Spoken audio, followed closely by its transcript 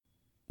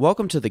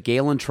Welcome to the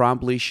Galen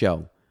Trombley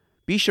Show.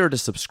 Be sure to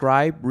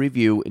subscribe,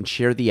 review, and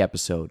share the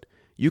episode.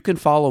 You can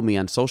follow me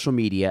on social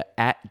media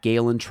at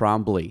Galen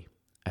Trombley.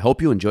 I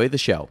hope you enjoy the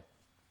show.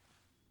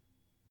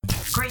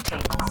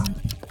 Greetings.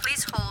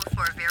 Please hold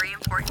for a very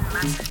important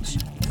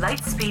message.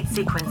 Light speed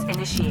sequence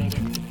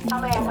initiated. How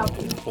may I help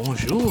you?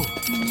 Bonjour.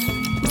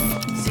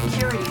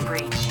 Security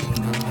breach.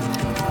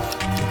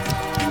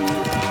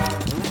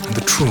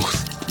 The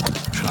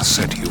truth shall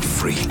set you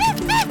free.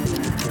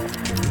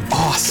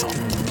 Awesome.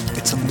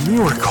 It's a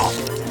miracle.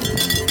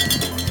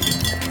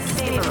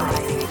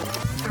 Stabilizing.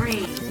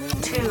 3,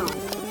 2,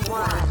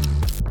 1.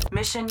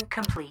 Mission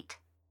complete.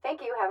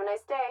 Thank you. Have a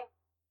nice day.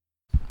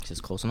 Is this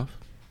close enough?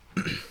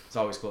 It's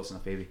always close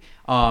enough, baby.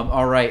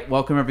 All right,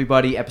 welcome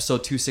everybody.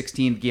 Episode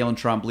 216, Galen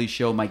Trombley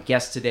Show. My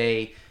guest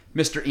today,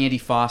 Mr. Andy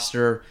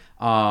Foster.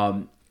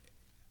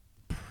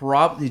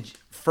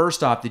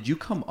 First off, did you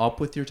come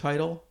up with your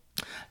title?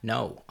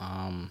 No.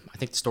 I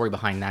think the story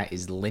behind that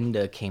is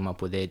Linda came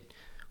up with it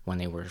when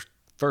they were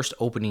first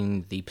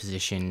opening the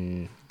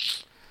position,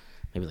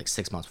 maybe like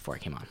 6 months before I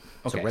came on.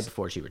 Okay. So right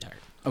before she retired.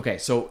 Okay,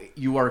 so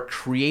you are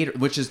creator,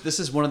 this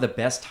is one of the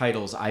best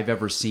titles I've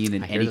ever seen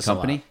in any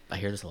company. I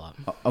hear this a lot.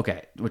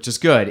 Okay, which is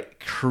good.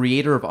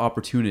 Creator of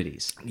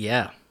opportunities.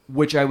 Yeah.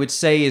 Which I would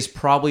say is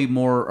probably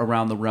more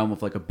around the realm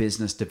of like a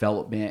business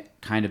development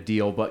kind of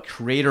deal, but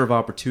creator of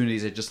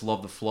opportunities, I just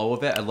love the flow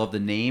of it. I love the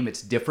name.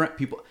 It's different.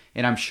 People,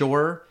 and I'm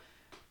sure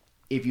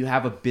if you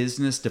have a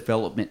business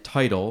development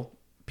title,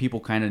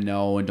 people kind of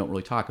know and don't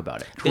really talk about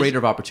it. Creator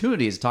of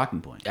opportunity is a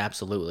talking point.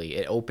 Absolutely.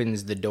 It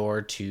opens the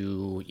door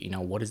to,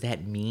 what does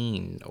that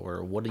mean?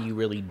 Or what do you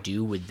really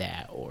do with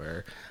that?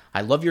 Or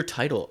I love your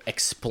title.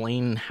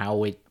 Explain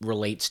how it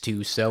relates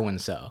to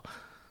so-and-so.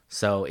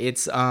 So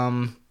it's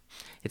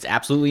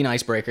absolutely an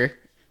icebreaker.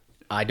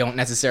 I don't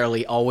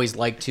necessarily always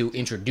like to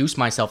introduce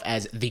myself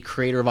as the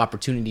creator of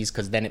opportunities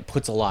because then it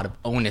puts a lot of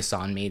onus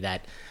on me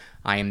that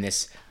I am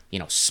this,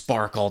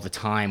 spark all the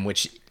time,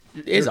 which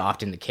is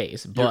often the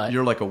case. But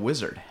you're like a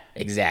wizard.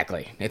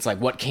 Exactly. It's like,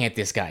 what can't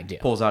this guy do?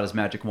 Pulls out his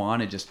magic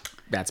wand and just...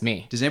 That's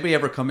me. Does anybody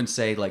ever come and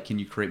say, like, can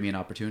you create me an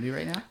opportunity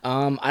right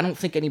now? I don't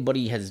think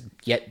anybody has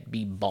yet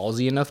be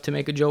ballsy enough to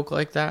make a joke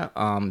like that.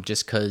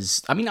 Just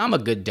because, I'm a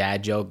good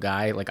dad joke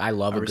guy. Like, I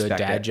love a good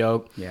dad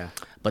joke. Yeah.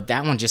 But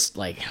that one just,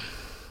 put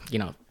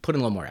in a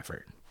little more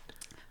effort.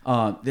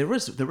 There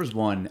was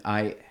one,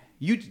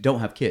 you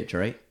don't have kids,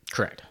 right?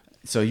 Correct.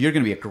 So you're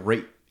going to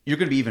be you're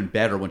going to be even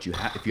better if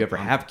you ever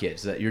have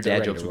kids. That your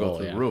dad jokes will go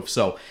through the roof.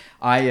 So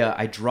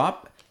I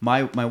drop...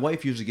 My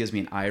wife usually gives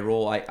me an eye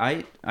roll.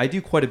 I do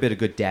quite a bit of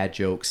good dad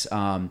jokes.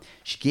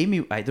 She gave me...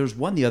 there was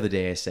one the other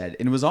day I said,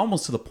 and it was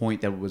almost to the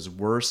point that it was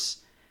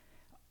worse.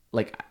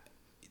 Like,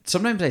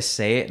 sometimes I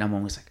say it, and I'm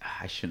almost like,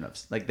 I shouldn't have.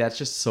 Like, that's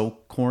just so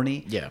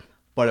corny. Yeah.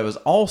 But I was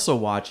also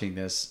watching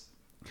this.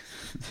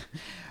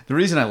 The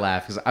reason I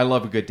laugh is I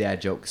love a good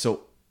dad joke.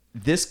 So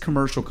this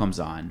commercial comes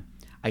on.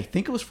 I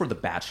think it was for The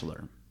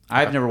Bachelor.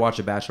 I've never watched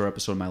a Bachelor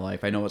episode in my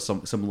life. I know it's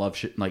some love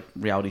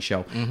reality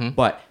show. Mm-hmm.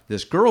 But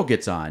this girl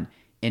gets on,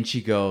 and she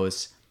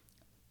goes,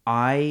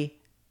 what'd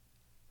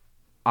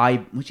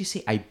you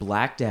say? I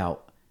blacked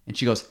out. And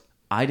she goes,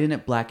 I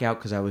didn't black out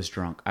because I was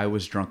drunk. I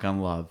was drunk on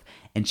love.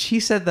 And she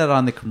said that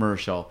on the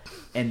commercial.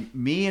 And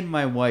me and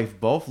my wife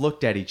both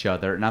looked at each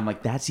other. And I'm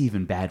like, that's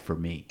even bad for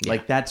me. Yeah.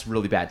 Like, that's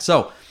really bad.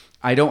 So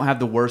I don't have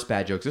the worst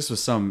bad jokes. This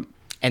was some...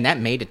 And that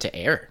made it to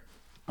air.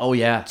 Oh,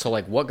 yeah. So,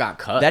 what got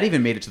cut? That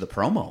even made it to the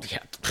promo. Yeah.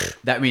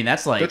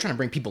 That's like... They're trying to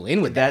bring people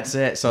in with that. That's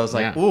it. So I was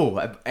like, ooh.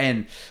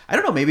 And I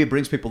don't know, maybe it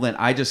brings people in.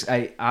 I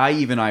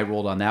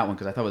rolled on that one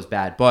because I thought it was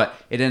bad. But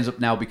it ends up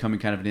now becoming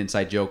kind of an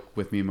inside joke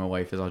with me and my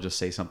wife is I'll just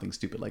say something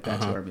stupid like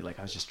that to her and be like,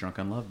 I was just drunk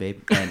on love,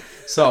 babe. And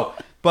so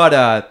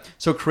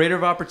creator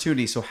of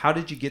opportunity. So how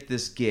did you get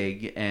this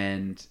gig?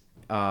 And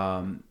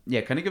kind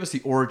of give us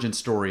the origin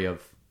story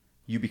of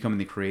you becoming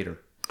the creator.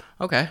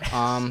 Okay.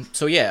 In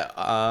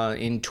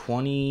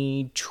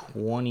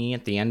 2020,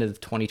 at the end of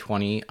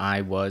 2020,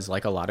 I was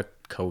like a lot of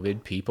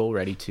COVID people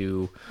ready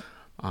to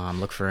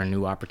look for a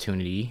new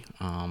opportunity.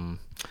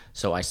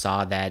 So I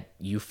saw that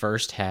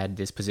UFirst had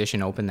this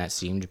position open that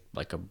seemed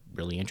like a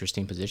really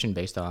interesting position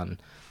based on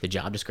the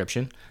job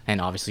description and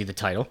obviously the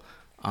title.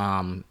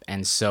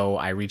 And so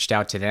I reached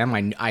out to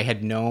them. I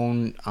had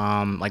known,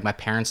 my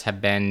parents have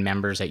been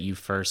members at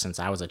UFirst since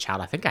I was a child.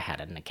 I think I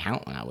had an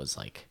account when I was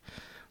like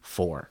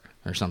 4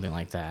 or something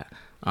like that.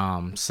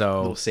 A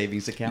little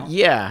savings account?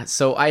 Yeah.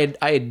 So I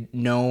had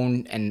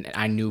known and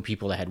I knew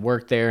people that had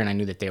worked there and I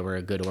knew that they were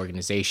a good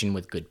organization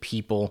with good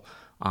people.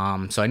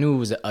 So I knew it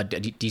was a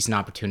decent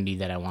opportunity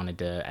that I wanted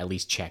to at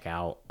least check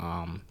out.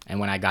 And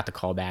when I got the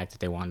call back that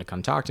they wanted to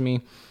come talk to me,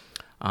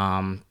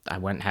 I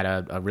went and had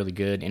a really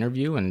good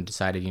interview and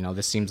decided,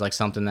 this seems like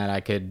something that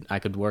I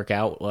could work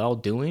out well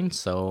doing.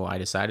 So I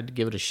decided to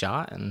give it a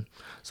shot, and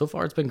so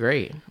far it's been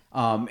great.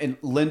 And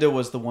Linda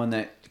was the one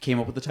that came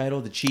up with the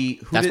title.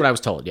 That's what I was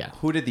told. Yeah.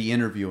 Who did the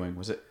interviewing?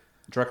 Was it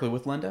directly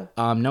with Linda?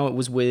 No, it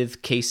was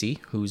with Casey,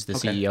 who's the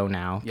CEO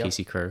now. Yep.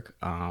 Casey Kirk.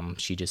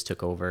 She just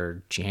took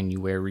over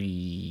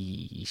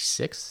January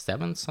 6th,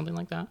 7th, something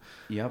like that.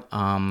 Yep.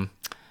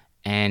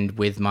 and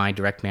with my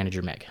direct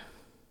manager, Meg.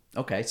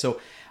 Okay, so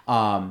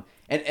and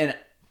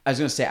I was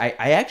gonna say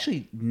I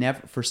actually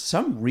never, for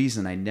some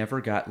reason, I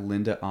never got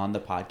Linda on the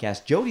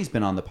podcast. Jody's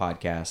been on the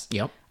podcast.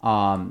 Yep.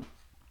 I'm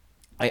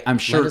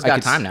sure Linda's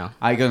got time now.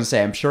 I was gonna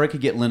say I'm sure I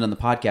could get Linda on the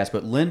podcast,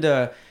 but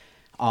Linda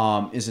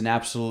is an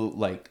absolute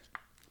like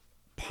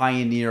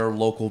pioneer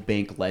local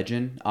bank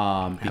legend. Because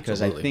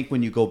I Absolutely. think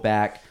when you go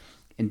back.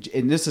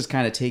 And this is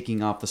kind of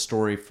taking off the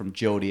story from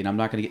Jody, and I'm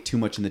not going to get too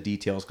much in the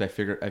details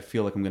because I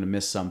feel like I'm going to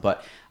miss some.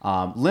 But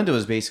Linda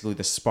was basically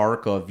the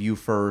spark of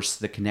UFirst,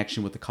 the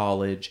connection with the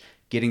college,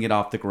 getting it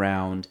off the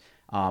ground.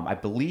 I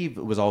believe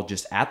it was all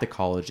just at the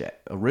college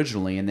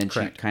originally, and then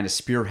Correct. she kind of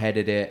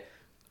spearheaded it,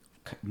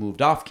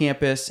 moved off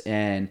campus,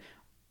 and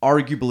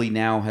arguably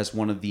now has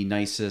one of the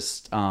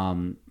nicest,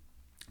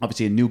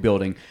 obviously a new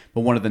building,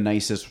 but one of the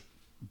nicest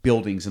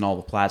buildings in all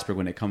of Plattsburgh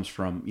when it comes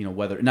from,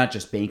 whether not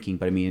just banking,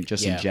 but I mean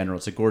just in general.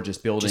 It's a gorgeous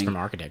building. Just from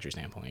an architecture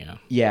standpoint, yeah.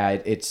 Yeah,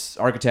 it's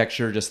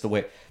architecture, just the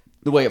way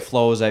it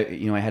flows. I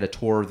had a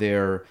tour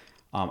there.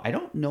 I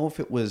don't know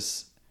if it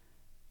was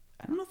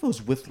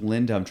with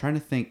Linda. I'm trying to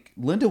think.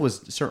 Linda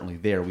was certainly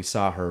there. We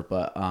saw her,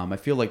 but I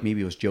feel like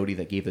maybe it was Jody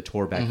that gave the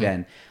tour back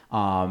then.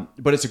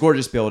 But it's a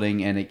gorgeous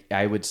building, and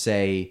I would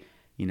say,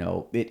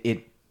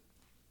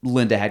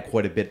 Linda had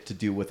quite a bit to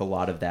do with a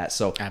lot of that.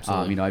 So,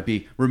 Absolutely. I'd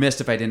be remiss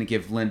if I didn't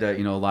give Linda,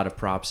 a lot of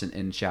props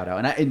and shout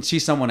out. And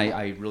she's someone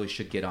I really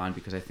should get on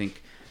because I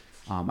think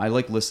I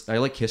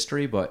like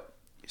history, but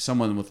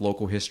someone with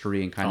local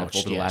history and kind of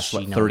over the last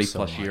 30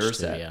 plus years.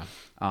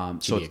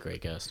 She'd be a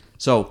great guest.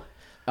 So,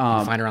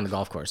 Find her on the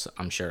golf course.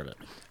 I'm sure of it.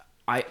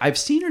 I've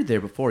seen her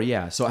there before.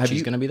 Yeah. So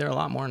She's going to be there a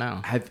lot more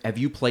now. have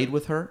you played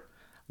with her?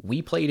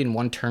 We played in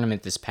one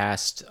tournament this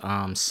past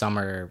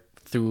summer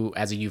through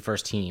as a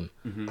UFirst team.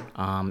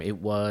 It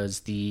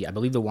was I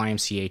believe the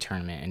YMCA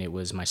tournament, and it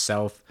was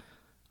myself,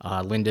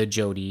 Linda,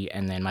 Jody,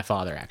 and then my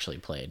father actually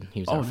played. He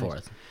was our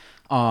fourth.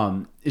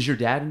 Is your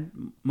dad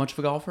much of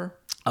a golfer?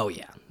 Oh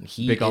yeah,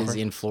 he Big golfer? is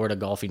in Florida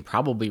golfing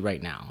probably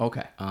right now.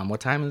 Okay.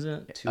 What time is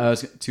it?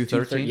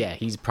 2:13. Yeah,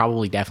 he's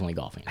probably definitely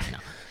golfing right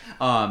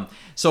now.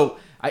 So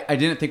I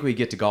didn't think we'd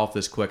get to golf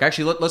this quick.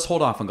 Actually, let's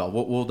hold off on golf.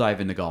 We'll dive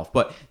into golf.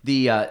 But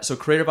so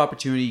creative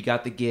opportunity, you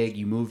got the gig,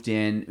 you moved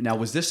in. Now,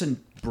 was this a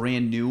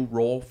brand new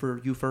role for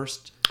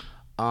UFirst?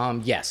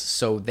 Yes.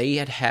 So they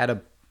had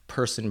a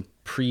person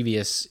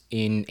previous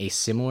in a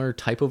similar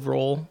type of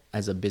role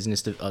as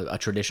a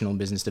traditional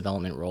business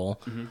development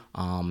role.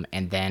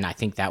 And then I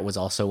think that was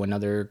also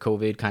another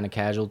COVID kind of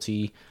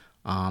casualty.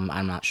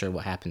 I'm not sure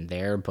what happened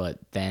there, but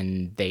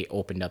then they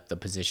opened up the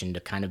position to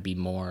kind of be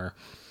more.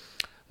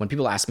 When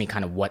people ask me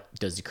kind of what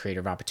does the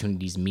creative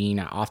opportunities mean,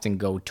 I often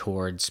go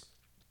towards,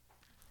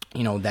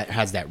 that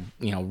has that,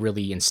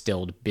 really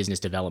instilled business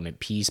development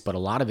piece, but a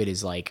lot of it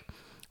is like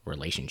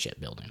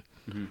relationship building.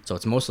 So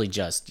it's mostly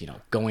just,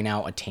 going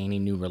out,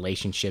 attaining new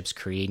relationships,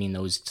 creating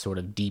those sort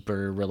of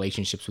deeper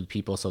relationships with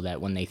people so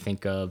that when they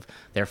think of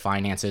their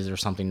finances or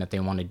something that they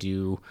want to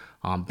do,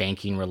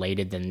 banking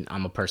related, then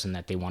I'm a person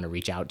that they want to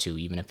reach out to,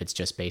 even if it's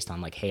just based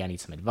on like, hey, I need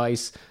some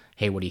advice.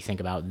 Hey, what do you think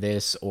about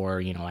this?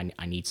 Or,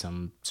 I need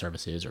some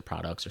services or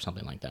products or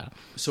something like that.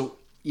 So,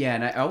 yeah,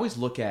 and I always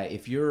look at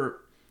if you're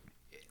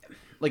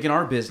like in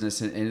our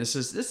business, and this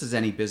is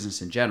any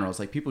business in general, it's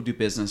like people do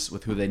business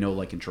with who they know,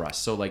 like, and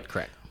trust. So, like,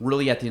 Correct.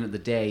 Really at the end of the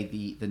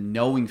day, the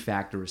knowing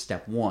factor is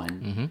step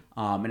one.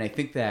 And I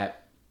think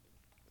that,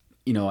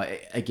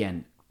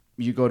 again,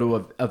 you go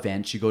to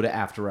events, you go to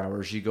after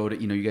hours, you go to,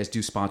 you guys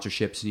do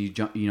sponsorships,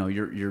 and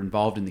you're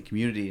involved in the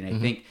community. And I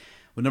think,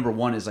 well, number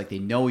one is like they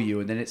know you,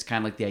 and then it's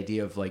kind of like the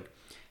idea of like,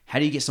 how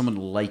do you get someone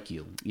to like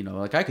you?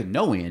 Like I could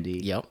know Andy.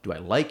 Yep. Do I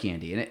like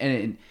Andy?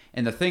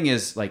 And the thing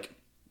is, like,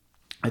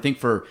 I think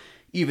for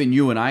even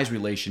you and I's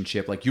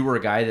relationship, like you were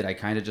a guy that I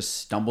kind of just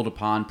stumbled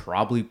upon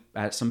probably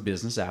at some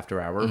business after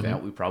hour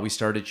event. We probably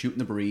started shooting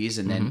the breeze,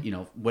 and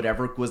then,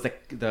 whatever was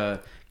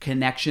the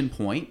connection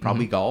point,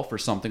 probably golf or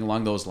something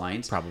along those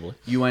lines. Probably.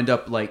 You end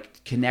up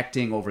like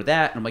connecting over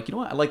that. And I'm like, you know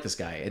what? I like this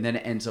guy. And then it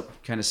ends up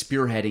kind of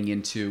spearheading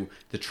into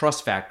the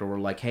trust factor where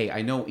like, hey,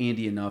 I know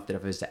Andy enough that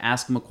if I was to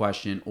ask him a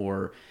question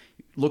or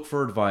look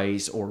for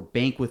advice or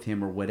bank with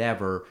him or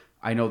whatever,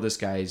 I know this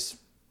guy's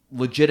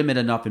legitimate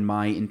enough in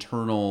my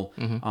internal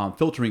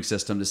filtering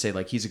system to say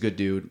like he's a good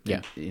dude.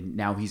 Yeah. And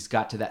now he's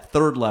got to that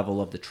third level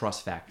of the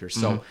trust factor.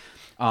 So,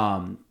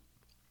 no,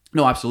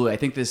 absolutely. I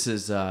think this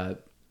is, I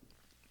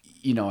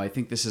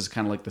think this is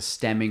kind of like the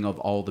stemming of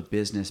all the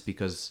business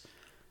because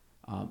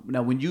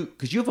now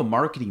because you have a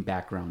marketing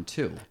background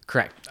too.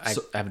 Correct. I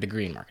have a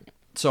degree in marketing.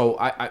 So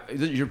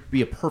you'd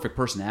be a perfect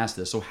person to ask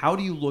this. So how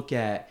do you look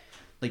at,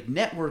 like,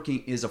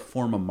 networking is a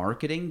form of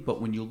marketing,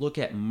 but when you look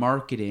at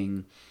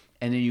marketing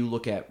and then you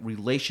look at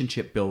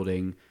relationship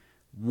building,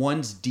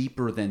 one's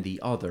deeper than the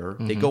other.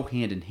 They go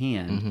hand in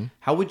hand.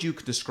 How would you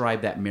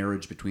describe that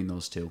marriage between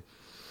those two?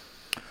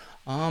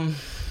 Well,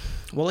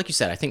 like you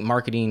said, I think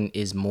marketing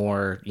is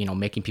more,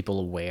 making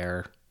people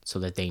aware so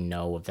that they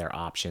know of their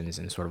options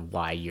and sort of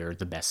why you're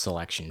the best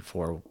selection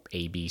for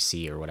A, B,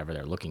 C, or whatever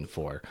they're looking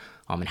for,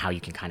 and how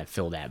you can kind of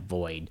fill that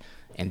void.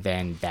 And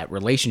then that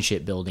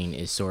relationship building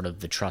is sort of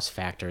the trust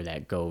factor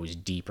that goes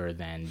deeper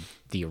than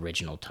the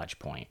original touch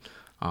point.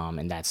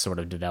 And that's sort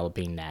of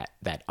developing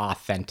that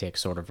authentic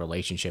sort of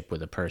relationship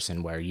with a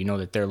person where you know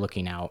that they're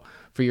looking out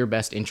for your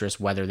best interest,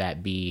 whether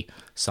that be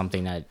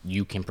something that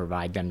you can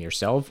provide them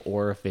yourself,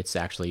 or if it's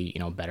actually,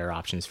 better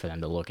options for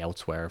them to look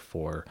elsewhere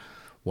for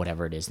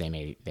whatever it is they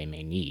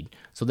may need.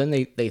 So then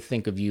they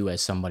think of you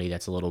as somebody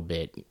that's a little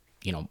bit,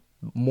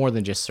 more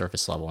than just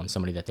surface level, and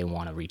somebody that they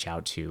want to reach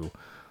out to,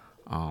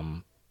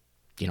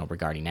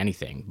 regarding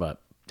anything.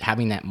 But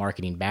having that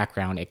marketing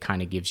background, it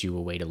kind of gives you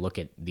a way to look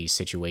at these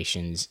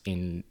situations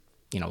in,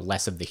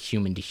 less of the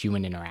human to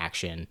human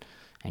interaction,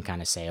 and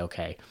kind of say,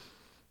 okay,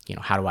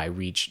 how do I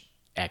reach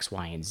X,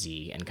 Y, and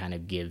Z, and kind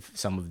of give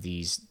some of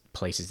these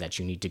places that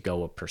you need to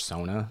go a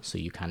persona. So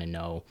you kind of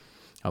know,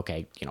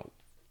 okay,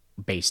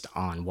 based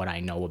on what I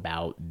know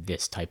about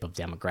this type of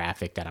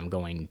demographic that I'm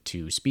going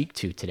to speak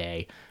to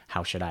today,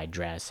 how should I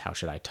dress? How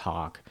should I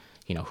talk?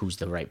 Who's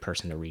the right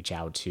person to reach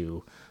out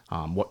to?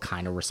 What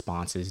kind of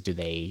responses are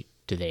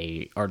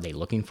they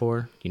looking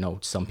for?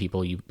 Some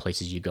people,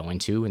 places you go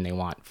into and they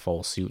want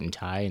full suit and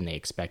tie, and they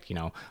expect,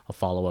 a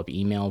follow-up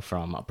email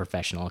from a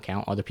professional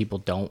account. Other people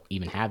don't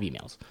even have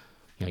emails.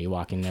 You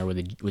walk in there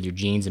with your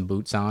jeans and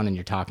boots on, and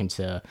you're talking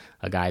to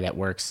a guy that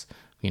works,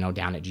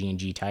 down at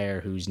G&G Tire,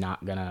 who's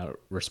not gonna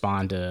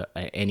respond to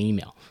an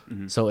email.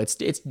 Mm-hmm. So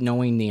it's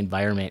knowing the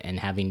environment and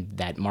having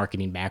that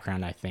marketing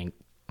background, I think,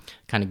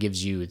 kind of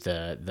gives you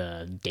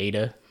the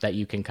data that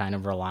you can kind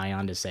of rely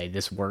on to say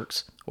this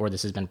works or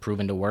this has been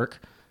proven to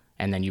work.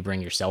 And then you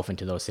bring yourself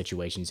into those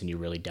situations and you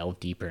really delve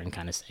deeper and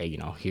kind of say,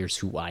 here's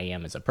who I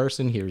am as a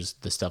person. Here's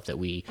the stuff that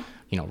we,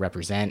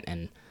 represent,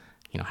 and,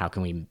 how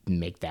can we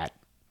make that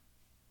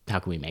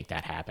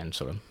happen?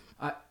 Sort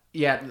of.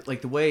 Yeah.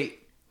 Like the way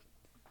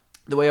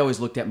I always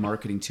looked at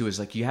marketing too is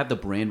like, you have the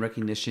brand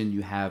recognition,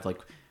 you have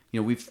like,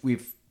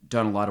 we've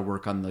done a lot of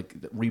work on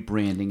like the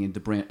rebranding and the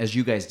brand, as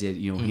you guys did,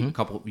 mm-hmm. a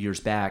couple of years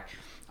back.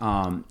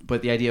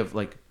 But the idea of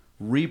like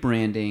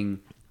rebranding,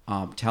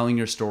 telling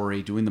your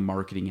story, doing the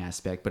marketing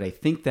aspect. But I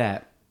think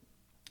that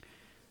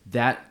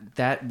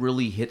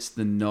really hits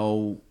the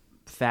know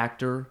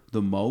factor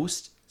the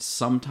most.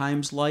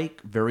 Sometimes,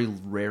 very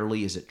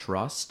rarely is it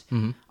trust.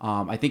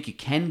 Mm-hmm. I think you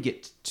can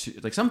get to,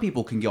 like, some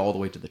people can get all the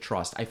way to the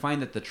trust. I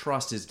find that the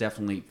trust is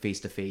definitely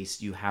face to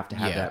face. You have to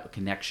have that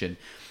connection.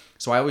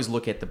 So I always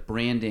look at the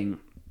branding,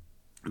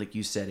 like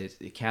you said,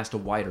 it cast a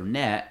wider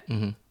net.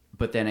 Mm-hmm.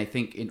 But then I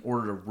think in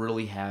order to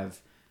really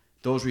have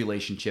those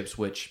relationships,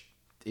 which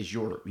is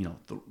your,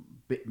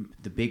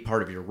 the big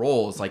part of your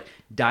role, is like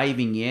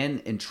diving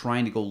in and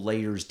trying to go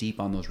layers deep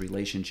on those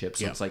relationships.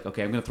 So it's like,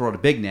 okay, I'm going to throw out a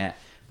big net,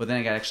 but then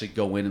I got to actually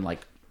go in and, like,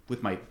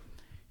 with my,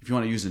 if you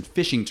want to use in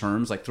fishing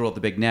terms, like throw out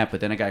the big net,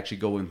 but then I got to actually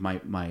go with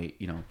my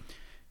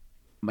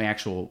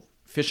actual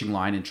fishing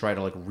line and try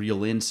to like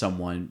reel in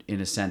someone,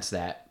 in a sense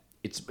that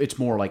it's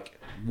more like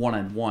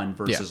one-on-one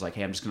versus like,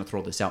 hey, I'm just going to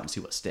throw this out and see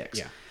what sticks.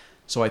 Yeah.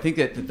 So I think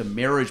that the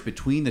marriage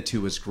between the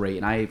two is great.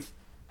 And I've,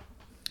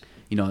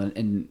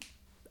 and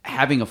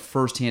having a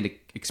firsthand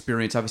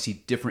experience, obviously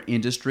different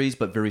industries,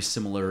 but very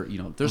similar,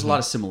 there's a lot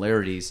of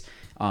similarities.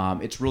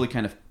 It's really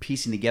kind of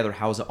piecing together,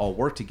 how does it all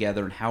work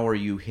together, and how are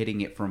you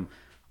hitting it from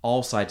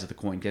all sides of the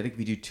coin? 'Cause I think if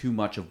you do too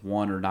much of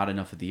one or not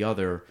enough of the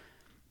other,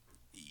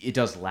 it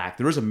does lack.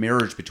 There is a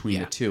marriage between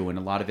the two, and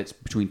a lot of it's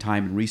between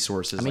time and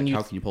resources. I mean,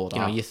 how can you pull it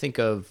off? You think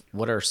of,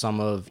 what are some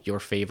of your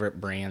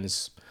favorite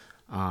brands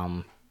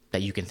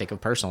that you can think of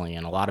personally?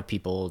 And a lot of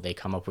people, they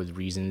come up with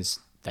reasons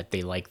that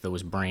they like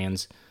those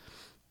brands,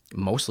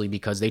 mostly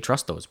because they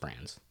trust those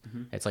brands.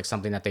 Mm-hmm. It's like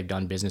something that they've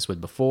done business with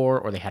before,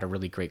 or they had a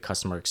really great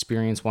customer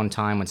experience one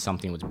time when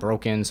something was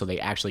broken, so they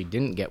actually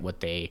didn't get what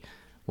they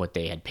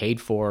had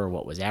paid for, or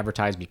what was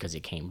advertised, because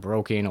it came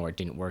broken or it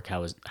didn't work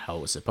how it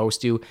was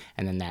supposed to.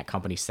 And then that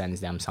company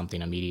sends them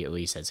something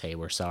immediately, says, hey,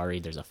 we're sorry,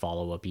 there's a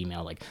follow-up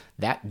email. Like,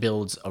 that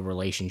builds a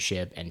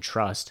relationship and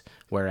trust.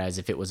 Whereas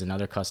if it was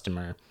another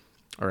customer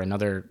or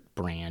another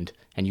brand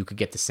and you could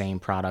get the same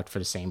product for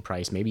the same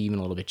price, maybe even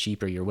a little bit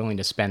cheaper, you're willing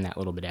to spend that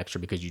little bit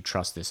extra because you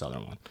trust this other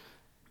one.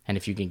 And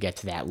if you can get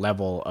to that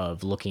level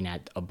of looking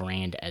at a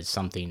brand as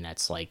something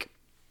that's like,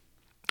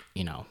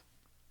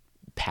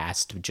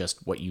 past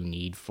just what you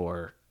need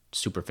for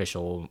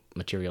superficial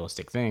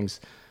materialistic things,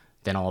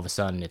 then all of a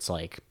sudden it's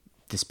like,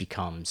 this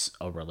becomes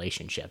a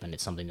relationship, and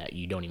it's something that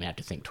you don't even have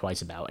to think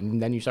twice about.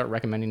 And then you start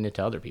recommending it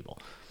to other people.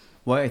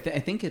 Well, I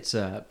think it's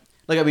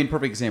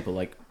perfect example.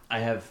 Like, I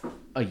have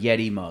a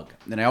Yeti mug,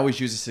 and I always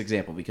use this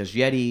example because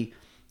Yeti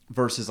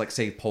versus, like,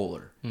 say,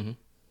 Polar. Mm-hmm.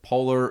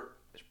 Polar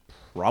is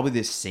probably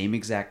the same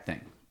exact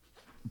thing,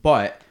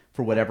 but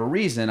for whatever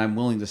reason, I'm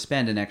willing to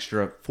spend an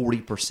extra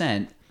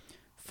 40%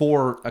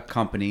 for a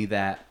company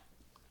that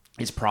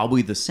is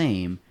probably the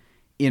same.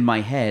 In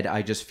my head,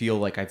 I just feel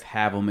like I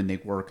have them and they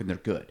work and they're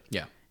good.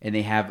 Yeah. And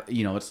they have,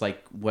 it's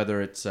like,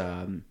 whether it's,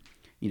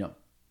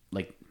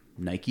 like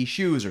Nike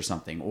shoes or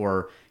something,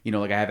 or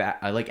like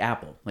I like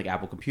Apple, like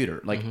Apple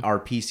computer. Like are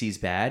PCs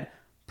bad?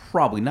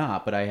 Probably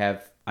not, but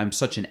I'm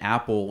such an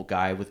Apple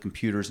guy with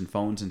computers and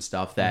phones and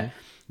stuff that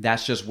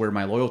that's just where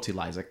my loyalty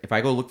lies. Like if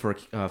I go look for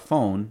a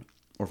phone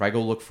or if I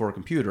go look for a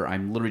computer,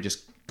 I'm literally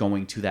just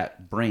going to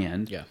that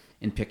brand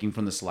and picking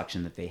from the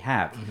selection that they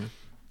have.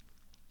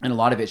 And a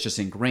lot of it's just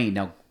ingrained.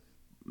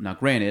 Now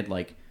granted,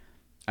 like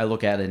I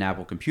look at an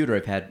Apple computer,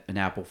 I've had an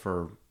Apple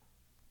for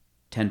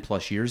 10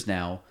 plus years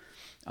now.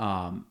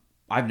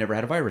 I've never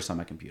had a virus on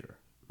my computer.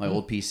 My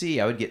old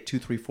PC, I would get 2,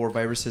 3, 4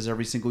 viruses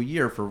every single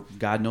year for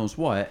God knows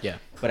what. Yeah.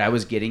 But I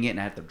was getting it, and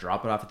I had to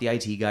drop it off at the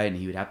IT guy, and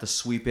he would have to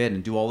sweep it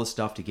and do all this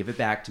stuff to give it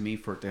back to me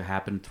for it to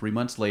happen 3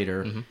 months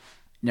later.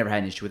 Never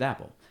had an issue with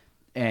Apple.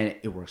 And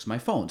it works with my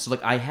phone. So,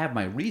 like, I have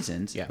my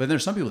reasons. Yeah. But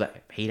there's some people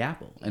that hate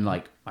Apple. And,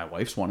 like, my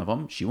wife's one of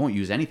them. She won't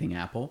use anything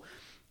Apple.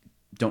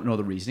 Don't know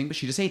the reasoning, but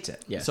she just hates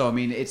it. Yeah. So, I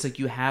mean, it's like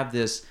you have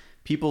this...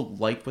 People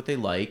like what they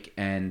like,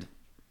 and...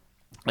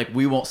 Like,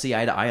 we won't see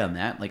eye to eye on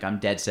that. Like, I'm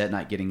dead set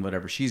not getting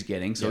whatever she's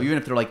getting. So even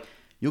if they're like,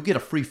 you'll get a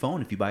free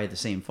phone if you buy the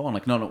same phone.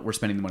 Like, no, we're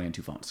spending the money on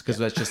 2 phones because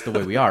that's just the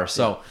way we are.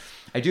 So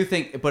I do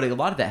think, but a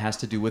lot of that has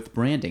to do with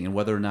branding and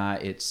whether or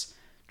not it's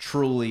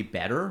truly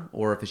better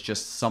or if it's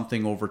just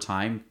something over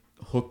time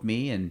hooked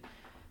me and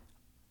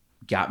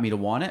got me to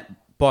want it.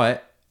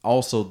 But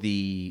also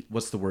the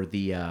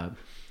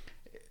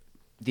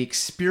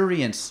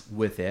experience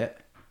with it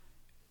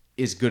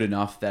is good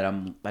enough that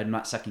I'm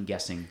not second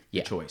guessing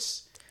the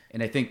choice.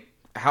 And I think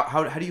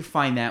how do you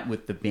find that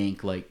with the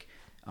bank? Like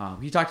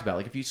you talked about,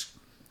 like if you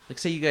like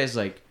say you guys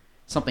like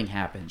something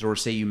happens or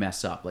say you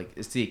mess up, like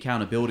it's the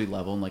accountability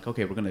level and like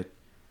okay, we're gonna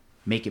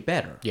make it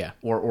better,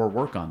 or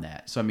work on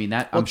that. So I mean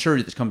that I'm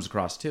sure this comes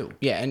across too.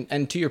 Yeah,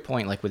 and to your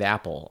point, like with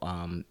Apple,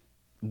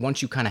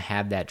 once you kind of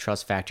have that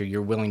trust factor,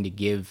 you're willing to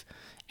give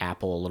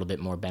Apple a little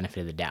bit more benefit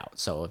of the doubt.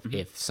 So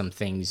if some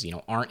things,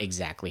 aren't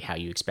exactly how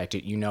you expect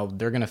it,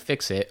 they're going to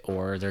fix it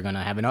or they're going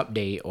to have an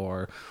update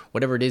or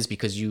whatever it is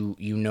because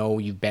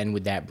you've been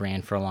with that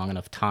brand for a long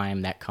enough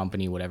time, that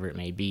company, whatever it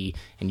may be,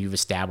 and you've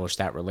established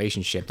that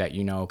relationship that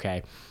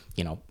okay,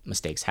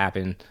 mistakes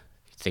happen,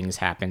 things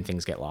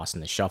get lost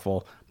in the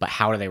shuffle, but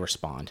how do they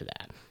respond to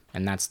that?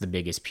 And that's the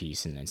biggest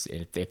piece. And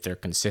if they're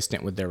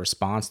consistent with their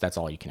response, that's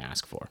all you can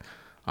ask for.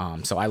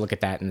 So I look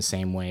at that in the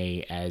same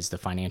way as the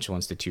financial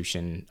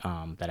institution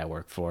that I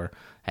work for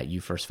at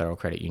UFirst Federal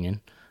Credit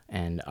Union.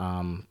 And,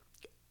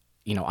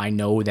 I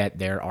know that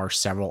there are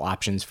several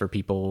options for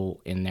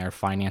people in their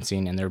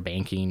financing and their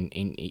banking,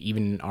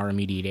 even in our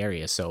immediate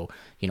area. So,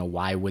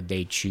 why would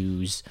they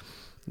choose,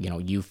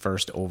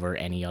 UFirst over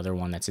any other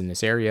one that's in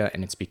this area?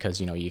 And it's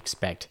because, you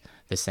expect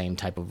the same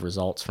type of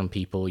results from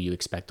people. You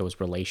expect those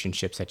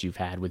relationships that you've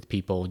had with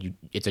people.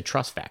 It's a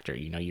trust factor.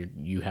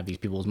 You have these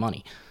people's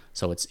money.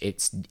 So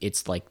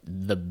it's like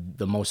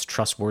the most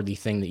trustworthy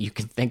thing that you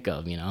can think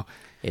of,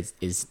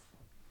 is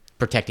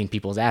protecting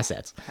people's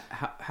assets.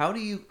 How do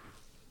you?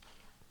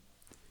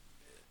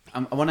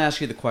 I want to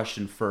ask you the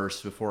question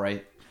first before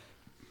I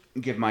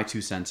give my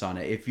 2 cents on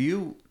it. If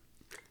you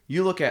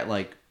look at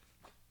like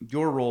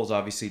your role is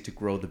obviously to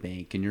grow the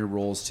bank, and your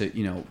role is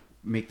to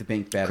make the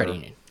bank better.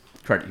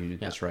 Credit union.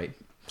 Yeah. That's right.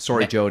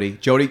 Sorry, Jody.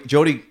 Jody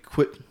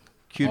quit.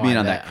 Cued me in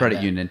on that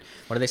credit union.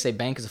 What do they say?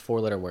 Bank is a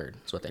 4-letter word.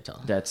 That's what they tell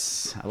them.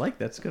 That's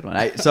a good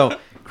one. So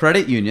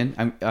credit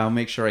union. I'll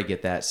make sure I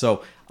get that.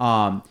 So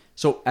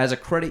as a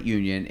credit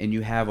union, and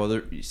you have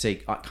other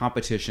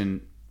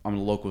competition on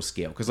a local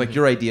scale, because like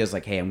your idea is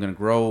like, hey, I'm going to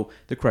grow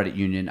the credit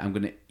union. I'm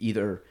going to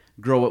either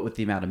grow it with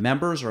the amount of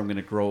members, or I'm going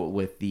to grow it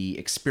with the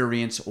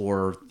experience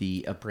or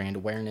the brand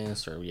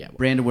awareness,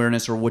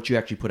 or what you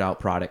actually put out,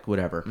 product,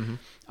 whatever.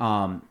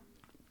 How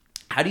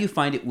do you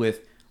find it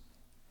with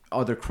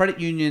other credit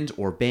unions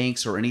or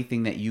banks or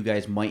anything that you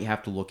guys might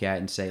have to look at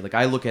and say, like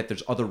I look at,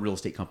 there's other real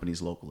estate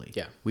companies locally.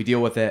 Yeah. We deal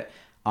with it.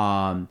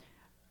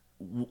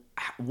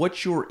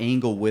 What's your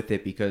angle with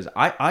it? Because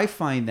I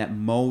find that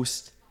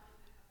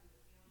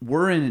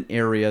we're in an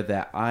area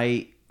that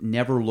I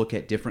never look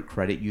at different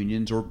credit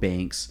unions or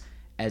banks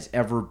as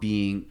ever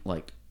being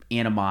like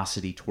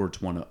animosity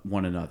towards one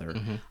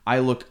another. I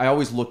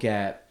always look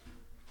at,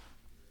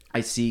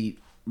 I see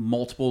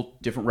multiple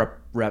different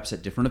reps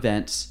at different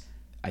events.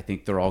 I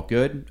think they're all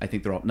good. I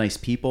think they're all nice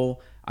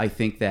people. I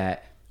think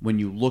that when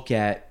you look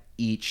at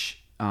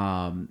each,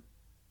 I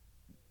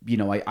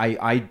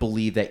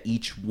believe that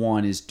each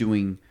one is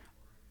doing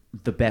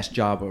the best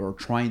job or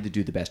trying to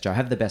do the best job,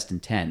 have the best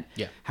intent.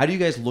 Yeah. How do you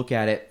guys look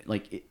at it,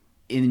 like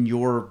in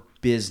your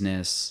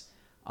business?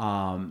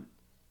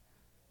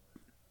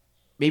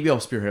 Maybe I'll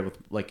spearhead with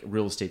like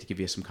real estate to give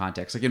you some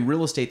context. Like in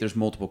real estate, there's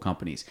multiple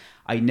companies.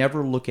 I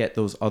never look at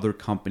those other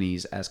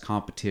companies as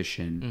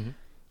competition.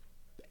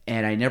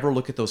 And I never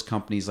look at those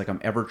companies like I'm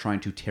ever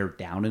trying to tear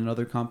down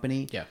another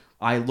company. Yeah.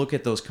 I look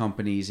at those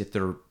companies, if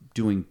they're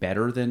doing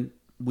better than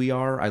we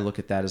are, I look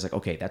at that as like,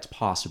 okay, that's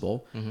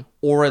possible.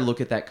 Or I look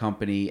at that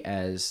company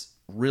as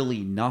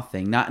really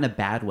nothing, not in a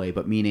bad way,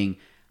 but meaning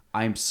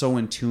I'm so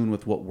in tune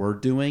with what we're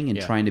doing and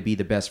trying to be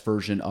the best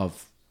version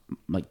of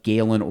like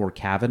Galen or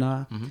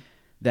Kavanaugh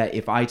that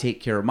if I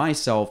take care of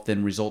myself,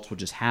 then results will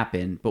just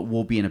happen, but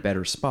we'll be in a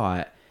better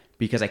spot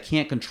because I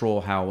can't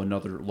control how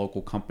another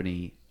local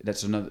company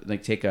that's another,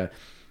 like take a,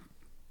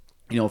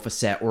 a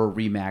Facet or a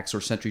Remax or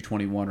Century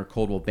 21 or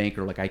Coldwell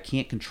Banker, like I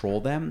can't control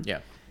them. Yeah.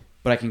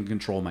 But I can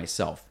control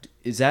myself.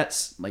 Is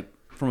that like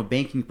from a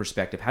banking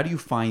perspective, how do you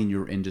find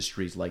your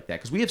industries like that?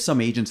 Because we have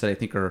some agents that I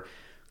think are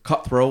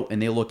cutthroat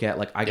and they look at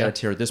like, I got to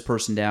tear this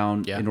person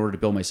down in order to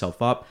build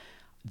myself up.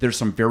 There's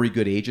some very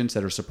good agents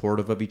that are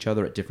supportive of each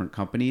other at different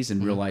companies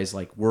and realize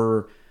like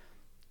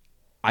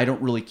I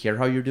don't really care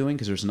how you're doing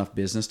because there's enough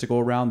business to go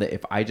around that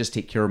if I just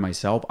take care of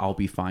myself, I'll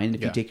be fine.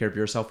 If you take care of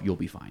yourself, you'll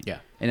be fine. Yeah.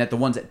 And that the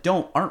ones that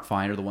aren't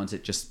fine are the ones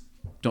that just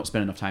don't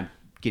spend enough time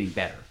getting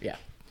better. Yeah.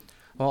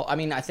 Well, I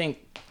mean, I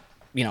think,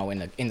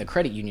 in the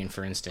credit union,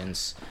 for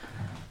instance,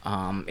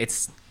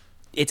 it's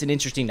an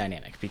interesting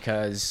dynamic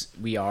because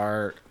we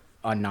are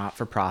a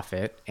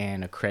not-for-profit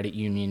and a credit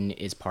union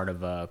is part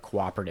of a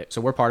cooperative.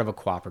 So we're part of a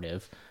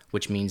cooperative,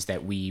 which means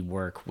that we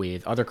work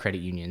with other credit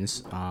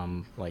unions.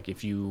 Like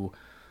if you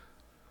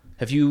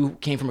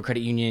came from a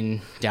credit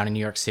union down in New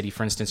York City,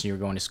 for instance, and you were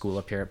going to school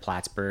up here at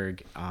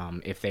Plattsburgh,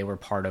 if they were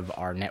part of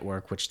our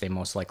network, which they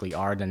most likely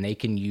are, then they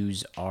can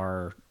use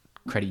our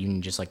credit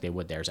union just like they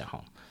would theirs at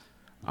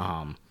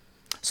home.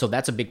 So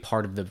that's a big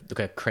part of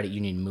the credit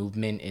union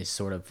movement is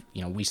sort of,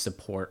 we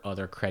support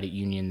other credit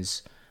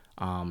unions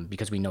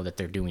because we know that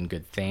they're doing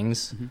good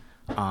things.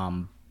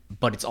 Mm-hmm.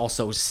 But it's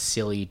also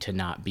silly to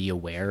not be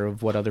aware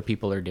of what other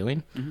people are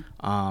doing.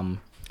 Mm-hmm.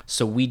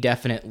 So we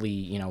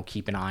definitely,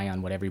 keep an eye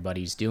on what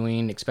everybody's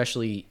doing,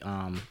 especially,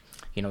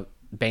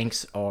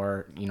 banks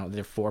are,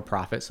 they're for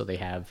profit. So they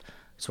have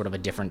sort of a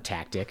different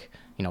tactic.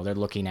 They're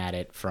looking at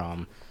it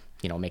from,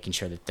 making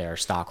sure that their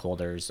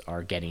stockholders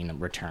are getting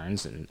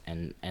returns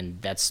and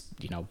that's,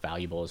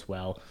 valuable as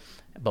well.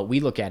 But we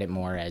look at it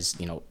more as,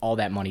 all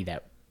that money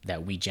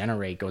that we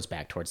generate goes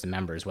back towards the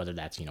members, whether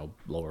that's,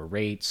 lower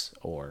rates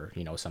or,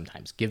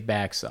 sometimes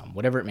givebacks,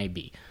 whatever it may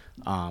be.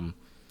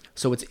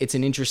 So it's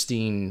an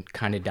interesting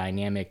kind of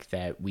dynamic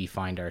that we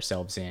find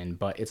ourselves in,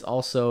 but it's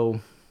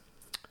also,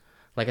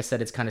 like I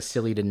said, it's kind of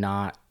silly to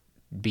not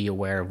be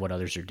aware of what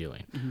others are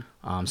doing.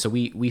 Mm-hmm. So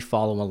we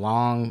follow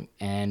along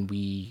and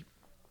you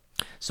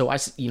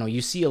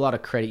see a lot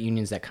of credit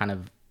unions that kind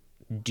of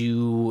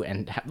do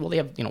they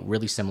have,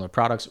 really similar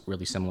products,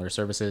 really similar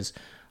services.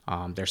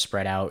 They're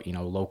spread out,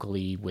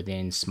 locally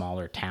within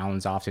smaller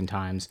towns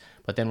oftentimes,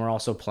 but then we're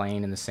also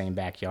playing in the same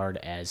backyard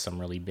as some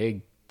really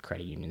big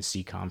credit unions.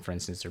 CCOM, for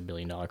instance, they're $1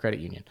 billion credit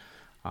union.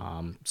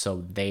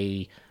 So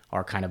they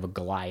are kind of a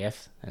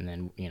Goliath, and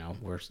then,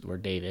 we're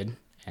David,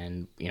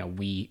 and,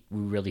 we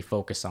really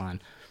focus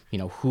on,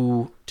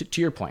 who,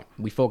 to your point,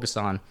 we focus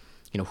on,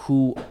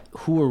 who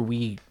are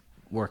we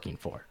working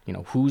for?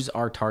 Who's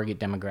our target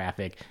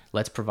demographic?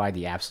 Let's provide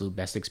the absolute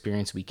best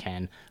experience we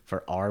can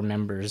for our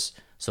members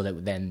so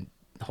that then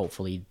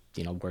hopefully,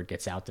 word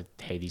gets out that,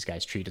 hey, these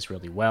guys treat us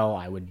really well.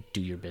 I would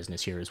do your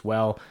business here as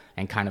well,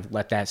 and kind of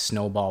let that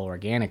snowball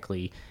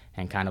organically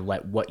and kind of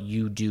let what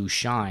you do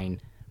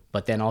shine,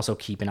 but then also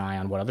keep an eye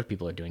on what other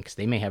people are doing because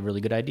they may have really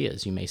good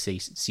ideas. You may see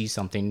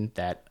something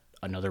that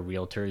another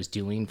realtor is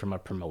doing from a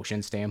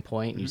promotion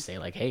standpoint. And you say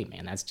like, hey,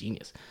 man, that's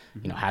genius.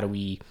 Mm-hmm. How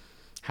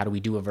do we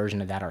do a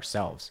version of that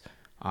ourselves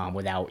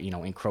without,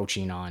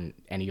 encroaching on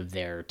any of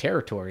their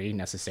territory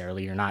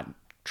necessarily? You're not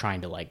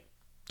trying to like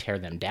tear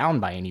them down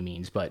by any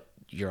means, but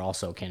you're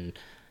also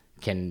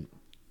can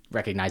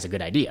recognize a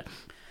good idea.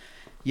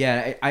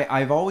 Yeah,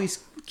 I've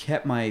always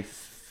kept my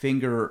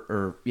finger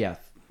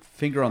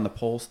on the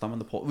pulse, thumb on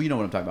the pulse. You know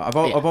what I'm talking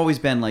about. I've always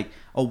been like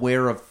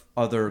aware of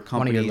other companies.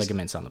 One of your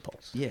ligaments on the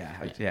pulse.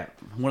 Yeah,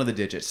 one of the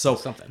digits. So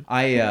something.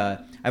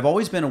 I've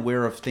always been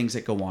aware of things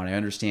that go on. I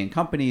understand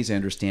companies. I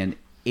understand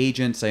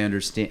agents. I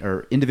understand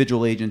or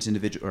individual agents,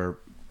 or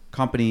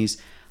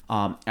companies.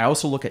 I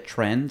also look at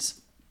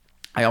trends.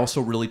 I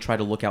also really try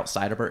to look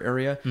outside of our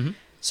area. Mm-hmm.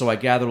 So I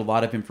gathered a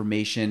lot of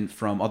information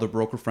from other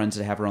broker friends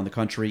that I have around the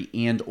country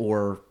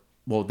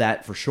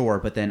that for sure,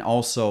 but then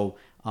also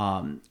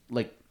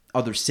like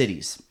other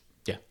cities.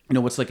 Yeah.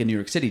 What's like a New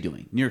York City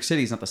doing? New York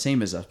City is not the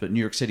same as us, but New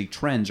York City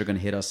trends are going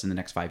to hit us in the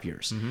next 5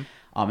 years. Mm-hmm.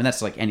 And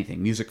that's like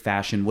anything, music,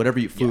 fashion, whatever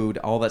food,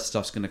 all that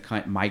stuff's going to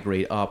kind of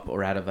migrate up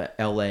or out of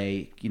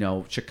LA,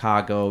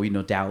 Chicago,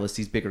 Dallas,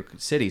 these bigger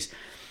cities.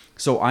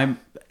 So I'm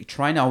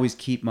trying to always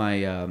keep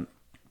my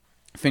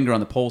finger on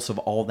the pulse of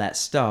all that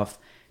stuff,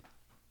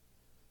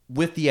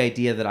 with the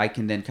idea that I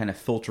can then kind of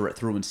filter it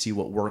through and see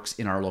what works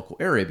in our local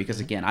area. Because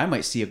again, I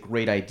might see a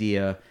great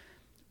idea,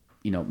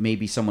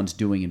 maybe someone's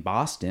doing in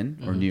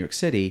Boston or New York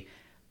City,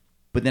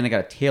 but then I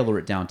got to tailor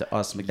it down to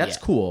us. I'm like, that's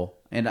cool.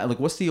 And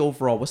what's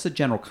the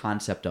general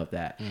concept of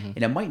that? Mm-hmm.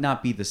 And it might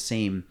not be the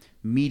same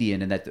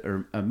medium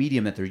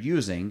that they're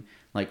using.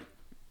 Like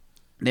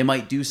they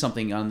might do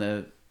something on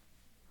the,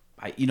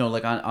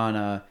 on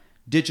a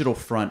digital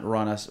front or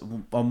on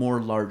a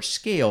more large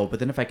scale. But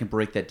then if I can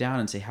break that down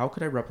and say, how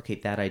could I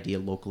replicate that idea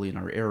locally in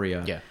our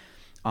area? Yeah.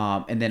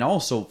 And then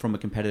also from a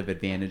competitive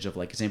advantage of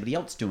like, is anybody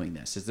else doing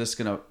this? Is this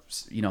going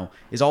to,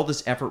 is all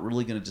this effort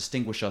really going to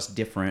distinguish us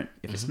different?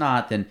 If it's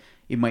not, then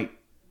it might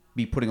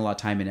be putting a lot of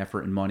time and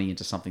effort and money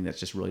into something that's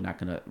just really not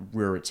going to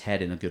rear its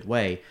head in a good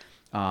way,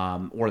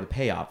 or the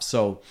payoff.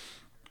 So,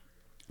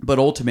 but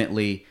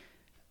ultimately,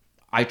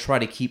 I try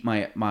to keep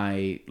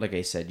my like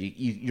I said,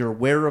 you're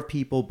aware of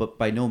people, but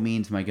by no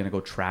means am I going to go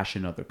trash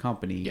another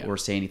company or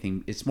say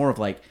anything. It's more of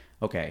like,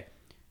 okay,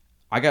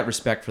 I got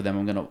respect for them.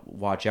 I'm going to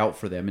watch out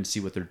for them and see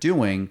what they're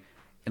doing.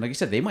 And like I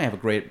said, they might have a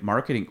great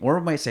marketing, or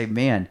might say,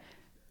 man,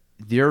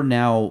 they're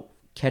now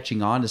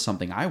catching on to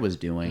something I was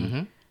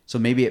doing. So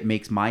maybe it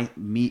makes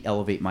me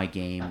elevate my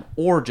game,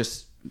 or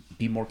just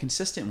be more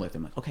consistent with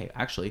them. Like, okay,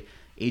 actually,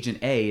 Agent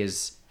A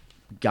has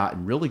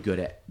gotten really good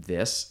at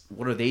this.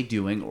 What are they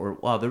doing? Or,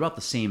 wow, they're about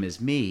the same as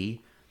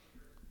me.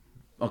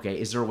 Okay,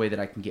 is there a way that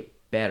I can get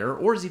better,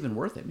 or is it even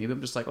worth it? Maybe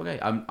I'm just like, okay,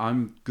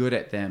 I'm good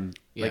at them.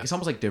 Yeah. Like, it's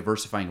almost like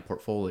diversifying a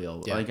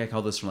portfolio. Yeah. I think I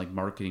call this from like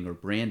marketing or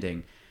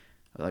branding.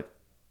 Like,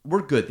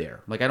 we're good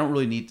there. Like, I don't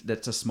really need,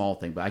 that's a small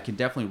thing, but I can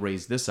definitely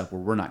raise this up where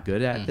we're not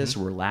good at this,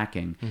 or we're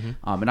lacking.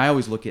 And I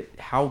always look at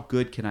how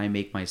good can I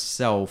make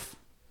myself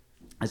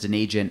as an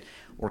agent,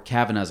 or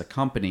Kavanaugh as a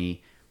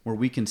company, where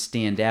we can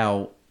stand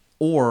out,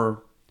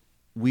 or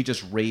we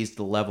just raise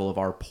the level of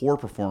our poor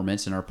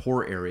performance in our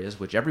poor areas,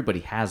 which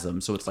everybody has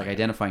them. So it's like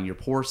identifying your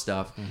poor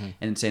stuff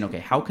and saying, okay,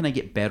 how can I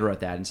get better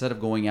at that? Instead of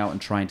going out and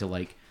trying to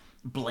like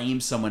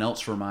blame someone else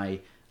for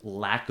my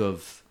lack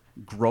of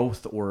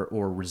growth or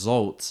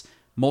results.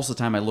 Most of the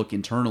time I look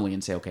internally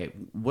and say, okay,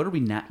 what are we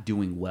not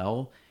doing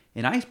well?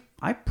 And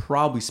I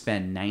probably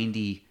spend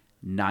 99%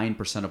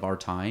 of our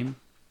time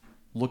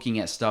looking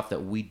at stuff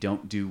that we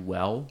don't do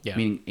well,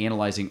 meaning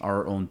analyzing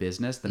our own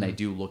business, than I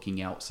do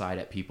looking outside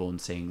at people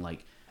and saying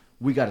like,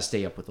 we got to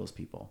stay up with those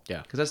people.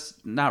 Yeah. Because that's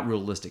not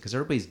realistic. Because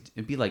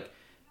it'd be like,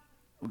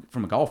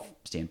 from a golf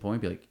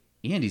standpoint, it'd be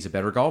like, Andy's a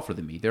better golfer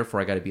than me, therefore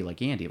I got to be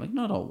like Andy. I'm like,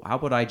 no, how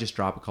about I just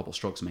drop a couple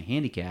strokes in my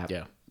handicap?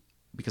 Yeah.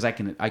 Because I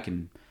can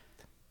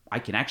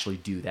actually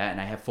do that,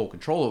 and I have full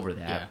control over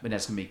that, and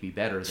that's gonna make me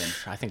better. Than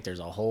I think there's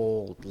a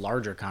whole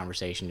larger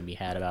conversation to be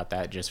had about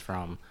that, just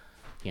from,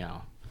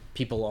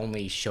 people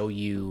only show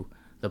you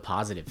the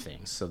positive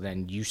things, so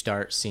then you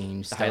start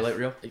seeing stuff, highlight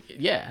reel.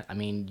 Yeah, I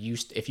mean,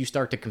 if you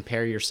start to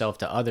compare yourself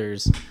to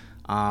others,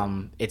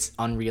 it's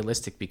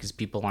unrealistic because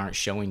people aren't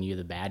showing you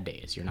the bad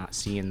days. You're not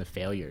seeing the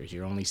failures.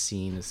 You're only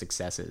seeing the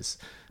successes.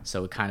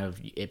 So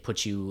it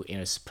puts you in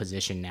a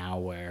position now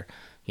where,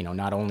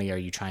 not only are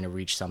you trying to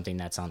reach something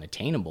that's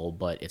unattainable,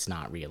 but it's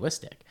not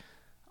realistic.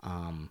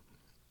 And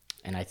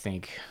I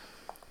think,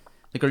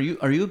 like, are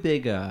you a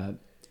big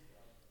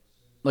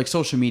like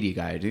social media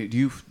guy?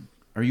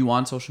 Are you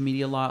on social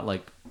media a lot?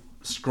 Like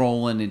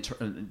scrolling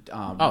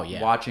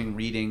and watching,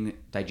 reading,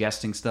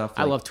 digesting stuff?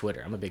 I love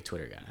Twitter. I'm a big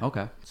Twitter guy.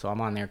 Okay. So I'm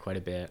on there quite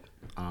a bit.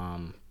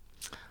 I'm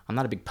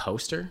not a big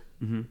poster,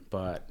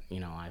 but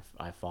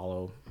I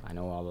follow. I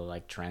know all the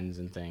like trends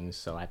and things,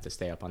 so I have to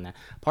stay up on that.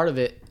 Part of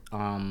it,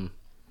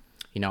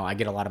 I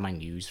get a lot of my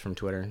news from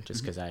Twitter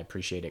just because I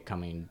appreciate it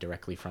coming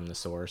directly from the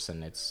source,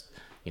 and it's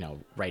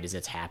right as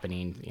it's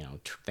happening.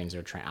 Things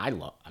are trending.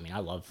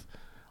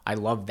 I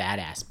love that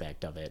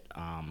aspect of it.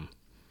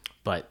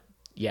 But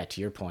yeah,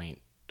 to your point,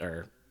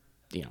 or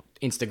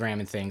Instagram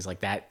and things like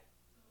that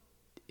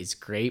is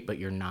great, but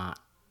you're not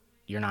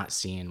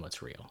seeing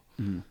what's real.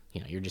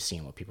 You're just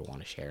seeing what people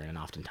want to share, and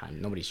oftentimes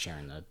nobody's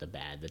sharing the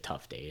bad, the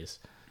tough days.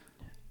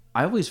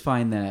 I always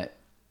find that,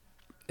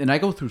 and I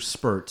go through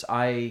spurts.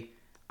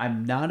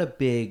 I'm not a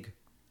big.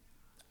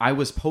 I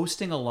was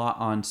posting a lot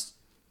on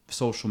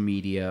social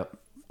media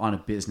on a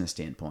business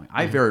standpoint.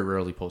 I very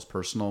rarely post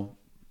personal,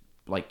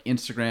 like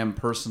Instagram,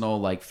 personal,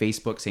 like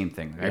Facebook, same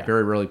thing. I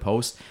very rarely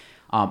post.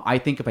 I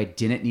think if I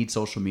didn't need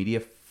social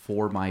media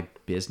for my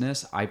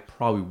business, I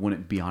probably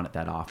wouldn't be on it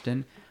that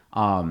often.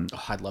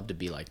 I'd love to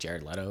be like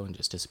Jared Leto and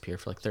just disappear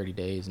for like 30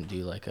 days and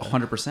do like a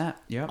 100%.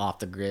 Yeah. Off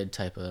the grid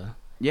type of.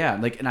 Yeah.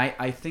 Like, and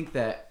I think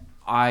that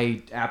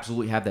I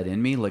absolutely have that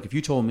in me. Like, if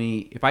you told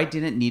me if I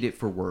didn't need it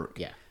for work,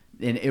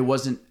 and it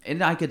wasn't,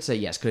 and I could say,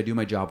 yes, could I do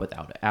my job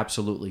without it?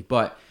 Absolutely.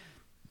 But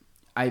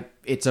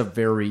it's a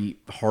very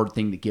hard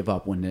thing to give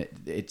up when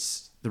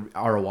it's the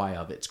ROI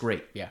of it. It's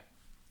great. Yeah.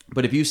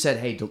 But if you said,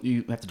 hey,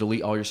 you have to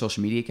delete all your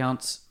social media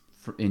accounts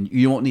and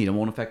you won't need them,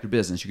 won't affect your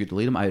business, you could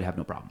delete them, I would have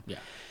no problem. Yeah.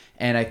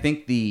 And I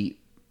think the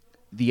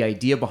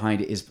idea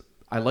behind it is,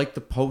 I like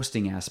the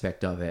posting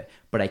aspect of it,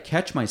 but I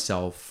catch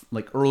myself,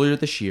 like earlier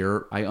this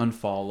year, I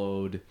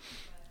unfollowed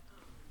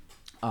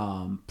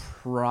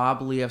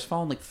probably, I was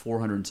following like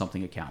 400 and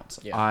something accounts.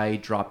 Yeah. I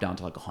dropped down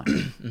to like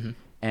 100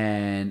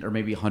 or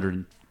maybe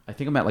 100. I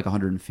think I'm at like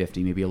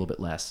 150, maybe a little bit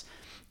less.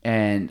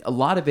 And a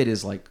lot of it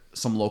is like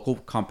some local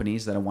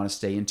companies that I want to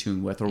stay in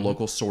tune with, or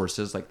local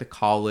sources like the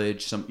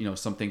college, some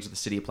things with the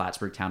city of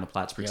Plattsburgh, town of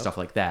Plattsburgh, stuff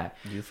like that.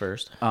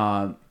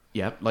 UFirst.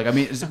 Yeah, like I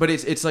mean, but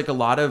it's like a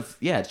lot of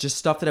it's just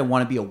stuff that I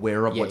want to be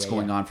aware of what's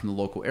going on from the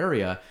local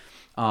area,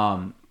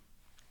 and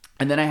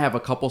then I have a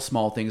couple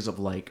small things of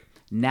like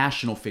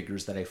national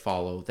figures that I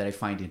follow that I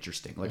find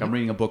interesting. Like I'm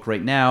reading a book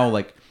right now,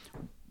 like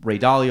Ray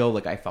Dalio.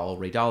 Like I follow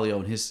Ray Dalio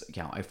and his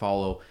account. I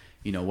follow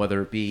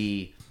whether it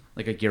be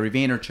like a Gary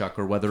Vaynerchuk,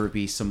 or whether it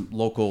be some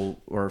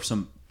local or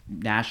some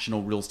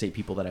national real estate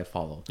people that I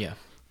follow. Yeah.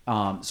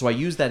 So I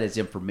use that as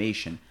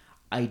information.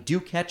 I do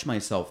catch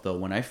myself though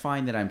when I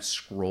find that I'm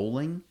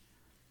scrolling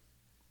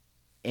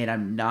and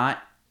I'm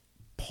not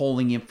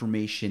pulling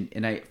information,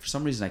 and for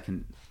some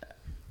reason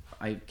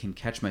I can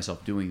catch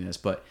myself doing this,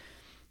 but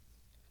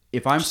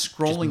if I'm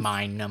scrolling, just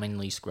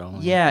mind-numbingly scrolling.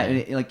 yeah,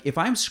 and like if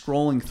I'm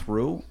scrolling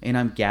through and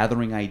I'm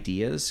gathering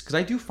ideas, because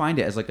I do find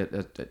it as like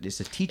it's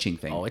a teaching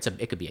thing. Oh,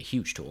 it could be a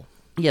huge tool.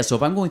 Yeah, so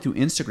if I'm going through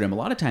Instagram, a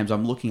lot of times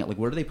I'm looking at like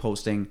what are they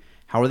posting,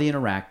 how are they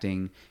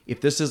interacting.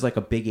 If this is like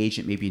a big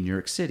agent maybe in New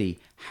York City,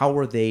 how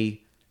are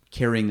they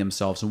carrying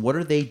themselves and what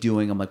are they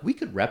doing? I'm like, we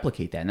could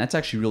replicate that, and that's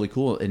actually really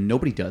cool, and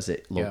nobody does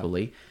it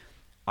locally. Yeah.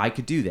 I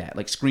could do that,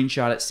 like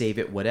screenshot it, save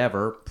it,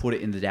 whatever, put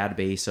it in the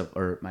database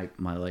or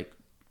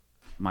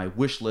my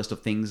wish list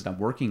of things that I'm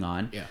working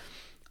on. Yeah.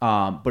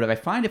 But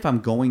if I'm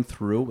going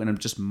through and I'm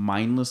just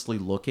mindlessly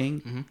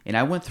looking, and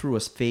I went through a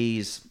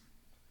phase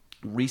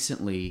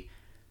recently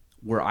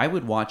where I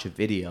would watch a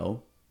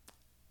video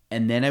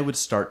and then I would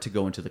start to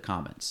go into the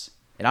comments.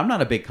 And I'm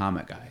not a big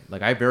comment guy.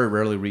 Like I very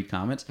rarely read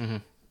comments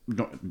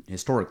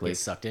historically. Get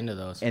sucked into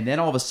those. And then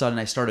all of a sudden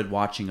I started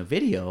watching a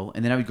video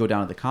and then I would go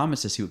down to the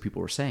comments to see what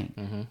people were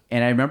saying.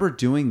 And I remember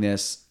doing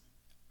this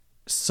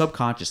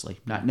subconsciously,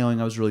 not knowing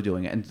I was really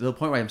doing it. And to the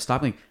point where I'm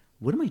stopping,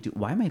 what am I doing?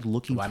 Why am I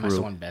looking Why through? am I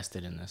so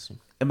invested in this?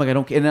 I'm like, I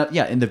don't.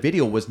 And the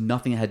video was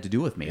nothing that had to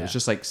do with me. It was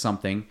just like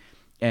something,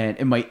 and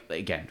it might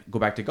again go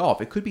back to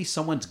golf. It could be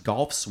someone's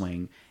golf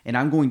swing, and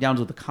I'm going down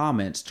to the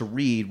comments to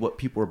read what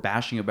people are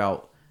bashing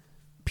about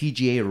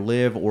PGA or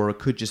Live, or it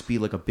could just be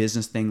like a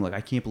business thing. Like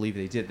I can't believe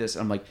they did this.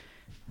 I'm like,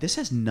 this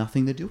has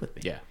nothing to do with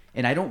me. Yeah.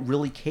 And I don't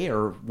really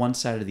care one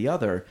side or the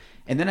other.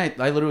 And then I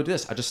literally do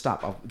this. I just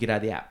stop. I'll get out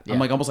of the app. Yeah. I'm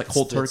like almost like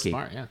cold turkey.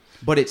 Smart, yeah.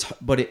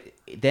 But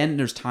then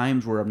there's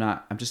times where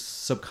I'm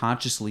just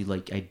subconsciously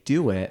like I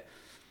do it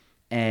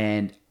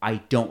and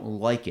I don't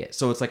like it.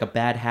 So it's like a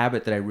bad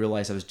habit that I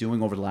realized I was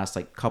doing over the last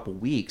like couple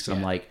weeks. And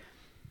I'm like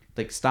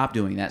stop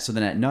doing that. So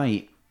then at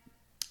night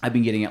I've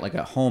been getting it like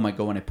at home. I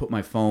go and I put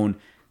my phone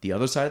the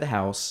other side of the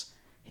house,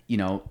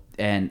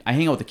 and I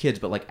hang out with the kids,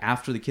 but like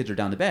after the kids are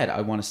down to bed,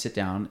 I want to sit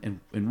down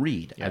and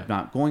read. Yeah. I'm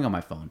not going on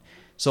my phone.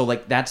 So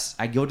like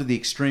I go to the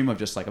extreme of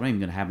just like, I'm not even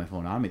going to have my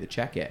phone on me to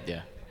check it.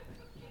 Yeah.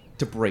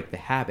 To break the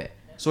habit.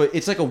 So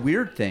it's like a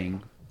weird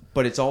thing,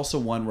 but it's also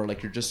one where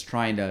like you're just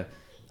trying to,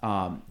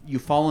 you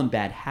fall in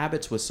bad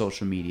habits with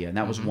social media, and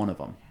that was one of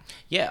them.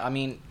 Yeah, I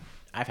mean,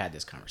 I've had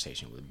this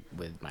conversation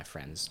with my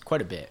friends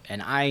quite a bit,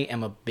 and I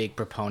am a big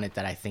proponent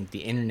that I think the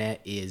internet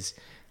is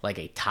like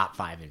a top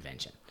 5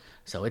 invention.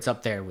 So it's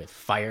up there with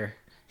fire.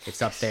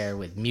 It's up there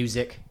with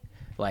music.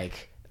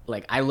 Like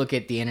I look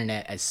at the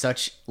internet as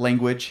such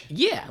language.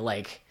 Yeah,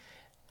 like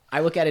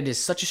I look at it as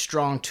such a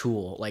strong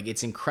tool. Like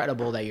it's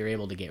incredible that you're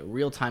able to get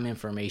real-time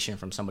information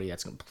from somebody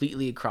that's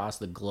completely across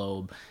the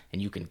globe,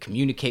 and you can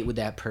communicate with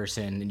that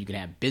person, and you can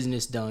have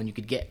business done. You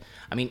could get,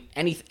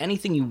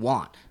 anything you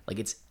want. Like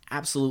it's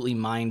absolutely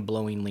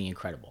mind-blowingly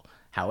incredible.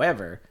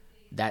 However,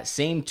 that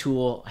same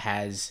tool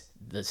has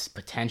this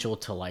potential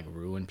to like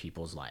ruin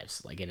people's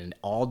lives. Like it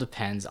all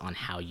depends on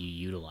how you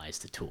utilize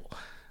the tool.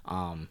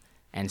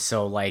 And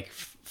so like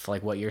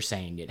what you're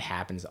saying, it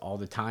happens all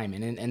the time,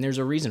 and there's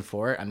a reason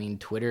for it. I mean,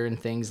 Twitter and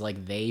things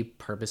like they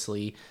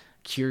purposely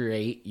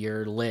curate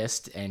your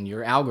list and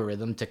your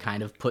algorithm to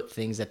kind of put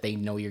things that they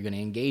know you're going to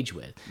engage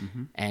with.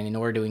 And in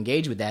order to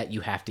engage with that, you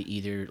have to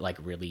either like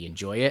really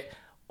enjoy it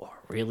or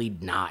really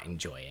not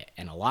enjoy it.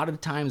 And a lot of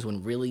the times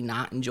when really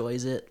not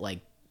enjoys it,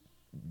 like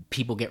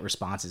people get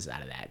responses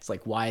out of that. It's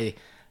like why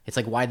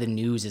the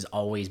news is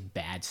always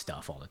bad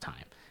stuff all the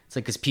time. It's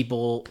like because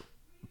people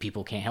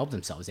can't help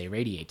themselves. They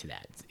radiate to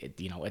that.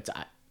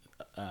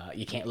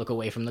 You can't look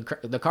away from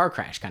the car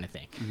crash kind of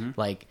thing.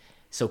 Like,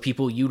 so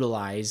people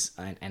utilize,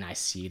 and I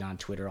see it on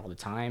Twitter all the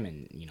time,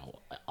 and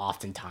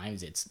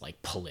oftentimes it's like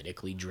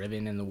politically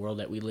driven in the world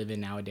that we live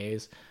in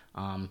nowadays.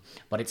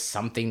 But it's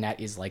something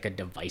that is like a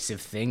divisive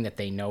thing that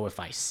they know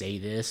if I say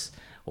this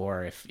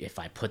or if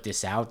I put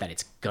this out, that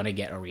it's gonna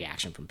get a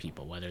reaction from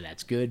people, whether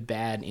that's good,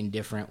 bad,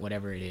 indifferent,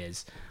 whatever it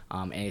is.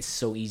 And it's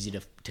so easy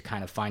to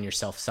kind of find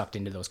yourself sucked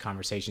into those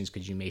conversations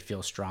because you may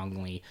feel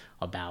strongly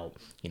about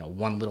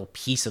one little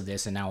piece of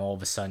this, and now all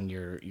of a sudden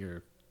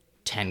you're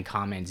 10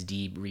 comments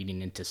deep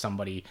reading into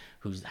somebody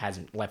who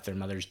hasn't left their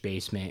mother's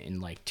basement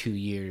in like 2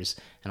 years,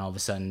 and all of a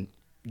sudden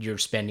you're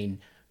spending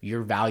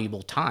your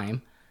valuable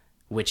time,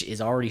 which is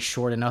already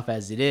short enough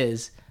as it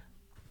is,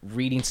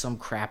 reading some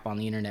crap on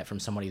the internet from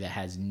somebody that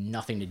has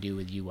nothing to do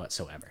with you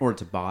whatsoever. Or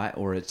it's a bot,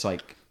 or it's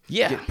like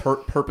Yeah.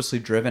 purposely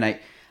driven.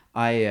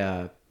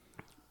 I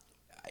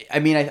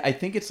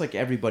think it's like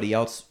everybody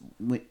else.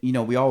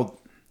 We all,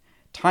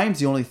 time's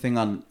the only thing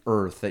on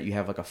earth that you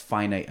have like a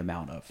finite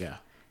amount of. Yeah.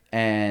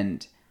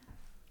 And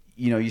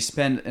you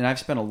spend, and I've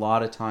spent a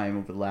lot of time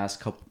over the last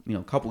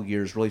couple of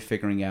years really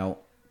figuring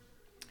out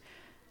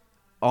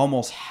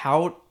almost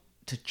how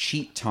to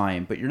cheat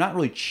time, but you're not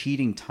really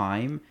cheating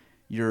time.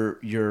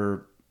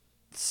 You're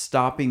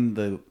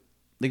stopping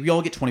we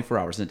all get 24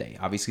 hours in a day.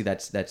 Obviously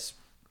that's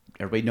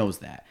everybody knows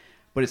that.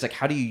 But it's like,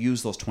 how do you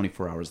use those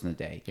 24 hours in the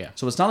day? Yeah.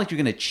 So it's not like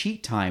you're going to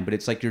cheat time, but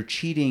it's like you're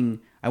cheating.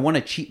 I want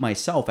to cheat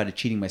myself out of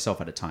cheating myself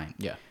at a time.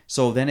 Yeah.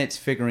 So then it's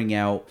figuring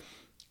out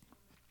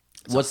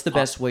what's the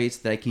best ways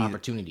that I can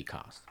Opportunity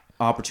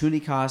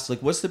cost.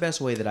 Like, what's the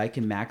best way that I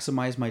can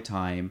maximize my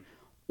time?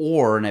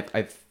 Or, and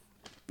I've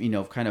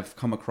kind of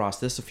come across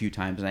this a few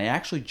times, and I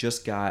actually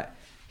just got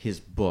his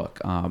book.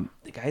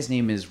 The guy's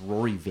name is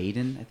Rory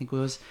Vaden, I think it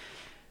was.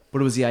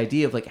 But it was the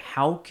idea of like,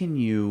 how can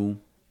you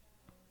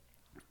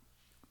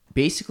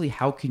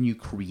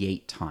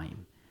create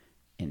time?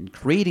 And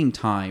creating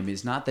time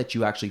is not that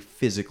you actually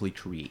physically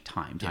create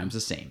time. Time's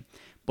the same.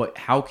 But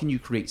how can you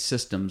create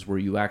systems where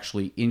you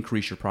actually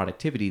increase your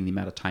productivity in the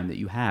amount of time that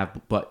you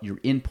have, but your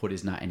input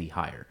is not any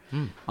higher?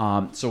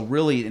 So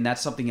really, and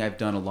that's something I've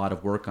done a lot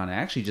of work on. I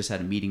actually just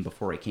had a meeting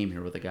before I came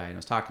here with a guy, and I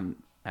was talking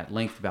at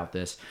length about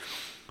this,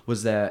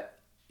 was that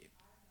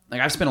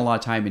like I've spent a lot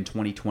of time in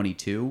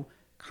 2022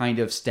 kind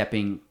of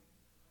stepping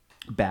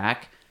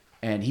back.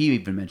 And he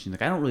even mentioned,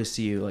 like, I don't really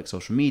see like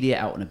social media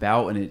out and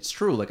about. And it's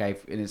true. Like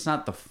and it's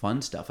not the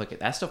fun stuff. Like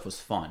that stuff was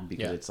fun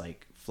because it's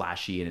like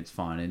flashy and it's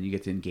fun and you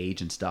get to engage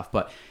and stuff.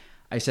 But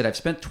I said, I've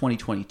spent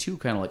 2022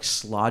 kind of like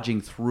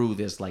slodging through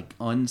this like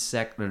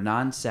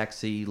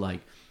non-sexy,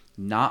 like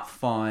not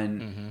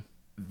fun,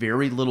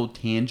 very little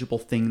tangible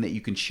thing that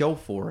you can show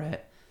for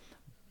it.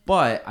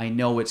 But I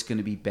know it's going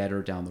to be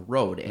better down the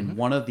road. And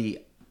one of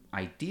the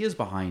ideas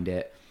behind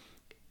it,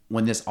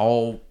 when this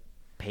all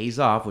pays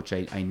off, which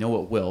I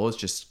know it will, is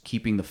just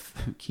keeping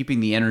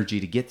the energy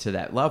to get to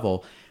that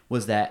level,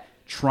 was that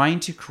trying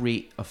to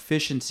create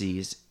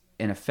efficiencies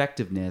and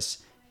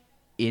effectiveness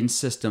in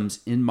systems,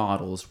 in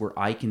models where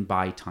I can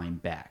buy time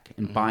back.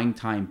 And buying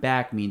time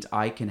back means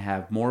I can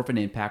have more of an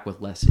impact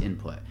with less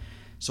input.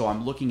 So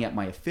I'm looking at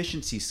my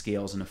efficiency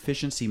scales and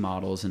efficiency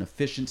models and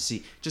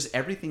efficiency, just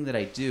everything that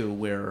I do,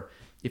 where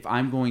if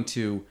I'm going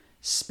to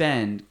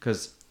spend,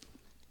 because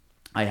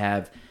I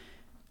have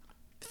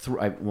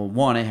I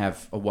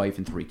have a wife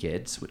and 3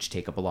 kids, which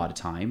take up a lot of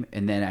time.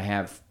 And then I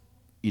have,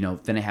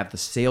 the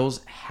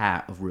sales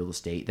hat of real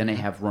estate. Then I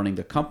have running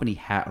the company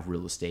hat of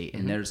real estate.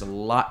 And there's a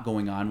lot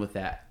going on with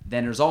that.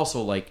 Then there's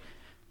also like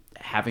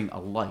having a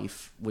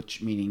life,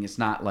 which meaning it's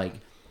not like,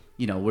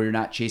 where you're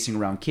not chasing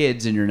around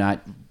kids and you're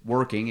not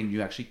working and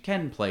you actually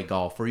can play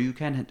golf or you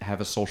can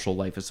have a social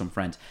life with some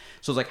friends.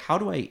 So it's like,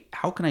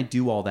 how can I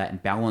do all that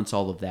and balance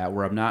all of that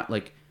where I'm not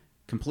like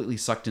completely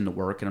sucked into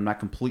work and I'm not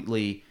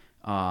completely,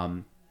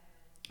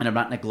 and I'm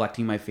not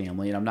neglecting my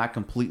family, and I'm not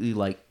completely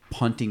like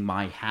punting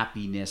my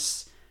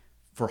happiness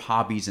for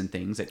hobbies and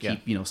things that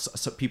keep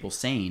people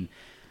sane.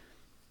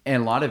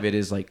 And a lot of it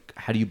is like,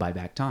 how do you buy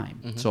back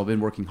time? So I've been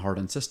working hard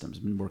on systems.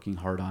 I've been working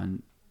hard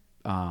on,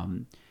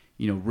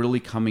 really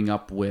coming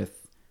up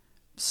with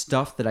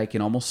stuff that I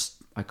can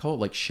I call it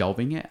like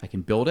shelving it. I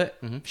can build it,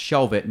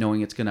 shelve it,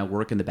 knowing it's going to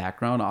work in the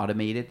background,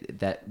 automated.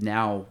 That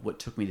now, what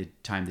took me the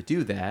time to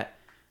do that,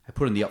 I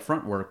put in the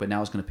upfront work, but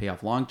now it's going to pay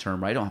off long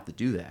term. I don't have to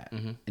do that,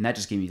 and that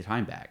just gave me the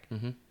time back.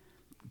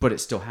 But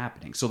it's still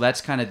happening. So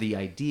that's kind of the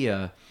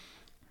idea.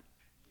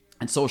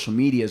 And social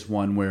media is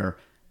one where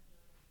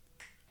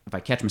if I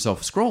catch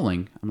myself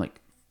scrolling, I'm like,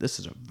 this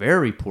is a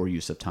very poor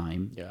use of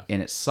time,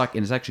 and it's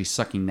actually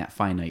sucking that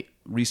finite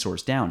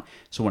resource down.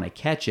 So when I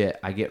catch it,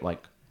 I get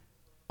like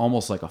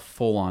almost like a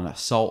full-on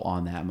assault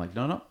on that. I'm like,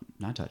 no,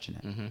 not touching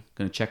it.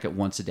 Going to check it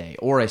once a day.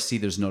 Or I see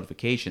there's a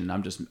notification,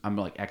 and I'm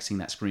like Xing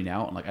that screen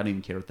out. And like, I don't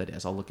even care what that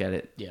is. I'll look at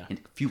it in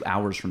a few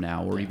hours from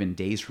now or even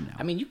days from now.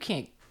 I mean, you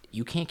can't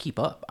keep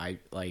up.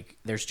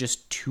 There's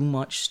just too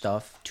much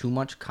stuff, too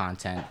much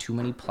content, too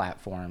many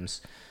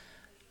platforms.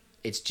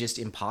 It's just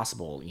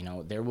impossible.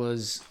 There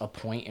was a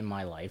point in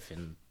my life,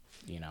 and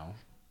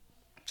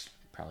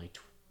probably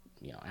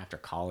after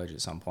college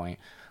at some point,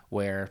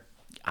 where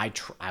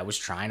I was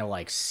trying to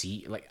like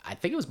see, like, I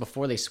think it was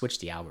before they switched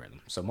the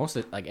algorithm. So most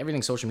of like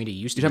everything social media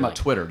used to You're be talking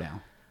about Twitter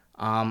now.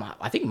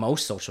 I think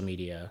most social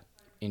media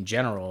in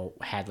general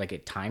had like a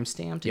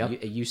timestamp. Yep.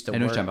 It used to I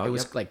know what work. you're talking about. It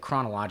was Yep. like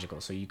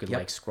chronological, so you could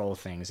like scroll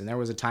things. And there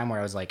was a time where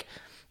I was like,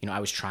 I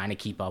was trying to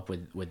keep up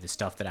with the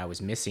stuff that I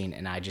was missing,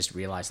 and I just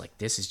realized like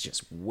this is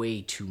just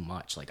way too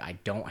much. Like I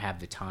don't have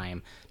the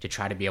time to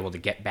try to be able to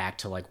get back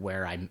to like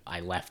where I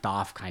left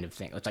off, kind of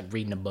thing. It's like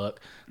reading a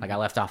book. Like I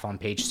left off on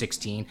page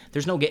 16.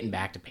 There's no getting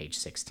back to page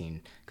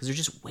 16 because there's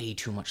just way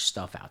too much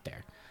stuff out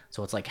there.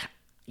 So it's like,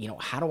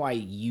 how do I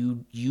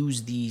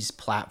use these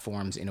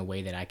platforms in a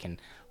way that I can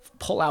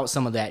pull out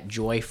some of that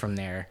joy from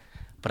there,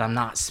 but I'm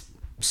not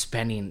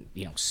spending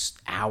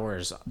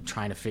hours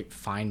trying to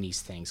find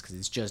these things because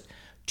it's just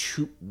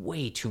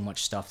way too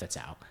much stuff that's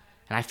out.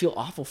 And I feel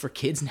awful for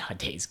kids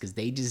nowadays because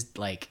they just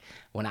like,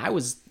 when I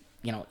was,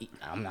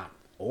 I'm not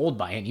old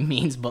by any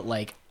means, but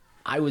like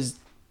I was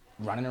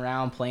running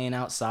around playing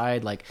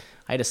outside. Like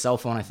I had a cell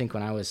phone, I think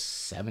when I was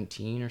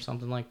 17 or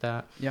something like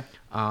that. Yeah.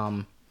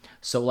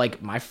 So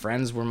like my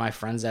friends were my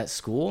friends at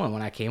school, and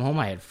when I came home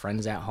I had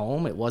friends at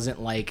home. It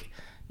wasn't like,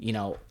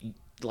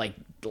 like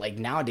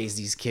nowadays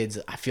these kids,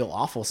 I feel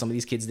awful. Some of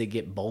these kids, they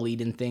get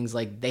bullied and things,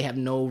 like they have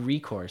no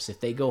recourse. If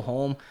they go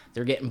home,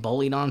 they're getting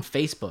bullied on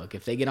Facebook.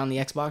 If they get on the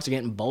Xbox, they're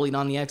getting bullied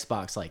on the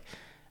Xbox.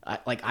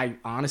 I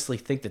honestly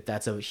think that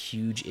that's a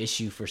huge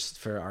issue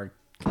for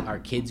our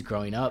kids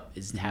growing up,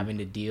 is having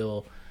to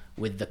deal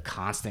with the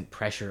constant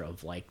pressure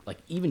of like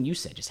even you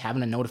said, just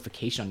having a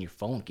notification on your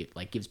phone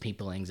gives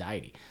people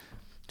anxiety.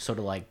 Sort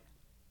of like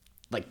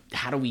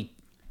how do we,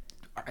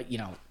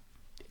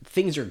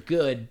 things are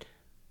good,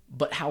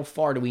 but how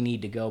far do we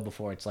need to go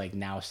before it's like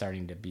now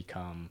starting to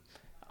become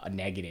a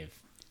negative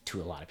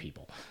to a lot of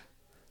people?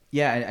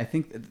 Yeah, I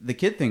think the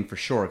kid thing for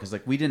sure, because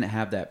like we didn't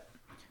have that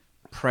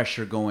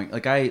pressure going.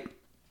 Like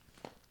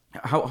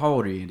how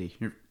old are you, Andy?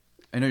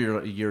 I know you're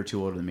a year or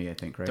two older than me, I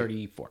think, right?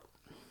 34.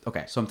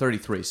 Okay, so I'm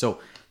 33. So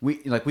we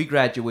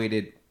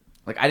graduated.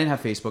 Like I didn't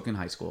have Facebook in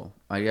high school.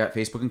 I got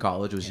Facebook in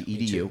college. It was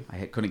EDU.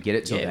 I couldn't get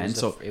it till then.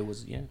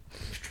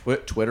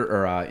 Twitter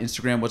or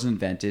Instagram wasn't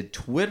invented.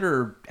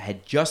 Twitter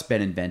had just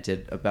been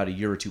invented about a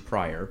year or two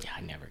prior.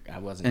 Yeah, I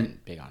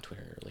wasn't big on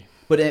Twitter early.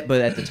 But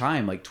at the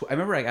time, like I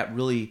remember I got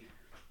really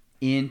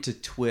into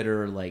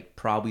Twitter like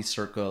probably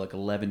circa like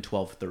 11,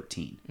 12,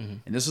 13. Mm-hmm.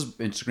 And this was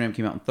Instagram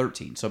came out in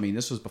 13. So I mean,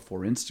 this was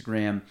before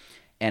Instagram,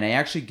 and I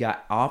actually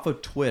got off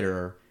of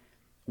Twitter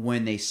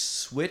when they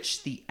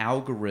switched the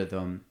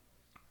algorithm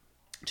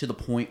to the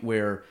point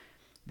where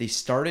they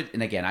started,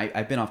 and again,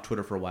 I've been off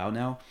Twitter for a while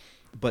now,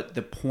 but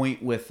the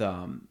point with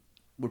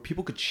where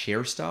people could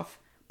share stuff,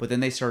 but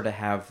then they started to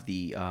have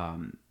the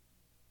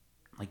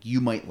like you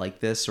might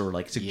like this or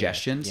like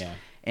suggestions. Yeah.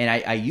 And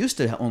I used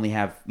to only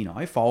have,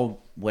 I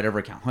follow whatever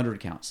account, 100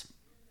 accounts,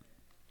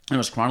 and it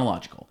was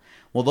chronological.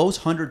 Well,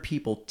 those 100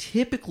 people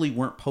typically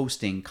weren't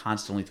posting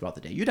constantly throughout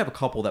the day. You'd have a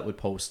couple that would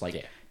post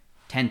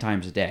 10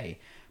 times a day,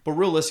 but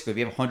realistically, if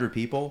you have 100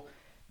 people,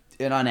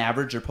 and on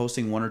average, they're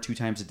posting 1 or 2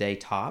 times a day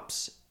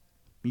tops,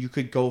 you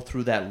could go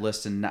through that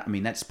list, and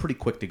that's pretty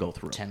quick to go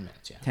through. 10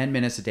 minutes, yeah. 10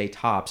 minutes a day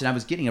tops, and I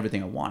was getting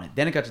everything I wanted.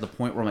 Then it got to the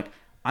point where I'm like,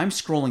 I'm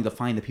scrolling to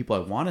find the people I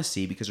want to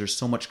see because there's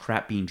so much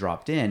crap being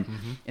dropped in,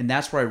 and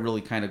that's where I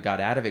really kind of got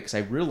out of it because I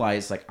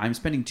realized like I'm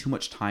spending too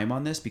much time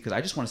on this because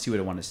I just want to see what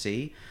I want to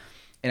see,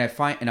 and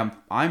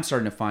I'm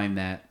starting to find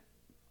that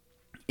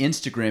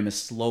Instagram is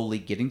slowly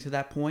getting to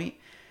that point.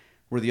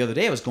 Where the other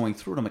day I was going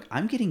through it, I'm like,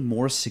 I'm getting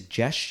more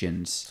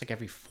suggestions. It's like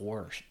every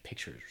 4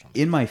 pictures or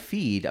something. In my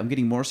feed, I'm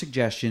getting more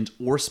suggestions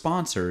or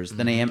sponsors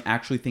than I am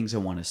actually things I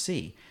want to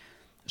see.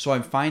 So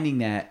I'm finding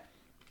that,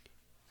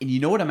 and you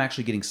know what I'm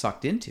actually getting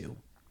sucked into?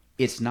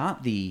 It's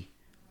not the,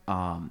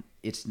 and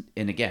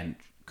again,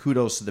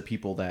 kudos to the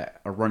people that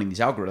are running these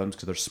algorithms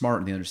because they're smart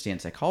and they understand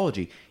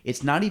psychology.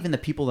 It's not even the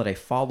people that I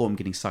follow I'm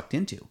getting sucked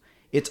into.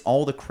 It's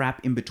all the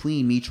crap in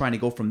between me trying to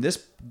go from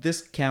this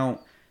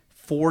account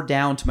 4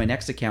 down to my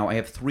next account. I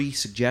have 3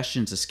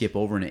 suggestions to skip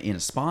over in a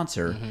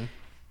sponsor.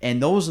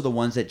 And those are the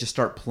ones that just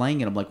start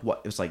playing. And I'm like,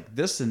 what? It's like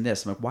this and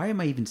this. I'm like, why am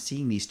I even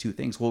seeing these 2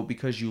 things? Well,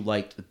 because you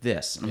liked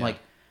this. And I'm like,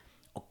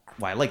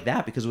 well, I like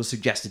that because it was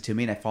suggested to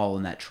me and I fall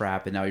in that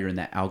trap. And now you're in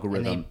that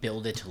algorithm. And they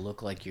build it to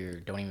look like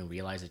don't even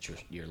realize that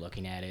you're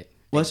looking at it.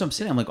 Well, that's what I'm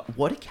saying. I'm like,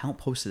 what account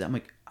posted that? I'm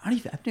like,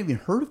 I've never even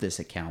heard of this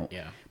account.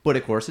 Yeah. But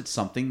of course, it's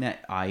something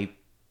that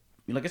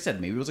like I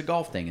said, maybe it was a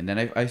golf thing. And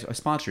then I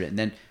sponsored it. And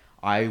then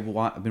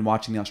I've been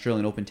watching the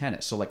Australian Open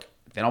tennis. So like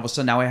then all of a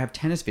sudden now I have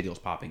tennis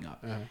videos popping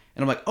up. And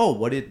I'm like, oh,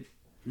 what did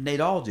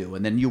Nadal do?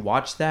 And then you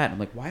watch that. And I'm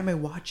like, why am I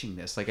watching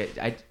this? Like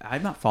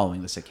I'm not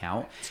following this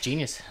account. It's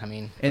genius. I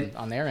mean,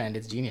 on their end,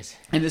 it's genius.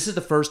 And this is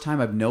the first time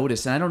I've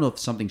noticed, and I don't know if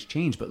something's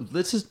changed, but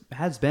this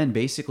has been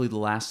basically the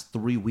last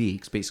 3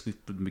 weeks, basically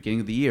from the beginning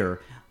of the year,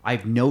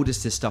 I've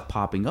noticed this stuff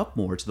popping up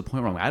more to the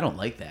point where I'm like, I don't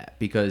like that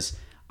because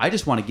I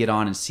just want to get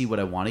on and see what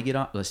I want to get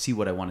on, see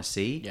what I want to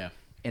see. Yeah.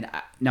 And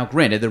now,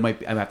 granted,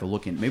 I have to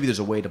look in. Maybe there's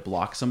a way to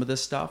block some of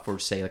this stuff, or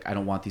say like I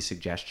don't want these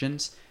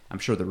suggestions. I'm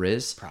sure there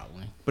is.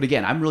 Probably. But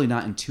again, I'm really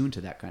not in tune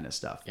to that kind of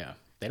stuff. Yeah,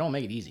 they don't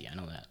make it easy. I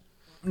know that.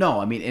 No,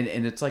 I mean,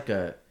 and it's like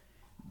and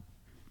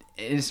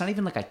it's not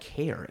even like I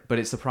care, but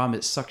it's the problem.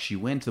 It sucks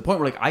you in to the point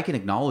where like I can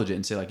acknowledge it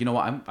and say like, you know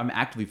what, I'm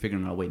actively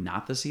figuring out a way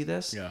not to see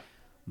this. Yeah.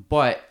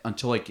 But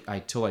until I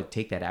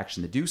take that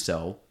action to do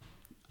so,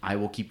 I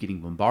will keep getting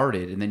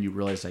bombarded, and then you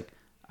realize like,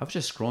 I was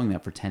just scrolling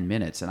that for 10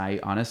 minutes, and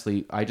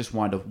I just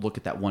wanted to look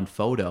at that one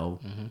photo.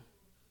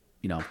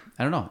 I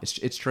don't know.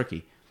 It's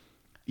tricky.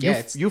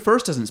 Yeah,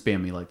 UFirst doesn't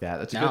spam me like that.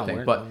 That's a good thing.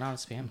 We're But not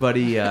spam.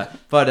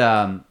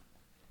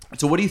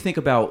 So what do you think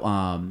about?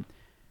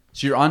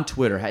 So you're on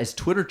Twitter. Has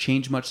Twitter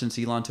changed much since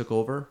Elon took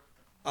over,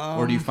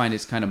 or do you find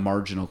it's kind of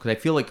marginal? Because I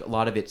feel like a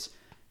lot of it's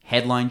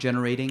headline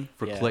generating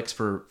for clicks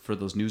for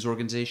those news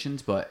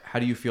organizations. But how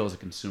do you feel as a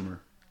consumer?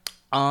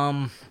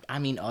 I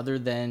mean, other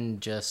than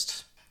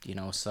just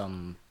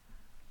some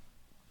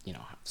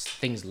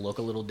things look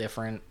a little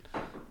different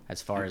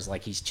as far as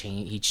like he's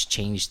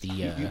changed the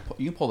You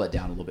can pull that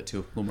down a little bit too,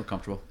 a little more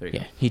comfortable. There you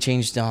go. He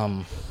changed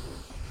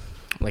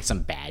like some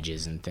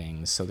badges and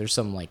things, so there's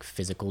some like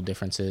physical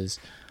differences,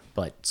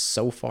 but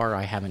so far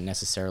I haven't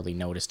necessarily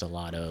noticed a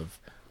lot of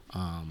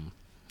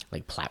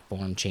like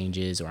platform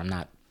changes, or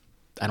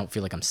I don't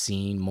feel like I'm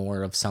seeing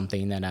more of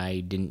something that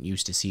I didn't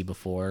used to see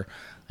before.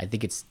 I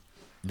think it's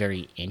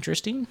very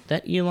interesting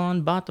that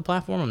Elon bought the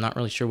platform. I'm not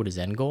really sure what his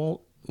end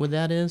goal with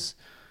that is.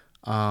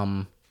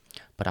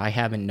 But I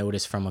haven't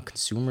noticed from a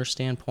consumer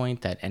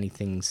standpoint that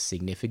anything's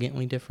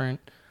significantly different.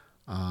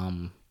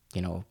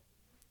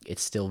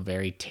 It's still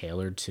very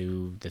tailored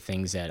to the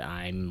things that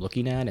I'm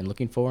looking at and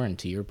looking for. And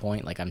to your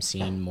point, like I'm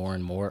seeing more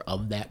and more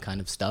of that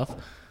kind of stuff.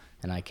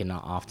 And I can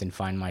often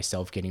find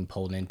myself getting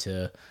pulled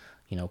into,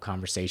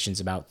 conversations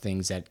about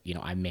things that,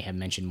 I may have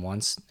mentioned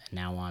once, and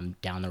now I'm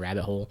down the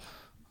rabbit hole.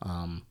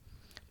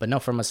 But no,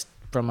 from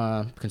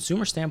a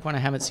consumer standpoint, I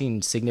haven't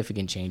seen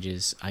significant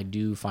changes. I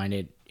do find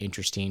it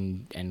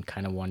interesting and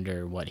kind of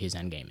wonder what his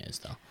end game is,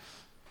 though.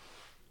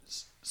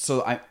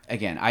 So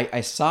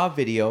I saw a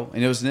video,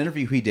 and it was an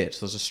interview he did. So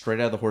it was just straight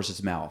out of the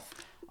horse's mouth.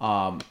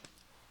 I'm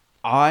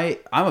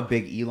a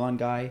big Elon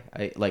guy.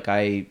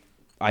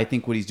 I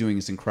think what he's doing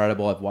is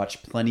incredible. I've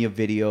watched plenty of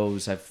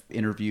videos, I've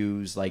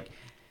interviews,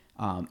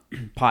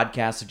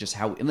 podcasts of just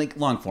how, like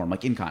long form,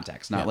 like in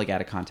context, not like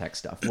out of context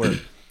stuff, where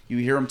you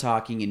hear him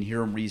talking and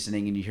hear him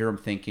reasoning and you hear him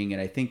thinking.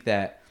 And I think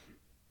that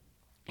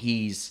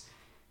he's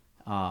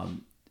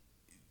going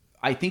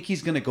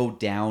to go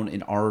down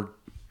in our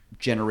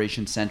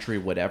generation, century,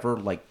 whatever,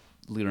 like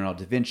Leonardo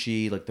da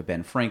Vinci, like the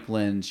Ben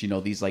Franklins,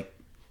 these like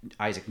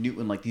Isaac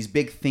Newton, like these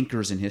big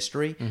thinkers in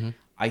history. Mm-hmm.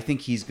 I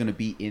think he's going to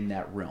be in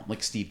that realm.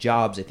 Like Steve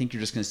Jobs, I think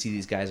you're just going to see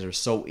these guys that are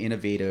so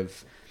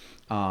innovative.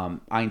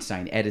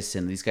 Einstein,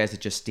 Edison, these guys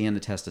that just stand the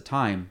test of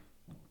time.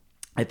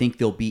 I think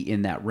they'll be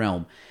in that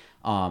realm.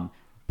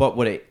 But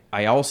what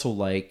I also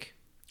like,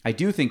 I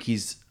do think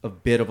he's a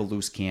bit of a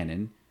loose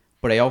cannon,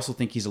 but I also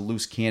think he's a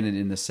loose cannon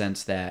in the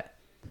sense that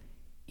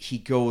he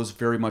goes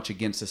very much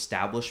against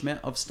establishment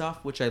of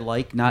stuff, which I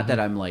like. Not that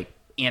I'm like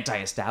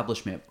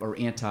anti-establishment or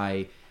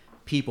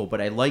anti-people,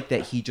 but I like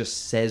that he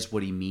just says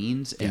what he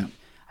means. And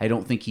I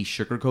don't think he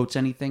sugarcoats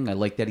anything. I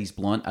like that he's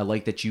blunt. I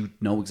like that you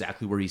know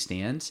exactly where he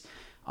stands.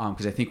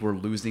 Because I think we're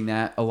losing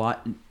that a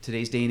lot in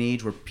today's day and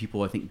age, where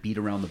people, I think, beat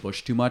around the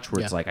bush too much,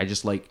 where it's like, I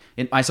just like,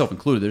 and myself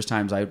included, there's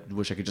times I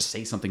wish I could just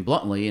say something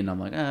bluntly, and I'm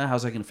like,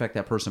 how's that going to affect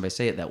that person if I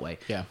say it that way?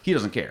 Yeah. He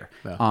doesn't care.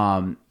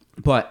 Yeah.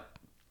 But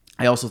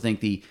I also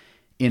think the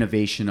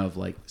innovation of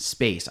like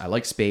space, I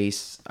like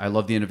space. I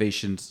love the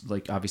innovations,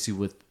 like obviously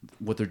with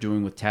what they're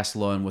doing with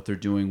Tesla and what they're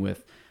doing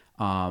with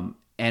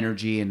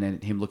energy, and then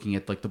him looking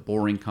at like the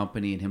Boring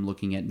Company and him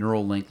looking at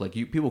Neuralink. Like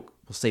people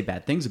will say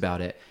bad things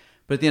about it,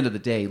 but at the end of the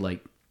day,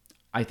 like,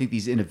 I think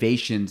these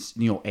innovations,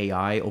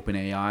 AI,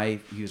 OpenAI,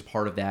 he was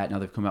part of that. Now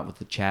they've come out with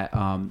the chat,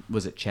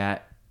 was it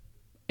chat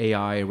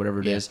AI or whatever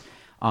it is?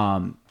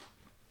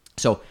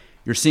 So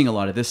you're seeing a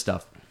lot of this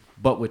stuff.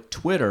 But with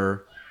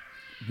Twitter,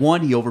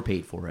 one, he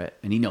overpaid for it,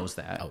 and he knows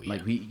that. Oh, yeah.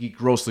 Like he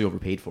grossly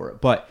overpaid for it.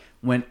 But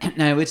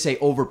and I would say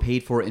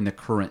overpaid for it in the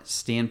current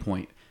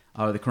standpoint,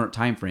 the current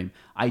time frame,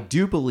 I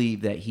do believe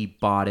that he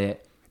bought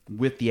it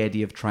with the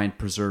idea of trying to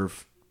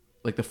preserve,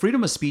 like the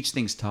freedom of speech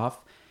thing's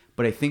tough.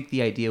 But I think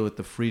the idea with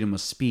the freedom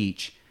of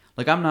speech,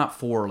 like I'm not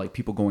for like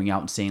people going out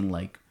and saying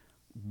like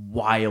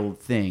wild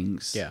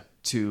things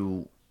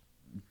to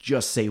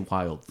just say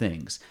wild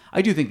things.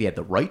 I do think they had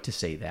the right to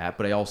say that,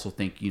 but I also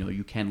think,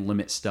 you can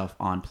limit stuff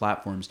on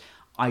platforms.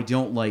 I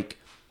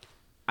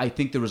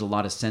think there was a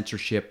lot of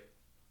censorship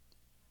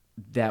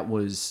that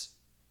was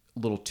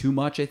a little too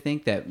much. I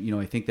think that,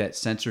 I think that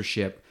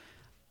censorship,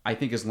 I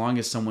think as long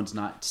as someone's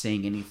not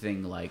saying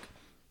anything like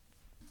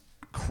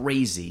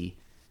crazy,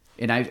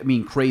 and I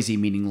mean crazy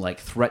meaning like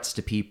threats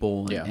to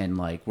people and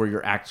like where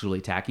you're actually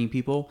attacking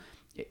people.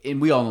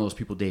 And we all know those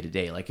people day to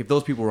day. Like if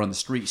those people were on the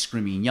street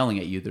screaming and yelling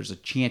at you, there's a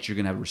chance you're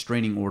going to have a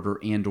restraining order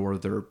and or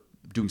they're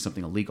doing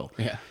something illegal.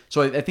 Yeah.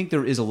 So I think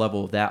there is a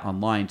level of that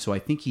online. So I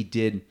think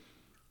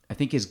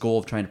his goal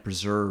of trying to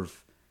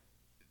preserve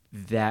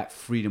that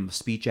freedom of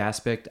speech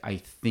aspect, I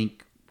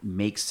think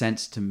makes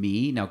sense to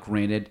me. Now,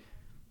 granted,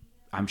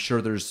 I'm sure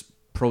there's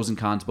pros and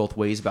cons both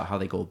ways about how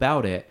they go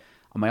about it.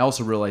 I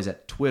also realize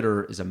that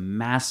Twitter is a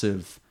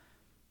massive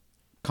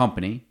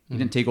company. He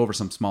didn't take over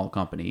some small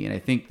company. And I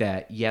think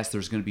that, yes,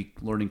 there's going to be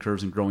learning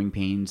curves and growing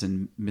pains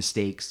and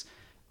mistakes.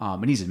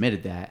 And he's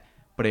admitted that.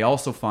 But I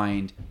also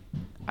find,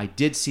 I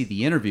did see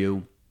the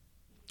interview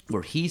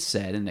where he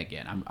said, and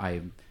again,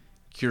 I'm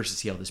curious to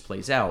see how this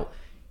plays out.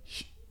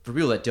 For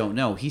people that don't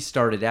know, he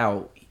started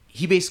out,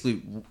 he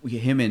basically,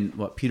 him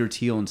and Peter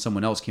Thiel and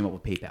someone else came up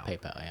with PayPal.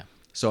 PayPal, yeah.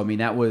 So, I mean,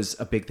 that was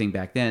a big thing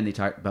back then. They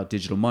talked about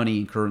digital money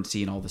and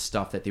currency and all the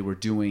stuff that they were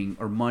doing,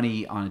 or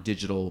money on a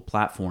digital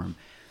platform.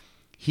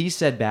 He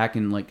said back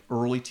in like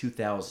early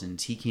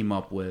 2000s, he came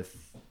up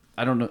with,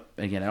 I don't know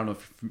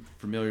if you're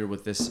familiar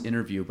with this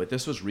interview, but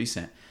this was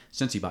recent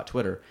since he bought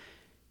Twitter.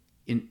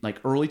 In like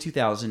early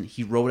 2000,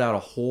 he wrote out a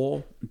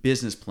whole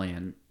business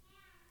plan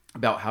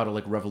about how to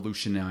like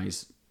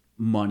revolutionize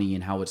money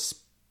and how it's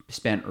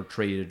spent or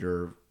traded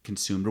or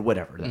consumed or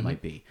whatever that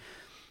might be.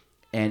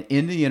 And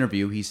in the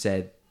interview, he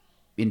said,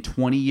 in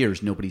 20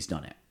 years, nobody's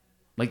done it.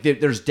 Like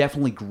there's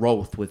definitely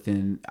growth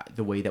within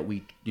the way that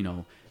we,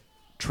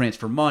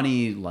 transfer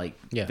money,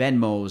 like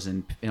Venmos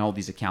and all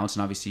these accounts,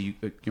 and obviously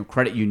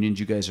credit unions.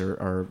 You guys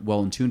are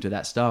well in tune to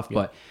that stuff,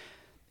 but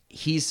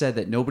he said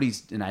that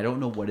nobody's, and I don't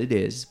know what it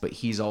is, but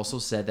he's also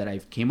said that I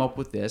came up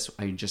with this.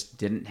 I just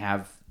didn't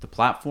have the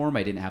platform.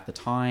 I didn't have the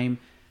time.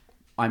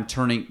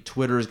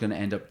 Twitter is going to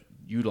end up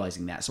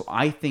utilizing that. So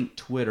I think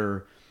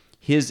Twitter,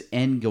 his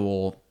end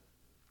goal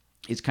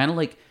is kind of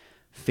like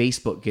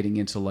Facebook getting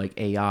into like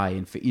AI,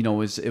 and it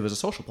was a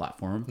social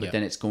platform, but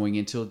then it's going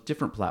into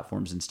different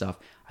platforms and stuff.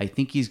 I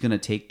think he's going to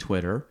take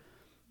Twitter,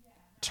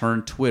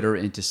 turn Twitter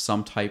into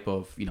some type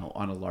of,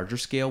 on a larger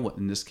scale.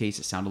 In this case,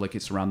 it sounded like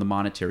it's around the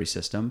monetary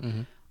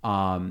system.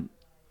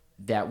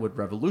 That would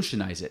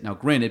revolutionize it. Now,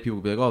 granted, people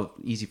will be like, "Oh,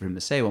 easy for him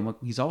to say." Well,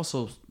 he's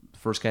also the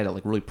first guy that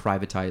like really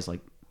privatized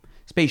like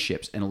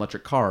spaceships and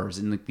electric cars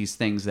and like these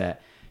things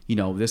that,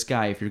 this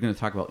guy, if you're going to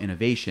talk about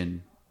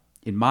innovation,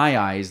 in my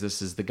eyes,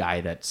 this is the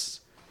guy that's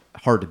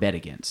hard to bet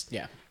against.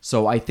 Yeah.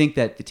 So I think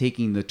that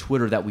taking the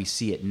Twitter that we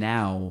see it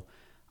now,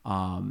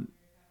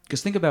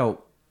 because think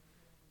about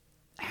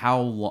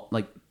how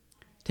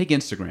take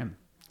Instagram.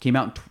 Came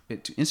out.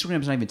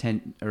 Instagram's not even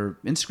 10, or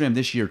Instagram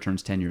this year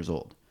turns 10 years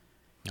old,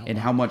 and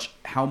how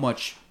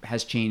much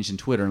has changed in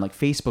Twitter, and like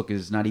Facebook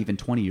is not even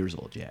 20 years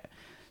old yet.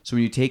 So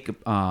when you take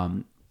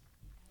all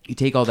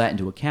that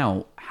into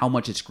account, how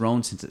much it's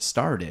grown since it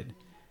started,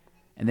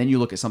 and then you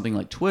look at something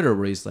like Twitter,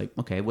 where he's like,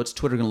 okay, what's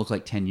Twitter going to look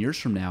like 10 years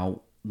from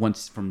now?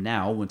 Once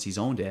he's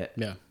owned it,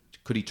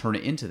 could he turn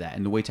it into that?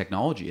 And the way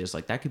technology is,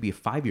 like, that could be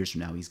 5 years from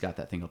now. He's got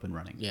that thing up and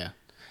running. Yeah,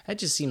 that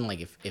just seemed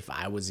like if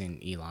I was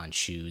in Elon's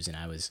shoes and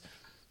I was,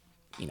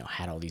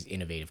 had all these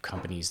innovative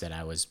companies that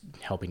I was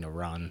helping to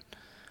run,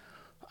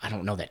 I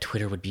don't know that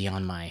Twitter would be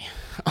on my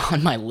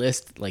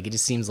list. Like, it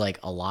just seems like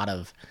a lot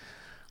of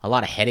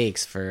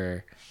headaches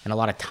and a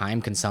lot of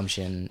time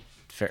consumption.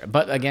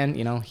 But again,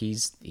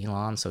 he's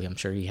Elon, so I'm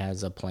sure he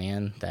has a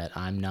plan that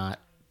I'm not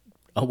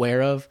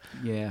aware of.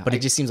 Yeah. But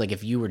it just seems like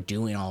if you were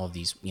doing all of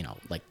these,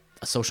 like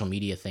a social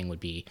media thing would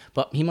be,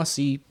 but he must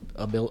see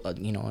an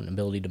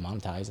ability to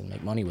monetize and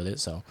make money with it.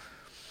 So,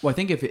 well, I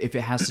think if it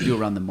has to do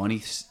around the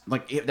money,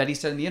 like that he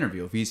said in the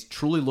interview, if he's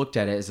truly looked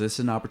at it as this is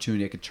an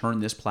opportunity, I could turn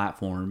this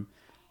platform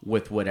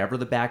with whatever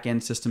the back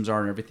end systems are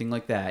and everything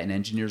like that, and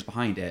engineers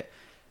behind it,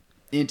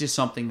 into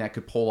something that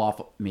could pull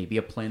off maybe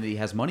a plan that he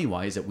has money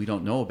wise that we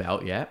don't know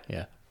about yet.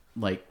 Yeah.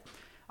 Like,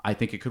 I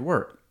think it could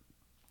work.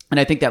 And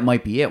I think that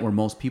might be it, where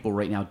most people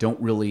right now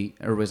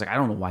everybody's like, I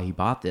don't know why he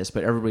bought this,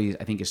 but everybody,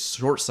 I think, is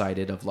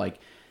short-sighted of like,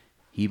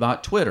 he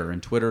bought Twitter,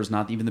 and Twitter is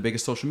not even the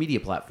biggest social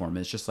media platform.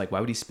 It's just like, why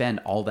would he spend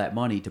all that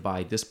money to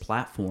buy this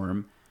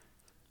platform?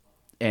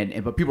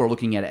 But people are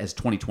looking at it as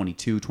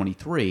 2022,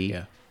 23,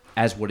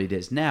 as what it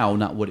is now,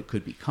 not what it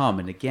could become.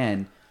 And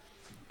again,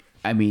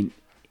 I mean,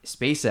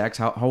 SpaceX,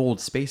 how old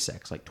is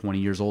SpaceX? Like 20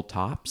 years old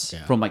tops,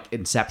 from like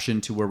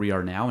inception to where we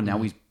are now. And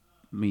now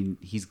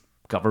he's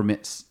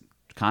government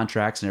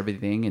contracts and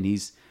everything, and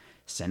he's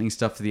sending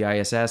stuff to the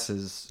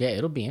ISS.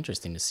 It'll be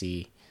interesting to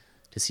see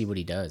what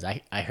he does.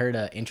 I heard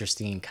an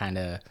interesting kind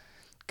of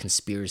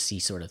conspiracy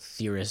sort of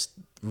theorist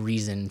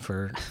reason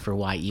for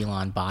why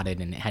Elon bought it,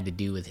 and it had to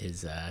do with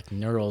his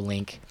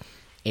Neuralink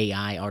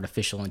AI,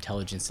 artificial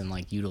intelligence, and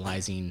like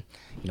utilizing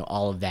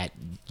all of that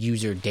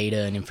user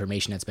data and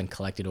information that's been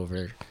collected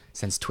over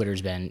since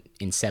Twitter's been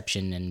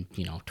inception in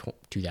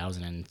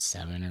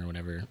 2007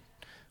 or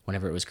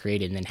whenever it was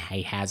created, and then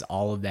he has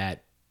all of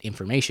that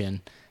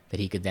information that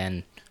he could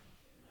then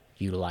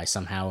utilize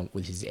somehow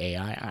with his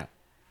AI.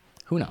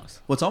 Who knows?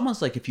 Well, it's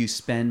almost like if you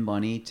spend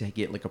money to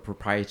get like a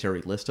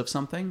proprietary list of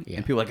something,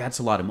 and people are like, that's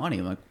a lot of money.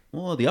 I'm like,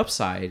 well, the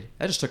upside,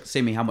 that just took to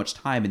say me how much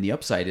time, and the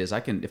upside is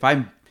if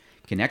I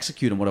can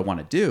execute on what I want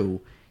to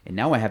do, and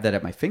now I have that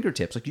at my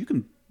fingertips, like you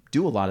can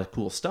do a lot of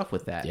cool stuff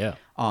with that. Yeah.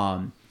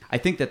 I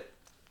think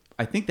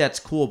that's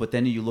cool, but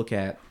then you look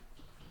at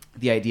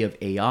the idea of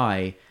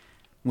AI,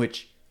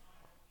 which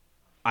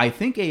I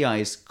think AI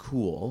is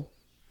cool,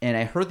 and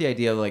I heard the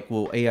idea of like,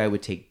 well, AI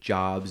would take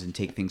jobs and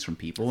take things from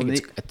people. I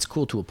think it's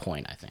cool to a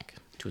point, I think,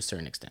 to a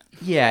certain extent.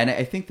 Yeah, and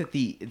I think that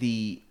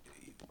the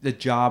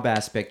job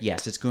aspect,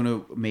 yes, it's going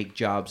to make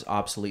jobs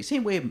obsolete.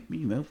 Same way,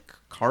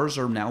 cars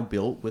are now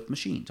built with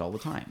machines all the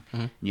time.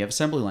 Mm-hmm. And you have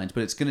assembly lines,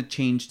 but it's going to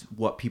change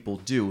what people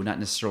do, not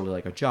necessarily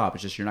like a job.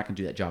 It's just you're not going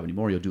to do that job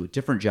anymore. You'll do a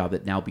different job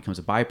that now becomes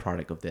a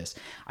byproduct of this.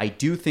 I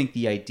do think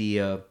the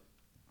idea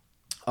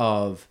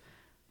of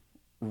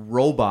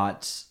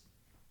robots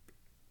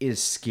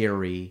is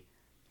scary,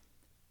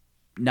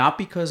 not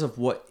because of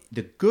what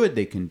the good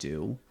they can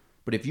do,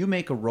 but if you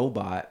make a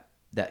robot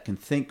that can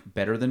think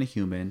better than a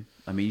human.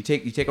 I mean, you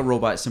take a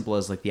robot as simple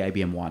as like the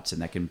IBM Watson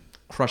that can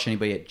crush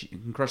anybody,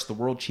 can crush the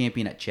world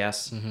champion at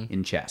chess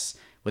in chess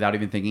without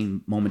even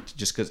thinking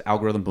just because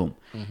algorithm, boom.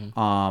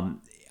 Mm-hmm.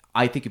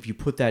 I think if you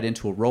put that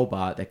into a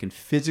robot that can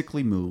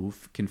physically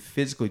move, can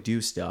physically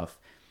do stuff,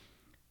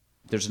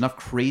 there's enough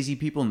crazy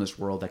people in this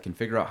world that can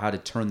figure out how to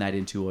turn that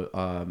into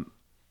an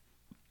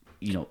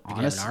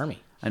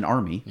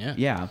army.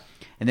 Yeah.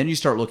 And then you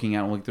start looking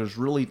at like there's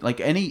really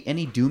like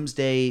any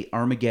doomsday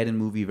Armageddon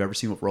movie you've ever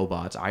seen with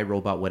robots,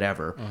 iRobot,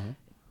 whatever. Mm-hmm.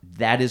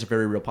 That is a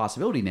very real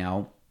possibility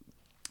now.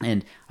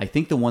 And I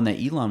think the one that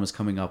Elon was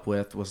coming up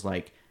with was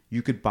like,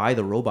 you could buy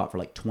the robot for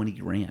like 20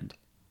 grand.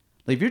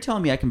 Like if you're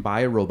telling me I can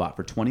buy a robot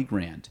for 20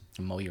 grand.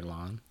 Mow your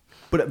lawn.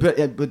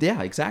 But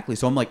yeah, exactly.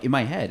 So I'm like, in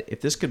my head,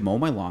 if this could mow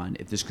my lawn,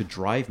 if this could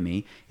drive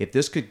me,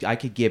 I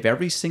could give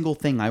every single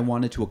thing I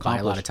wanted to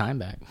accomplish. Buy a lot of time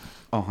back.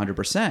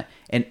 100%.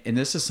 And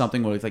this is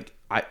something where it's like,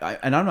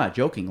 and I'm not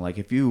joking. Like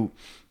if you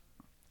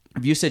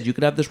said you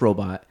could have this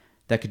robot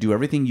that could do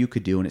everything you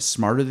could do and it's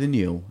smarter than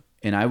you,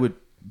 and I would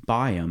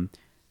buy him,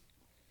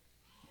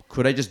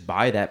 could I just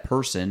buy that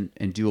person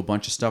and do a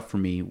bunch of stuff for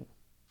me,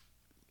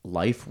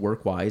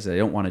 work-wise, that I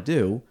don't want to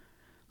do?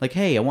 Like,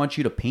 hey, I want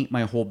you to paint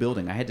my whole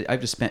building.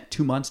 I've just spent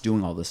 2 months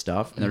doing all this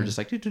stuff, and they're just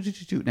like,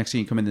 do. Next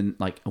thing you come in, then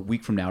like a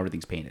week from now,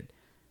 everything's painted.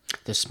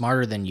 The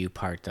smarter than you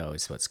part, though,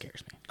 is what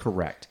scares me.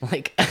 Correct.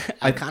 Like,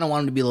 I kind of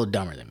want them to be a little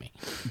dumber than me.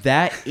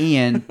 That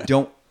and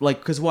don't like,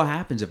 because what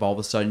happens if all of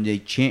a sudden they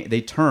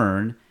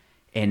turn,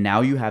 and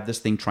now you have this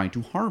thing trying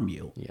to harm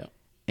you? Yeah.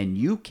 And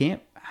you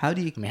can't. How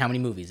do you? I mean, how many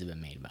movies have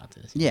been made about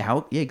this?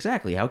 Yeah. Yeah.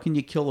 Exactly. How can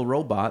you kill a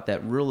robot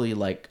that really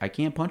like? I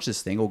can't punch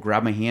this thing. It'll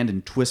grab my hand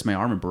and twist my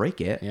arm and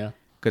break it. Yeah.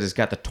 Because it's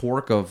got the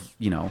torque of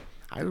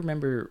I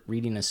remember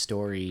reading a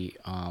story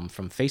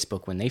from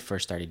Facebook when they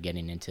first started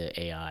getting into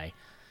AI,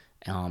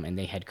 and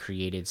they had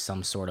created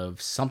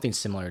something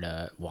similar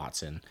to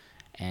Watson,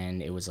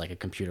 and it was like a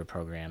computer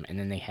program, and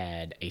then they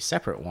had a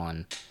separate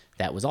one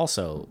that was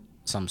also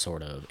some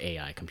sort of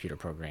AI computer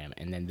program,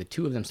 and then the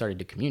two of them started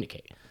to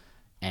communicate,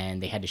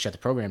 and they had to shut the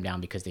program down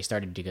because they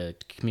started to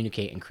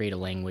communicate and create a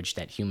language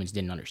that humans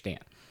didn't understand.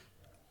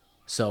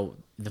 So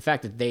the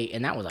fact that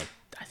and that was like,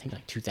 I think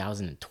like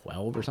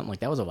 2012 or something,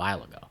 like that was a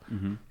while ago.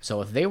 Mm-hmm.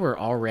 So if they were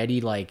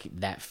already like,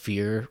 that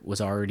fear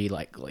was already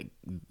like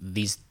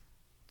these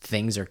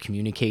things are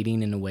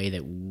communicating in a way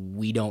that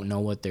we don't know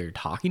what they're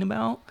talking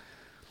about,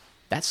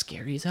 that's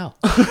scary as hell.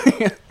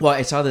 Well,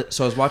 I saw that.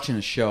 So I was watching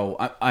a show.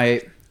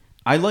 I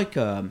like,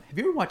 have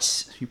you ever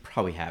watched, you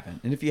probably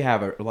haven't. And if you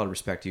have, a lot of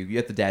respect to you, you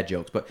get the dad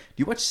jokes, but do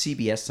you watch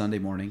CBS Sunday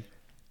Morning?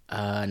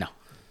 No.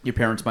 Your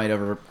parents might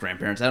have, or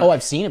grandparents.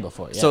 I've seen it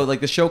before. Yeah. So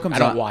like the show comes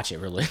on. I don't watch it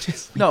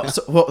religiously. No.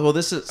 So, well,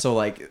 this is, so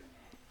like,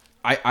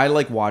 I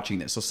like watching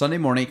this. So Sunday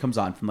morning it comes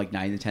on from like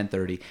 9 to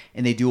 10:30,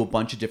 and they do a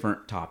bunch of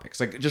different topics,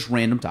 like just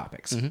random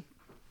topics. Mm-hmm.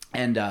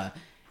 And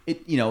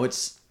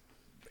it's,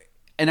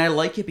 and I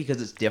like it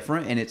because it's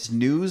different and it's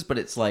news, but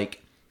it's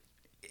like,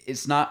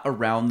 it's not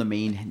around the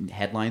main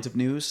headlines of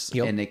news.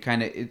 Yep. And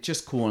it's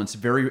just cool, and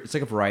it's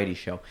like a variety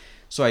show.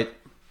 So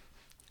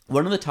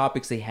one of the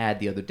topics they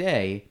had the other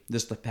day, the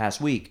past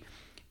week,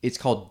 it's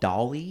called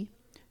Dali.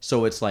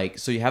 So it's like,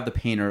 so you have the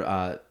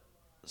painter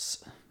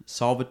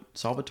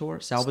Salvador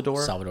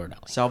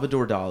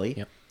Dali.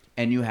 Yep.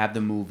 And you have the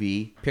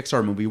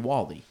Pixar movie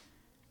WALL-E.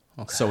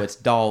 Okay. So it's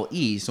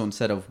Dall-E. So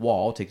instead of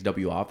wall, take the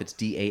W off, it's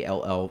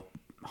DALL-E.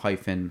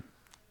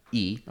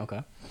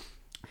 Okay.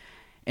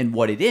 And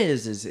what it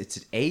is it's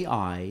an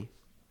AI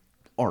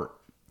art.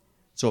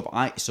 So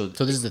so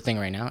this is the thing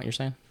right now, you're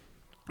saying?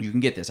 You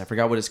can get this. I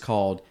forgot what it's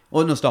called.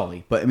 Well, no, it's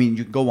Dolly. But I mean,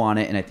 you can go on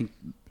it, and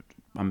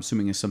I'm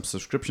assuming it's some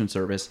subscription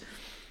service.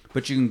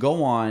 But you can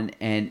go on,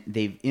 and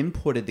they've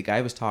inputted, the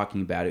guy was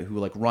talking about it, who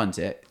like runs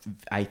it.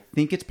 I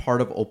think it's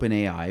part of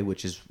OpenAI,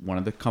 which is one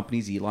of the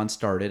companies Elon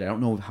started. I don't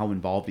know how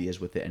involved he is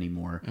with it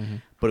anymore,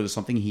 but it was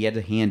something he had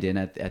to hand in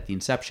at the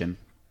inception.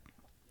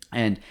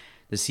 And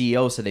the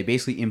CEO said they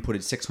basically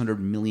inputted 600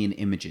 million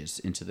images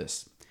into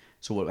this.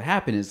 So what would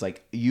happen is,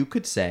 like, you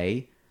could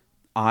say,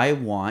 I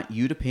want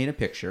you to paint a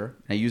picture.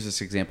 And I used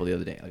this example the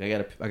other day. Like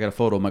I got a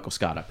photo of Michael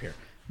Scott up here.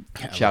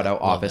 Shout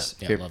out Office,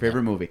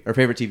 favorite movie or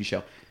favorite TV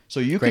show. So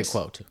you great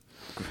quote too.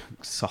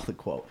 Solid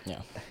quote. Yeah.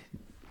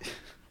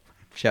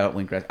 Shout out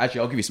Wayne Gretzky.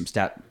 Actually, I'll give you some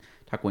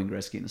talk Wayne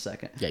Gretzky in a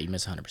second. Yeah, you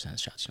miss 100% of the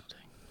shots you don't take.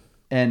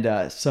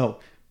 And so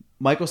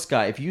Michael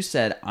Scott, if you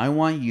said, I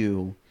want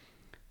you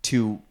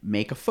to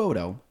make a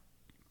photo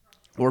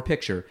or a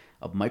picture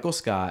of Michael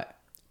Scott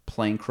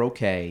playing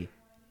croquet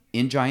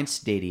in Giants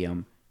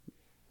Stadium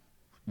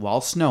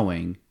while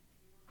snowing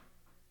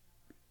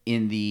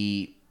in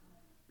the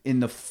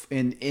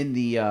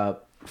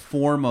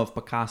form of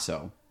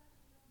Picasso,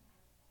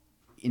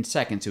 in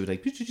seconds it would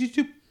like,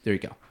 there you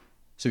go.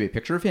 So it'd be a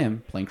picture of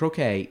him playing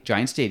croquet,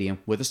 Giant Stadium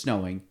with the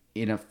snowing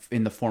in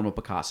the form of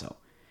Picasso.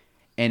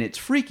 And it's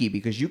freaky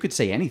because you could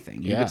say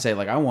anything. You could say,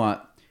 like, I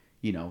want,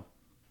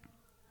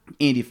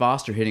 Andy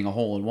Foster hitting a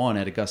hole-in-one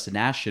at Augusta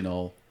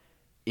National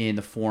in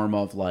the form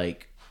of,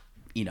 like,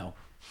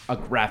 a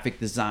graphic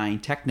design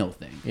techno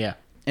thing. Yeah.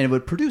 And it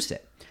would produce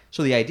it.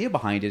 So the idea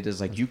behind it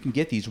is, like, you can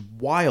get these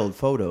wild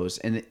photos,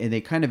 and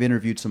they kind of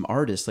interviewed some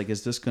artists, like,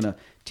 is this going to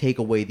take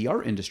away the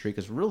art industry?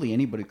 Because really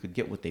anybody could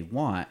get what they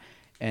want.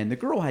 And the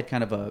girl had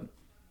kind of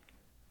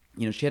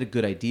she had a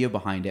good idea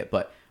behind it,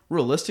 but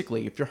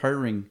realistically, if you're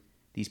hiring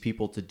these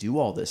people to do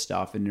all this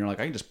stuff, and you're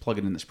like, I can just plug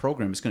it in this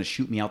program, it's going to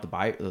shoot me out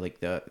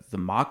the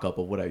mock-up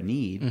of what I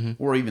need,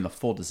 or even the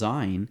full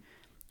design,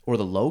 or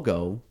the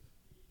logo,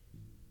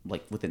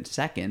 like within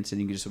seconds, and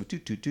you can just do,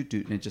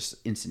 and it's just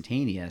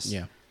instantaneous.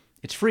 Yeah.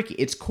 It's freaky.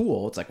 It's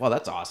cool. It's like, wow,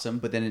 that's awesome.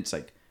 But then it's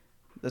like,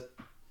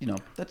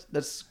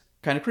 that's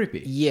kind of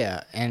creepy.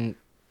 Yeah, and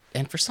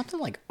for something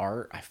like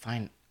art, I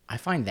find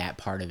that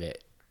part of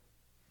it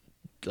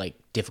like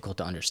difficult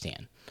to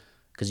understand,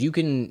 because you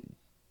can.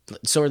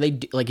 So are they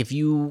like, if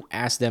you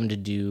ask them to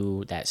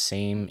do that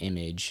same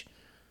image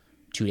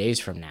 2 days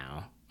from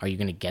now, are you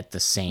going to get the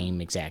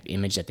same exact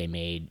image that they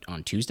made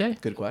on Tuesday?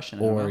 Good question.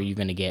 I don't Or know. are you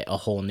going to get a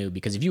whole new?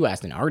 Because if you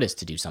ask an artist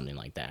to do something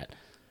like that,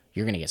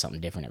 you're going to get something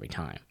different every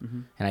time.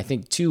 And I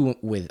think too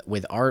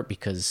with art,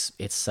 because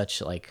it's such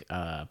like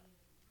an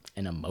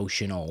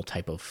emotional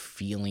type of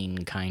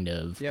feeling, kind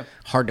of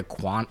hard to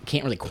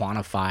can't really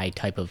quantify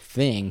type of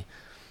thing,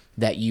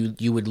 that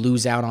you would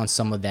lose out on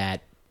some of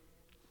that,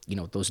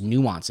 those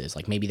nuances.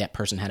 Like maybe that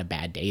person had a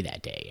bad day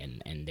that day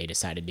and they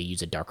decided to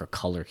use a darker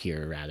color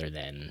here rather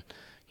than,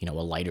 a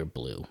lighter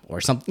blue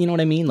or something. You know what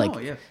I mean?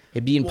 Like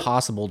it'd be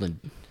impossible to.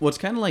 Well, it's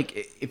kind of like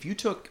if you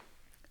took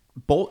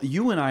both,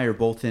 you and I are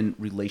both in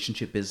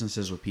relationship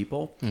businesses with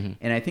people.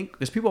 And I think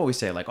there's people always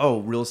say like, oh,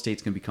 real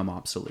estate's going to become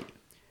obsolete.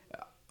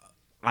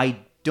 I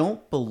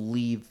don't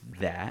believe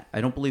that. I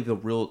don't believe a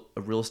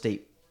real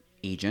estate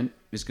agent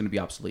is going to be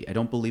obsolete. I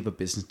don't believe a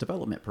business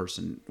development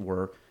person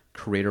or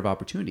creator of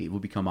opportunity will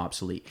become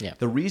obsolete. Yeah.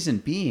 The reason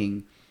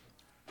being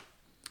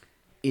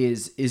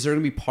is there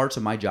going to be parts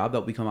of my job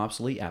that will become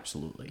obsolete?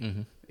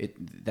 Absolutely.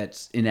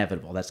 That's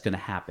inevitable. That's going to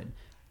happen.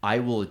 I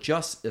will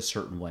adjust a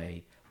certain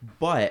way,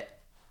 but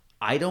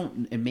I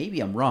don't, and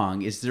maybe I'm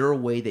wrong, is there a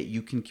way that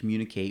you can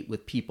communicate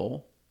with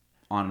people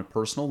on a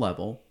personal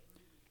level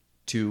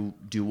to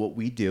do what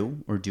we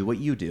do or do what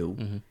you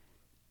do?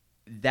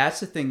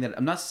 That's the thing that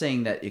I'm not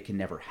saying that it can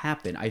never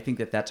happen. I think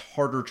that that's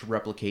harder to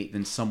replicate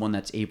than someone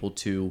that's able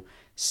to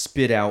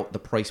spit out the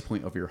price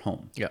point of your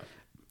home. Yeah.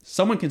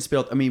 Someone can spit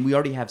out, I mean, we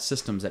already have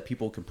systems that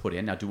people can put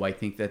in. Now, do I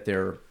think that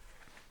they're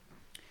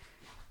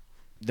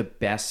the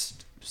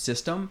best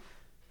system?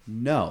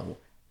 No.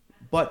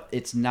 But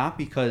it's not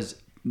because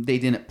they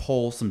didn't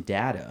pull some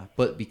data,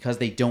 but because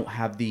they don't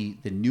have the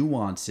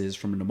nuances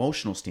from an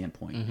emotional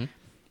standpoint.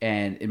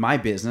 And in my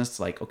business,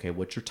 like, okay,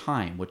 what's your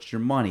time? What's your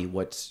money?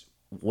 What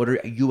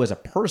are you as a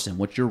person?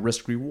 What's your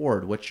risk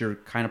reward? What's your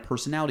kind of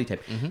personality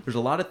type? There's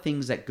a lot of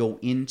things that go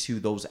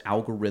into those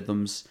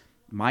algorithms.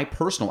 My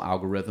personal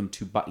algorithm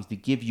to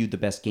give you the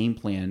best game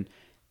plan.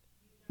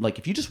 Like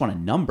if you just want a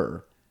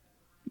number,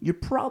 you're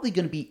probably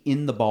going to be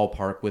in the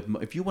ballpark with,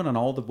 if you went on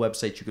all the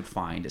websites you could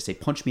find to say,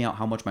 punch me out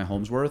how much my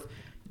home's worth,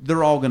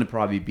 they're all going to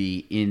probably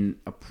be in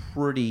a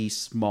pretty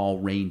small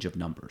range of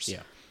numbers.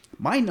 Yeah.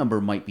 My number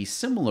might be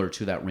similar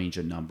to that range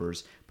of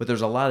numbers, but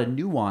there's a lot of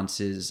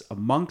nuances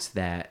amongst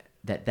that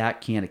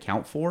can't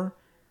account for,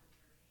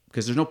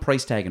 because there's no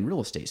price tag in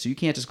real estate. So you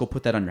can't just go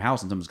put that on your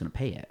house and someone's going to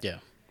pay it. Yeah.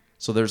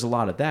 So there's a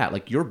lot of that.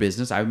 Like your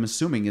business, I'm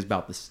assuming, is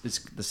about this. It's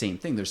the same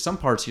thing. There's some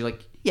parts you're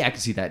like, yeah, I can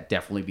see that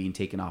definitely being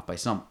taken off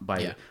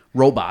by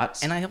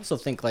robots. And I also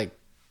think like,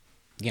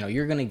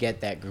 you're going to get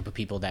that group of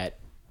people that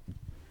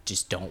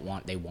just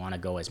they want to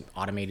go as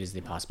automated as they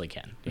possibly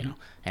can,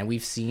 And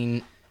we've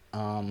seen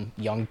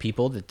young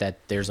people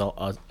that there's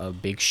a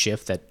big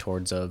shift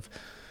towards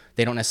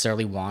they don't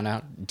necessarily want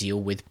to deal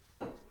with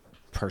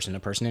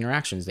person-to-person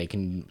interactions. They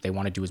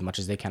want to do as much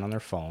as they can on their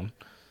phone,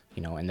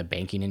 and the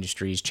banking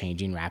industry is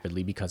changing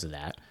rapidly because of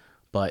that.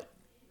 But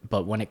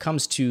when it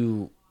comes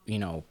to,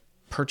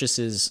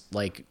 purchases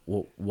like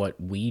what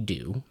we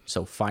do,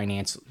 so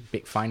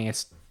big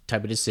finance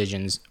type of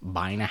decisions,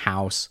 buying a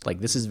house, like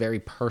this is very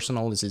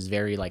personal. This is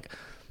very like,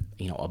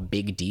 a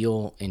big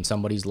deal in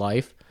somebody's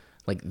life.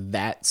 Like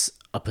that's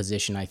a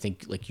position I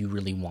think like you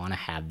really want to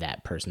have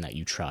that person that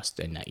you trust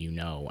and that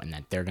and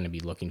that they're going to be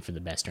looking for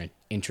the best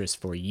interest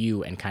for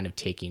you, and kind of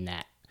taking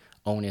that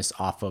onus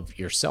off of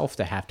yourself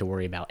to have to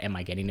worry about, am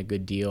I getting a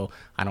good deal?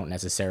 I'm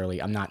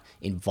not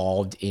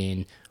involved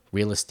in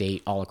real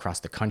estate all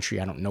across the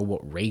country. I don't know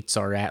what rates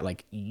are at.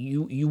 Like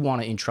you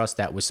want to entrust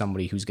that with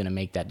somebody who's going to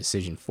make that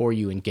decision for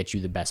you and get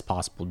you the best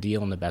possible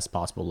deal in the best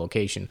possible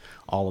location,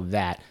 all of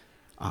that.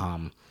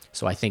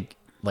 So I think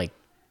like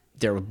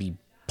there will be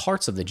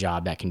parts of the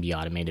job that can be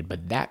automated,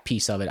 but that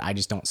piece of it, I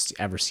just don't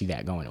ever see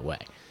that going away,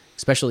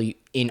 especially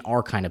in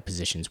our kind of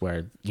positions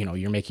where,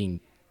 you're making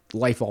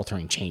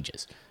life-altering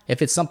changes.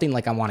 If it's something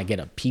like I want to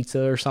get a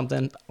pizza or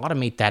something,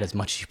 automate that as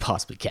much as you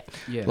possibly can.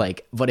 Yeah.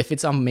 But if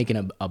it's I'm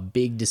making a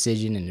big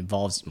decision and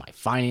involves my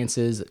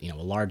finances, a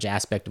large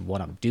aspect of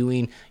what I'm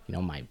doing,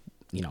 my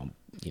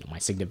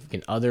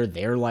significant other,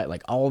 their life,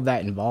 like all of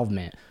that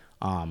involvement,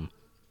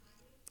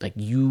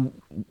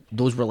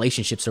 those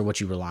relationships are what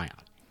you rely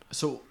on.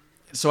 So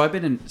this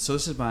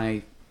is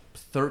my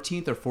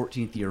 13th or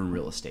 14th year in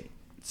real estate.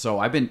 So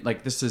I've been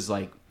like, this is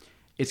like,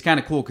 it's kind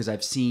of cool because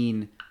I've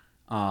seen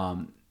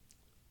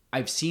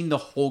the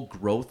whole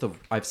growth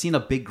I've seen a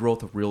big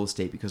growth of real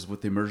estate because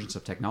with the emergence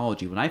of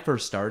technology. When I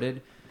first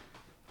started,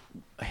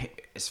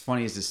 as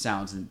funny as this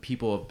sounds, and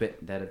people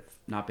that have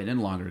not been in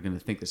longer are going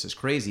to think this is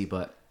crazy,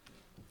 but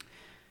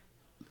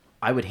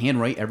I would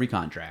handwrite every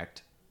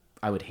contract.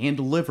 I would hand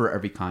deliver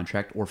every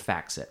contract or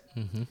fax it.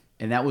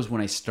 And that was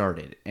when I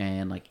started.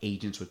 And like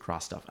agents would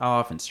cross stuff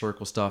off and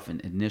circle stuff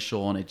and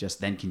initial, and it just,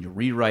 then can you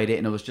rewrite it?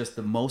 And it was just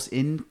the most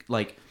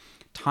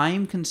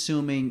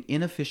time-consuming,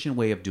 inefficient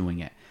way of doing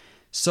it.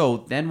 So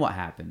then what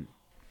happened?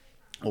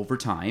 Over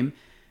time,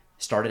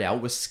 started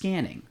out with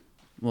scanning.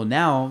 Well,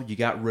 now you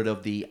got rid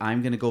of the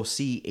I'm going to go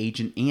see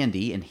Agent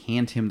Andy and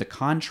hand him the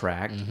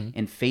contract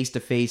and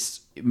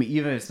face-to-face.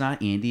 Even if it's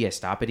not Andy, I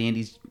stop at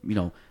Andy's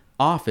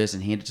office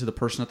and hand it to the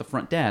person at the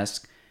front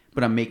desk,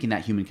 but I'm making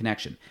that human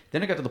connection.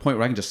 Then I got to the point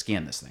where I can just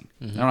scan this thing.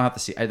 I don't have to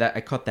see.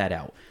 I cut that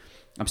out.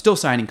 I'm still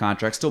signing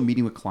contracts, still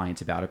meeting with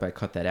clients about it, but I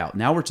cut that out.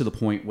 Now we're to the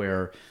point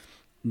where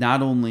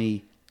not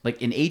only... Like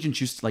an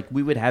agent used to, like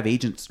we would have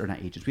agents or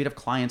not agents. We'd have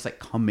clients like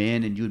come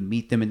in and you would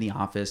meet them in the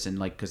office and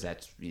like because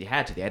that's you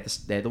had to. They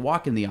had to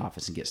walk in the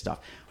office and get stuff.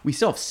 We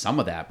still have some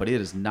of that, but it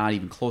is not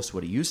even close to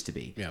what it used to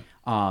be.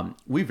 Yeah.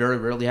 We very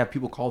rarely have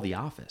people call the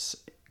office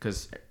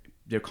because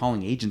they're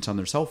calling agents on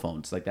their cell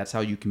phones. Like that's how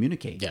you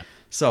communicate. Yeah.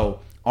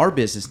 So our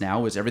business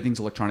now is everything's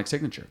electronic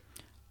signature.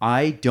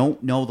 I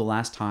don't know the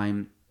last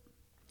time.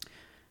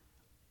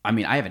 I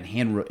mean, I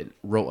haven't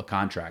wrote a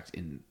contract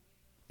in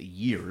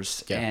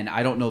years, and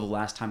I don't know the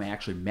last time I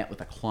actually met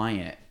with a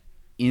client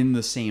in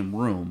the same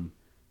room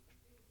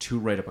to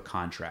write up a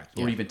contract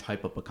or even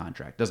type up a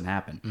contract. Doesn't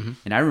happen.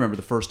 And I remember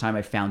the first time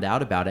I found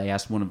out about it, I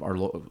asked one of our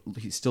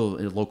he's still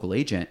a local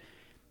agent.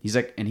 He's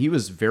like, and he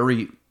was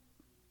very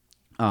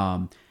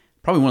probably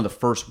one of the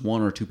first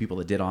one or two people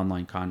that did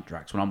online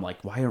contracts. When I'm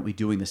like, why aren't we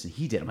doing this? And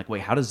he did. I'm like,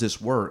 wait, how does this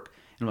work?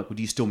 And I'm like, well,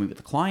 do you still meet with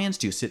the clients?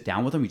 Do you sit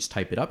down with them? You just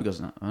type it up? He goes,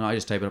 no, I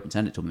just type it up and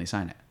send it to them and they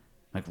sign it.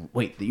 Like,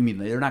 wait, you mean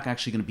they're not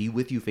actually going to be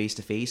with you face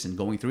to face and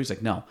going through? He's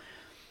like, no.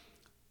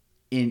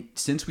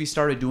 Since we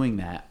started doing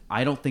that,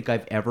 I don't think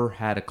I've ever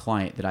had a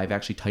client that I've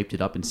actually typed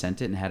it up and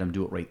sent it and had them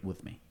do it right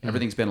with me.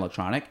 Everything's been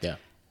electronic. Yeah.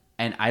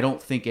 And I don't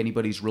think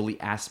anybody's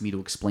really asked me to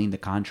explain the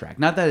contract.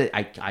 Not that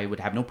I would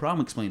have no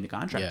problem explaining the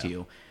contract to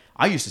you.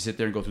 I used to sit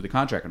there and go through the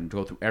contract and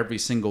go through every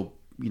single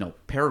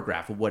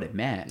paragraph of what it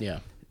meant.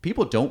 Yeah.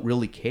 People don't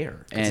really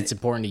care, And it's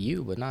important to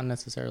you, but not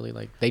necessarily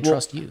like they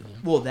trust you.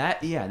 Well,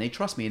 and they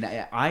trust me,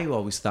 and I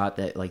always thought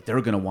that like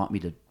they're gonna want me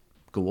to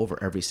go over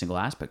every single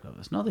aspect of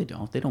this. No, they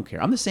don't. They don't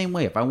care. I'm the same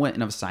way. If I went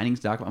and I was signing this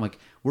document, I'm like,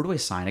 where do I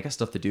sign? I got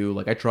stuff to do.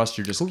 Like I trust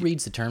you're just. Who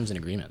reads the terms and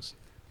agreements?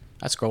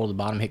 I scroll to the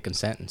bottom, hit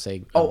consent, and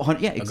say,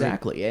 yeah,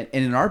 exactly. And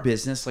in our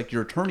business, like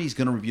your attorney's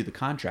going to review the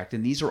contract,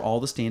 and these are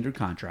all the standard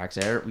contracts.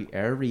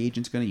 Every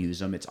agent's going to use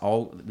them.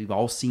 We've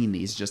all seen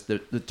these. Just the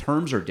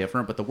terms are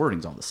different, but the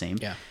wording's all the same.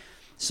 Yeah.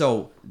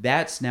 So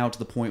that's now to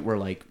the point where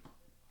like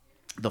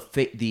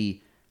the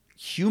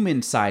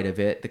human side of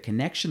it, the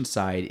connection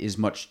side is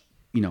much,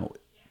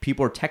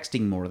 people are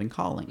texting more than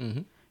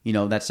calling.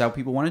 That's how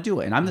people want to do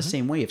it. And I'm the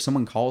same way. If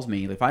someone calls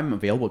me, if I'm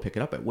available to pick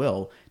it up, I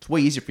will. It's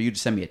way easier for you to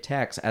send me a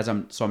text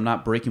so I'm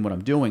not breaking what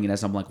I'm doing. And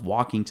as I'm like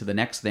walking to the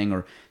next thing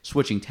or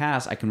switching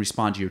tasks, I can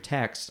respond to your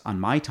text on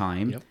my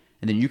time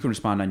and then you can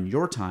respond on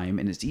your time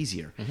and it's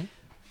easier.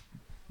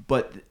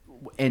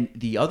 And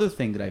the other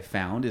thing that I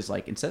found is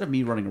like, instead of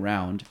me running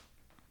around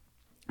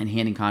and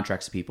handing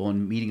contracts to people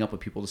and meeting up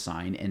with people to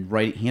sign and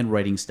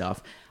handwriting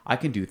stuff, I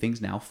can do things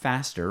now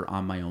faster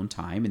on my own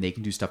time and they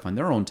can do stuff on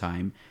their own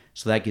time.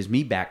 So that gives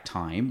me back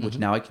time, which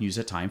now I can use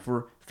that time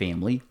for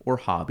family or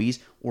hobbies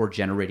or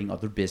generating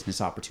other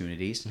business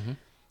opportunities.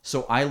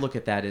 So I look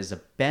at that as a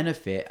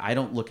benefit. I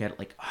don't look at it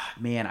like,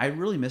 oh, man, I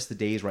really miss the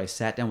days where I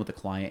sat down with the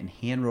client and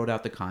hand wrote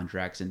out the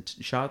contracts and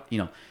shot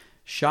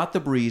the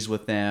breeze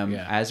with them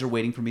as they're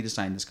waiting for me to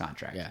sign this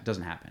contract. It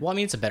doesn't happen. Well, I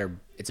mean, it's a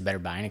better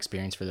buying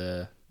experience for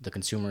the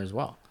consumer as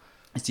well.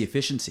 It's the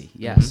efficiency,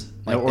 yes.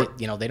 Like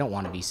they don't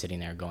want to be sitting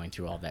there going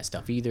through all that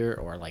stuff either,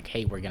 or like,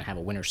 hey, we're gonna have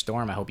a winter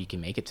storm. I hope you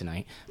can make it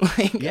tonight.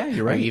 Yeah,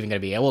 you're right. Are you even gonna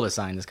be able to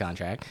sign this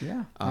contract?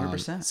 Yeah,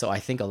 100%. So I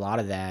think a lot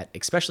of that,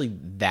 especially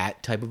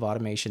that type of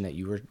automation that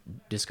you were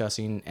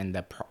discussing, and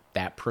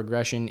that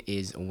progression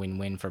is a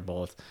win-win for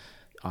both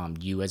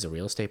you as a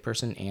real estate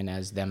person and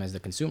as them as the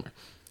consumer.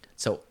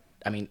 So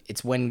I mean,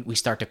 it's when we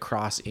start to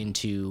cross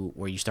into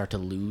where you start to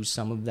lose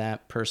some of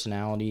that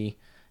personality.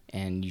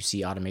 And you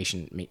see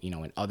automation,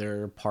 in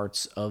other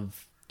parts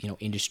of,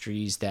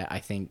 industries that I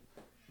think,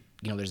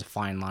 there's a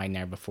fine line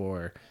there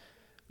before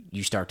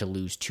you start to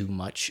lose too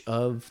much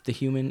of the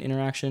human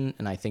interaction.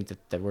 And I think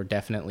that we're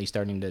definitely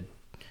starting to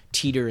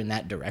teeter in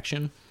that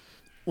direction.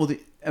 Well,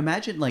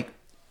 imagine like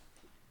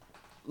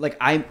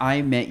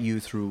I met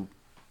you through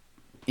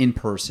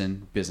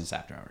in-person business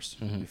after hours.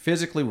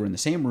 Physically, we're in the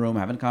same room,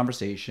 having a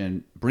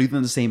conversation,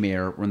 breathing the same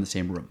air, we're in the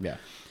same room. Yeah.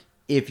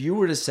 If you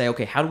were to say,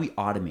 okay, how do we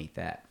automate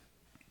that?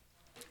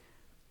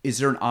 Is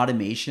there an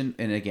automation?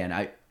 And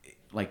again,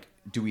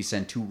 do we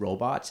send two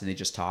robots and they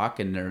just talk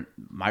and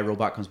my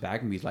robot comes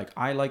back and be like,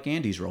 I like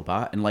Andy's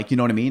robot. And like, you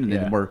know what I mean? And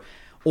then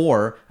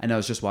and I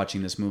was just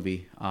watching this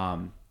movie.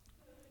 You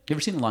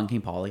ever seen Along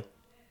Came Polly?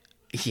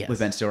 Yes. With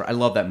Ben Stiller. I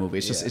love that movie.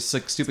 It's just, it's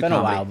like stupid it's been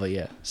comedy. a while, but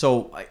yeah.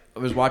 So I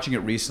was watching it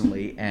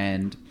recently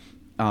and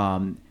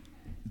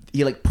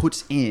he like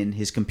puts in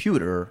his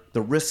computer,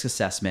 the risk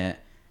assessment.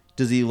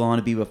 Does he want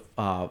to be with,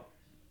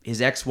 his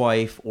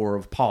ex-wife or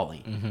of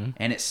Polly,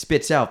 and it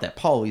spits out that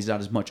Polly's not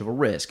as much of a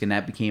risk, and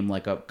that became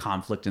like a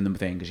conflict in the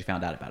thing because you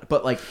found out about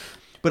it.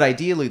 But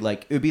ideally,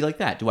 like it would be like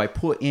that. Do I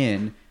put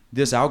in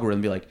this algorithm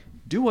and be like,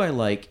 do I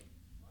like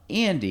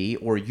Andy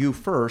or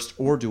UFirst,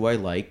 or do I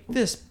like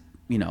this,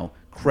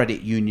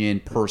 credit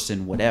union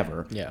person,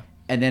 whatever? Yeah.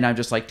 And then I'm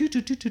just like,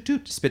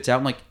 spits out.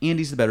 I'm like,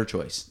 Andy's the better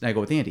choice. And I go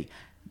with Andy.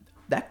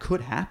 That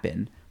could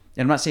happen.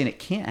 And I'm not saying it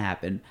can't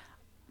happen.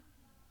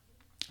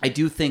 I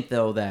do think,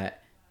 though,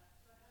 that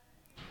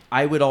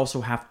I would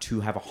also have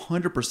to have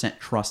 100%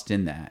 trust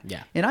in that.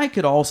 Yeah. And I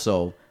could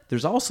also,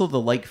 there's also the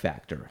like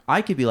factor.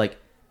 I could be like,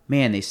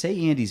 man, they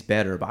say Andy's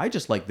better, but I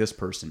just like this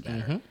person better.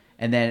 Mm-hmm.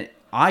 And then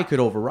I could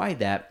override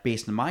that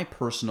based on my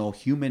personal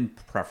human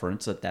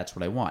preference that that's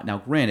what I want. Now,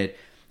 granted,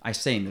 I'm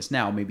saying this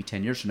now, maybe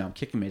 10 years from now, I'm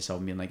kicking myself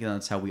and being like,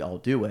 that's how we all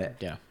do it.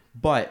 Yeah.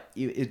 But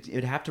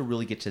it'd have to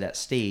really get to that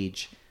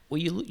stage. Well,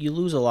 you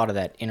lose a lot of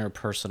that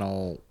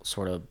interpersonal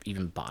sort of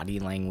even body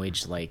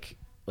language. Like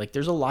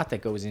there's a lot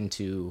that goes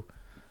into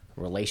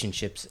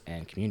relationships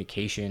and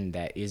communication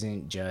that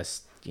isn't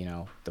just,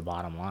 the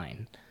bottom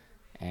line.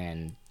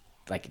 And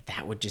like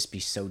that would just be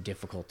so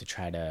difficult to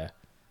try to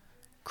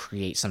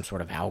create some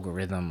sort of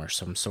algorithm or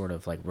some sort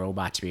of like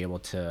robot to be able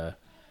to,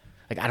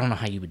 like, I don't know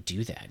how you would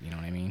do that. You know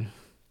what I mean?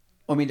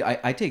 I mean,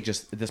 I take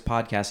just this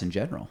podcast in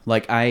general.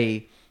 Like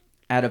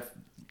out of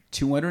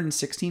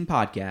 216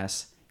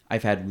 podcasts,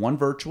 I've had one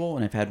virtual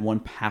and I've had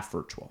one half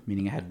virtual,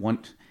 meaning I had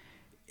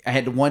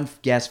one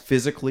guest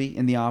physically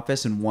in the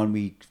office and one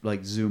we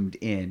like zoomed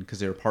in because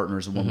they were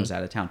partners and one was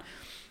out of town.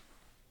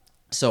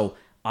 So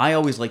I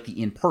always like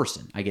the in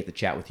person. I get to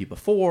chat with you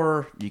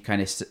before you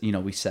kind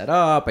of, we set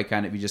up, we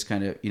just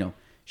kind of,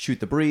 shoot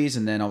the breeze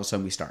and then all of a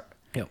sudden we start.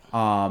 Yep.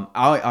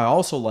 I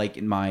also like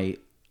in my,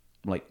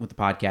 like with the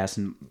podcast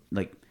and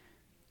like,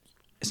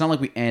 it's not like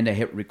we end, I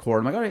hit record.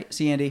 I'm like, all right,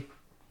 see Andy.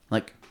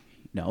 Like,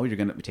 no, we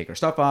take our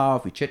stuff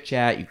off. We chit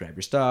chat. You grab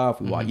your stuff.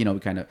 We walk, we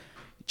kind of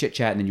chit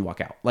chat and then you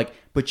walk out. Like,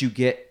 but you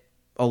get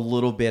a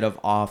little bit of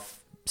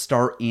off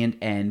start and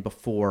end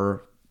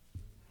before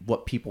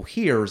what people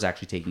hear is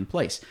actually taking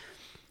place.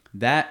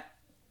 That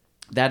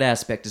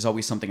aspect is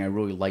always something I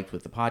really liked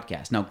with the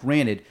podcast. Now,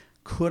 granted,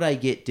 could I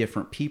get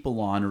different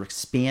people on or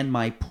expand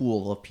my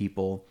pool of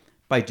people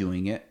by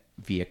doing it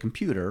via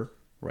computer,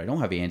 where I don't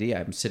have Andy?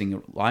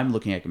 I'm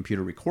looking at a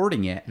computer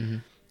recording it. Mm-hmm.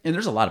 And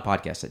there's a lot of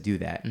podcasts that do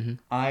that. Mm-hmm.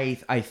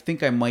 I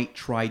think I might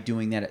try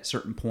doing that at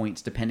certain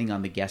points, depending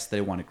on the guest that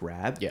I want to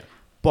grab. Yeah.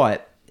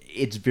 But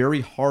it's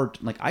very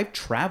hard. Like, I've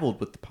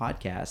traveled with the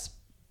podcast.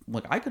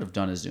 Like, I could have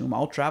done a Zoom.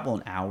 I'll travel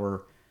an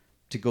hour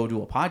to go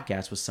do a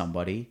podcast with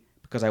somebody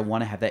because I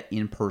want to have that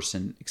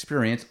in-person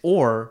experience,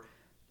 or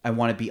I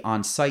want to be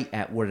on site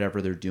at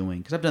whatever they're doing.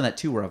 Because I've done that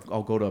too, where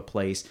I'll go to a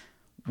place,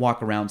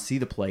 walk around, see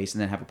the place,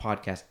 and then have a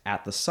podcast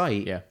at the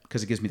site. Yeah.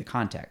 Because it gives me the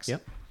context.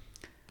 Yep.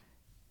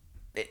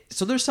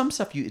 So there's some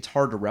stuff it's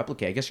hard to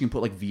replicate. I guess you can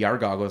put like VR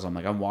goggles on,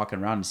 like I'm walking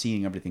around and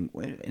seeing everything.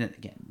 And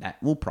again,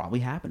 that will probably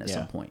happen at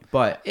some point.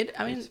 But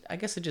I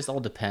guess it just all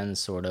depends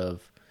sort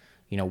of,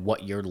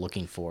 what you're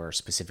looking for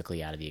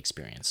specifically out of the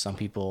experience. Some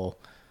people,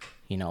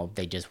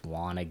 they just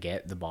want to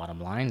get the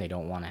bottom line. They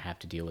don't want to have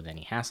to deal with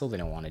any hassle. They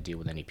don't want to deal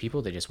with any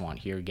people. They just want,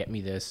 here, get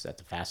me this at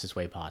the fastest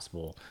way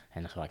possible,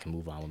 and so I can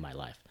move on with my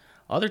life.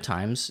 Other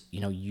times,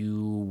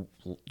 you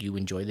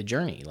enjoy the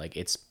journey. Like,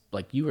 it's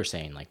like you were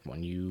saying, like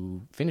when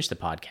you finish the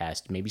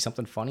podcast, maybe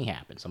something funny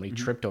happened. Somebody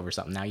tripped over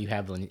something. Now you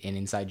have an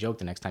inside joke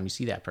the next time you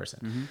see that person.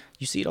 Mm-hmm.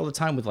 You see it all the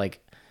time with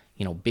like,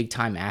 big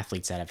time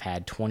athletes that have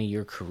had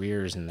 20-year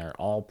careers and they're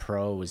all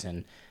pros,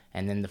 and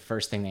then the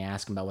first thing they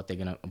ask them about what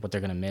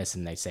they're gonna miss,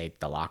 and they say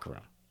the locker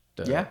room,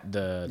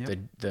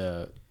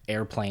 the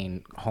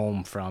airplane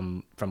home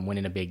from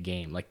winning a big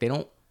game. Like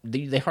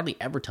they hardly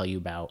ever tell you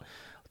about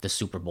the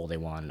Super Bowl they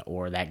won,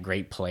 or that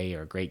great play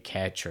or great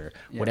catch, or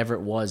whatever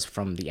it was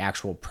from the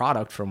actual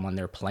product from when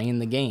they're playing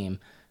the game.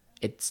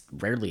 It's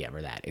rarely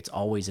ever that. It's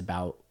always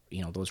about,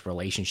 those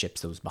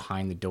relationships, those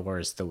behind the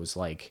doors, those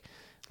like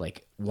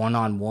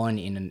one-on-one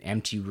in an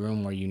empty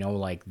room where,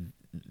 like,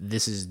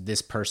 this is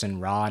this person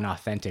raw and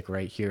authentic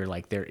right here.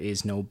 Like, there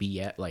is no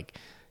BS. Like,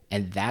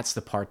 and that's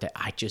the part that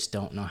I just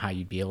don't know how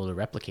you'd be able to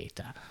replicate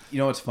that.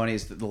 What's funny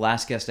is that the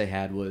last guest I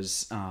had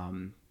was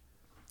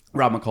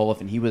Rob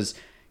McAuliffe, and he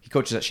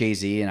coaches at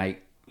Shazy, and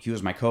he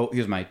was my he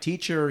was my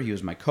teacher, he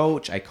was my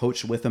coach. I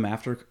coached with him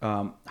after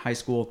high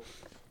school,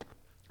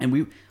 and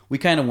we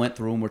kind of went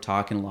through and we're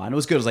talking a lot. And it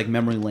was good. It was like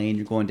memory lane.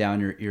 You're going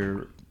down,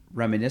 you're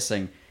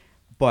reminiscing,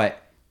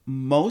 but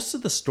most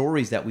of the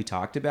stories that we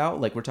talked about,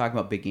 like we're talking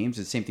about big games,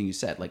 it's the same thing you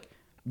said, like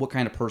what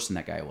kind of person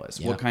that guy was,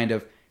 what kind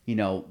of,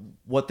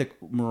 what the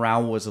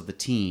morale was of the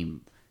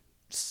team,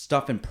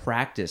 stuff in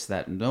practice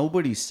that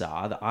nobody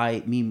saw, that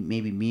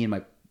maybe me and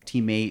my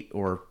teammate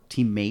or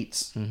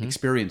teammates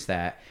experienced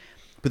that,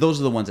 but those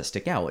are the ones that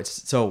stick out.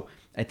 So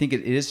I think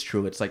it is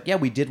true. It's like, yeah,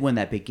 we did win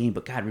that big game,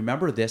 but God,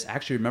 remember this?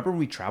 Actually, remember when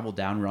we traveled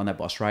down, we were on that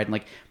bus ride, and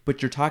like,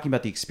 but you're talking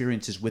about the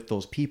experiences with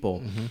those people.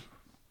 Mm-hmm.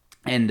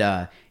 And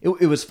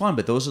it was fun,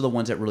 but those are the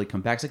ones that really come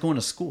back. It's like going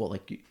to school.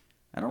 Like,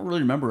 I don't really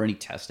remember any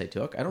tests I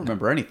took. I don't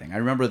remember anything. I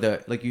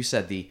remember like you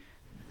said,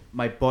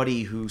 my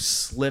buddy who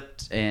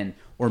slipped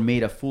or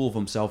made a fool of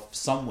himself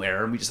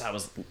somewhere, and we just thought it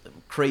was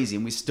crazy,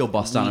 and we still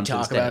bust on We them to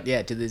this talk day.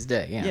 about to this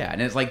day. Yeah. Yeah,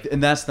 and it's like,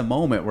 and that's the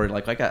moment where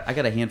like I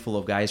got a handful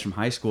of guys from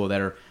high school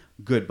that are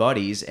good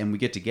buddies, and we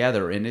get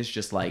together, and it's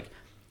just like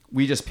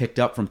we just picked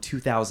up from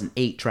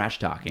 2008 trash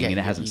talking, and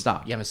it hasn't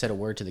stopped. You haven't said a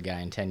word to the guy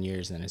in 10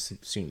 years, and then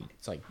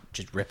it's like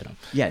just ripping him.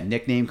 Yeah,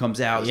 nickname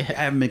comes out. Yeah.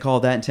 I haven't been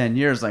called that in 10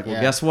 years. Like, well,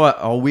 Yeah. guess what?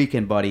 All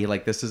weekend, buddy.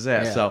 Like, this is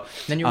it. Yeah. So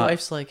then your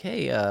wife's like,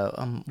 "Hey,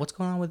 what's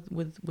going on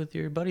with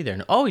your buddy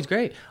there?" "Oh, he's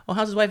great." "Oh,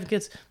 how's his wife and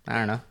kids?" "I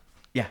don't know.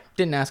 yeah,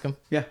 Didn't ask him."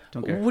 yeah,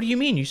 don't care. "What do you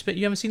mean you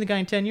haven't seen the guy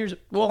in 10 years?"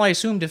 "Well, I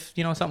assumed if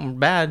something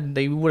bad,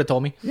 they would have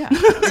told me." Yeah,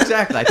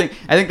 exactly. I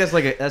think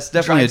that's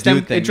definitely a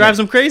dude thing. It drives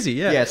them crazy.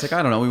 Yeah. Yeah, it's like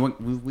I don't know.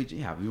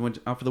 We went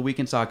out for the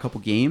weekend, saw a couple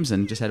games,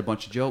 and just had a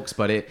bunch of jokes.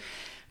 But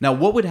now,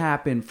 what would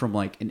happen from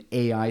like an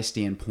AI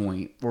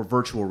standpoint or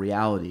virtual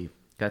reality?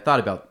 I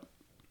thought about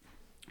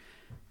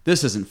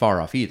this. Isn't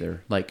far off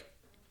either. Like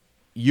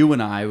you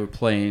and I were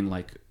playing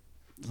like,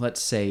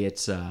 let's say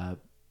it's a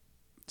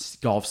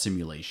golf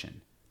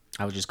simulation.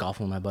 I was just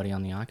golfing with my buddy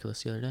on the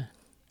Oculus the other day.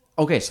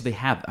 Okay, so they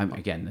have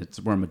again. It's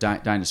where I'm a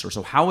dinosaur.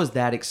 So how is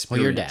that experience?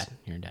 Well,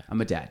 you're a dad. I'm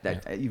a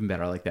dad. Even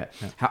better. I like that.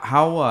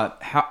 Yeah.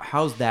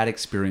 How's that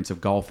experience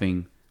of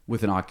golfing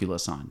with an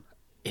Oculus on?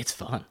 It's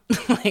fun.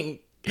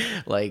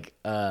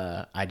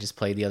 I just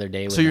played the other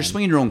day with So you're him.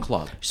 swinging your own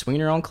club. Swinging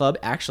your own club.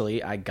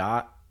 Actually, I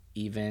got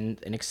even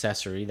an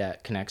accessory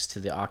that connects to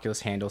the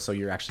Oculus handle, so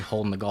you're actually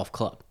holding the golf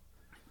club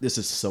This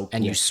is so cool.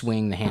 and you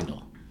swing the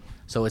handle.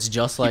 So it's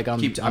just like I'm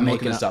looking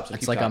making this up, so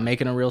it's keep like I'm talking.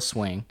 making a real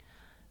swing.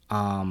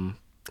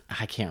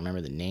 I can't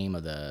remember the name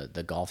of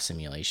the golf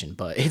simulation,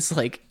 but it's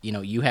like,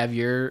 you have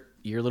your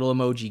little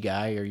emoji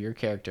guy or your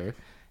character,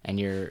 and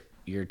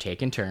you're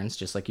taking turns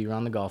just like you're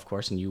on the golf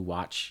course, and you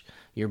watch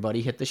your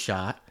buddy hit the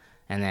shot,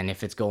 and then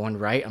if it's going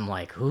right, I'm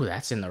like, "Ooh,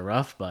 that's in the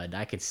rough, bud.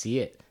 I could see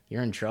it.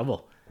 You're in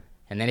trouble."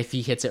 And then if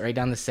he hits it right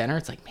down the center,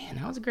 it's like, "Man,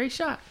 that was a great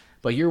shot."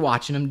 But you're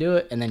watching him do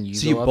it, and then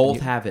So you go up both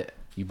and have it.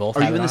 you both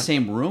Are have you it in the on.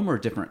 same room or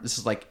different? This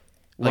is like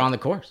We're on the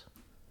course.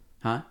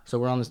 huh? So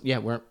we're on this. Yeah,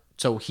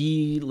 so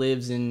he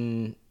lives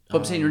in. But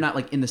I'm saying you're not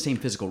like in the same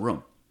physical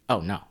room. Oh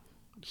no,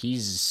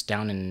 he's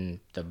down in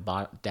the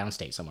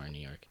downstate somewhere in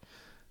New York,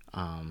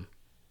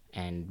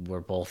 and we're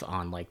both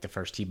on like the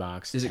first tee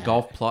box. Is it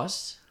Golf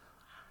Plus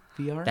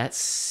VR? That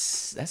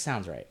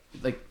sounds right.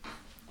 like,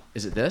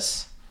 is it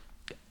this?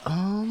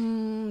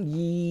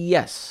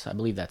 Yes, I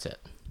believe that's it.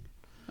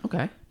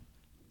 Okay.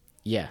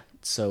 Yeah.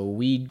 So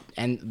we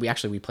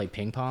play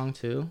ping pong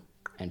too,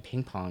 and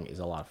ping pong is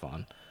a lot of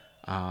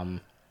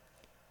fun.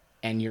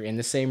 And you're in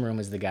the same room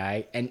as the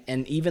guy, and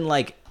even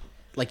like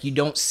you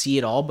don't see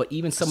it all, but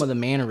even some of the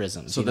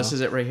mannerisms. So this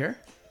is it right here.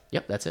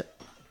 Yep, that's it.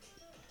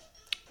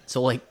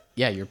 So like,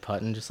 yeah, you're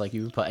putting just like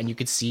you would putt, and you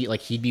could see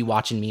like he'd be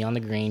watching me on the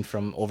green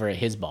from over at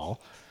his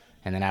ball,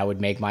 and then I would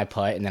make my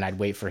putt, and then I'd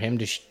wait for him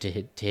to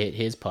hit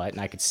his putt,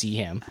 and I could see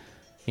him.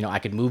 I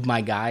could move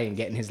my guy and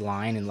get in his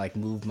line, and like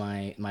move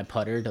my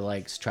putter to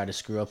like try to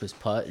screw up his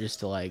putt, just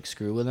to like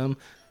screw with him,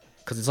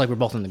 because it's like we're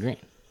both in the green.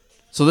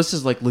 So this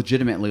is like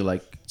legitimately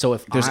like. So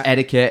if there's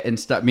etiquette and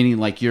stuff, meaning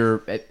like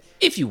you're.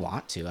 If you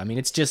want to, I mean,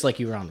 it's just like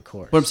you were on the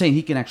course. But I'm saying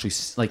he can actually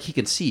like he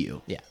can see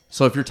you. Yeah.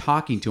 So if you're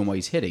talking to him while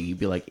he's hitting, you'd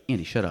be like,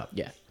 Andy, shut up.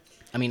 Yeah.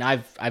 I mean,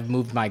 I've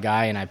moved my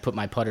guy, and I put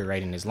my putter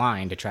right in his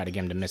line to try to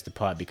get him to miss the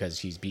putt because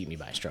he's beat me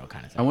by a stroke,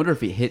 kind of I thing. wonder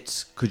if he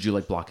hits. Could you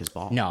like block his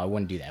ball? No, I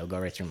wouldn't do that. It would go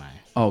right through my.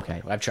 Oh,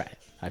 okay. I've tried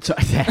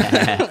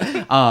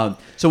it.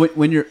 So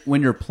when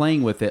you're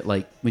playing with it,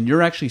 like when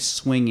you're actually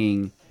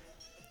swinging,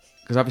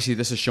 because obviously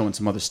this is showing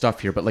some other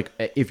stuff here, but like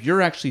if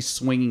you're actually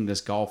swinging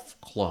this golf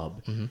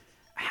club,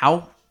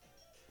 how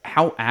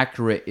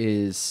accurate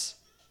is?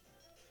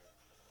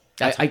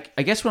 I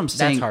guess what I'm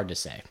saying. That's hard to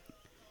say.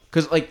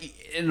 Because like,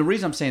 and the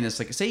reason I'm saying this,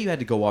 like, say you had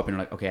to go up and you're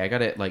like, okay, I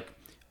gotta like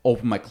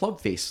open my club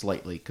face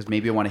slightly because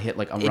maybe I want to hit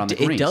like around the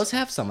greens. It does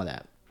have some of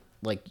that.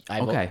 Like,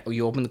 Okay.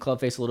 You open the club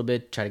face a little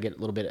bit, try to get a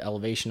little bit of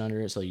elevation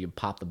under it, so you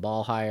pop the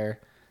ball higher.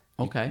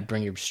 You Okay.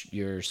 bring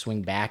your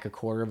swing back a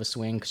quarter of a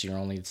swing because you're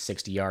only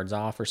 60 yards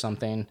off or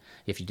something.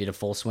 If you did a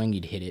full swing,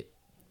 you'd hit it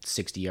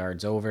 60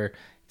 yards over.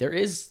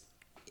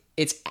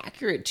 It's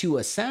accurate to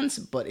a sense,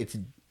 but it's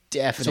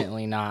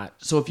definitely not.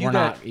 so if you we're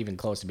got- not even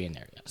close to being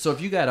there yet. So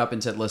if you got up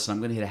and said, "Listen, I'm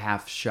going to hit a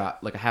half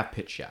shot, like a half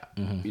pitch shot,"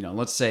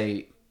 let's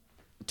say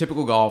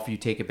typical golf, you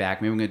take it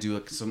back. Maybe I'm going to do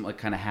like some like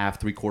kind of half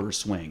 3/4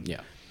 swing.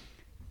 Yeah.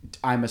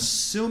 I'm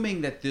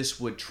assuming that this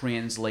would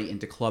translate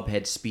into club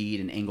head speed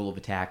and angle of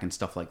attack and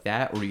stuff like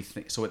that, or do you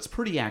think so? It's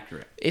pretty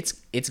accurate. It's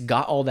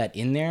got all that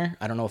in there.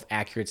 I don't know if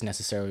accurate's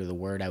necessarily the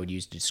word I would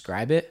use to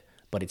describe it,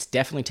 but it's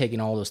definitely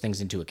taking all those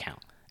things into account,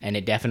 and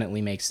it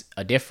definitely makes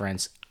a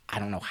difference. I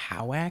don't know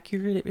how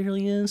accurate it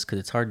really is because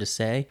it's hard to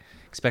say,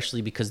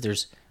 especially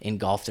because in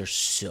golf there's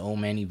so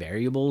many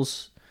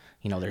variables.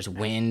 There's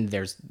wind,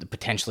 there's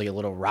potentially a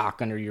little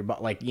rock under your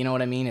butt. Like, you know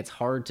what I mean? It's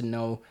hard to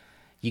know.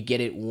 You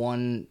get it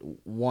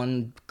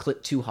one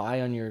clip too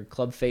high on your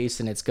club face,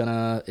 and it's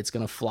gonna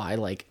fly.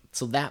 Like,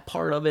 so that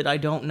part of it I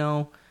don't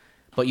know,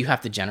 but you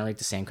have to generate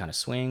the same kind of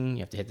swing.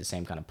 You have to hit the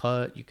same kind of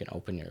putt. You can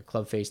open your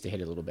club face to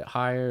hit it a little bit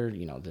higher.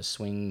 The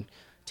swing,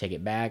 take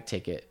it back,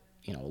 take it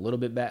a little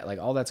bit back. Like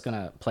all that's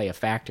gonna play a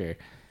factor.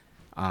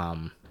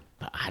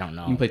 But I don't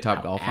know. You can play Top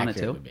how Golf on it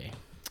accurate too? would be.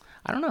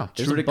 I don't know.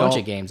 There's True a to bunch golf-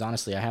 of games.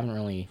 Honestly, I haven't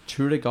really.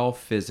 True to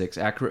golf physics,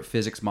 accurate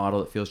physics model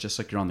that feels just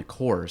like you're on the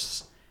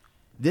course.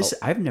 This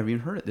I've never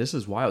even heard it. This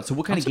is wild. So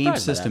what kind I'm of game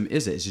surprised by system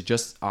is it? Is it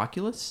just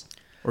Oculus,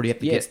 or do you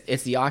have to Yeah, get?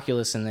 it's the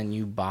Oculus, and then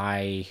you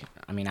buy.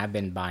 I mean, I've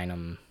been buying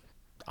them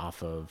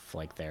off of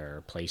like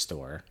their Play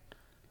Store,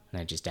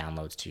 and it just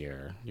downloads to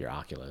your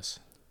Oculus.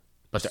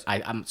 But I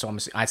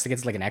think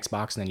it's like an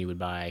Xbox, and then you would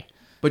buy.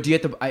 But do you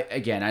have to?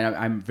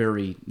 I'm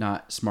very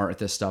not smart at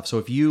this stuff. So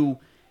if you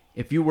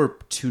were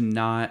to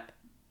not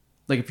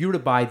like if you were to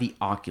buy the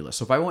Oculus,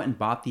 so if I went and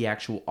bought the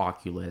actual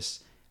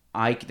Oculus,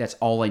 that's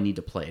all I need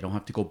to play. I don't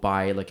have to go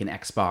buy like an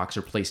Xbox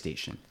or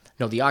PlayStation.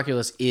 No, the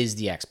Oculus is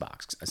the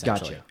Xbox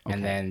essentially, Gotcha. Okay.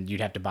 and then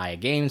you'd have to buy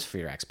games for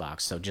your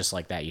Xbox. So just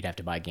like that, you'd have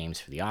to buy games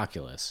for the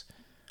Oculus,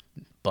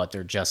 but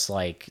they're just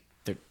like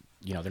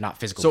they're not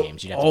physical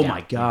games. You'd have to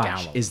my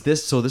gosh, download.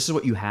 This is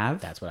what you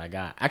have? That's what I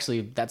got. Actually,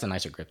 that's a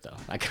nicer grip though.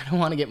 I kind of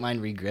want to get mine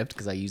re-gripped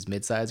because I use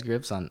mid-size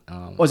grips on.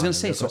 I was gonna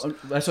say, so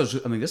that's what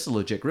this is a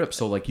legit grip.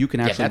 So like you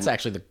can actually. Yeah, that's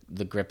actually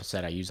the grip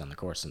set I use on the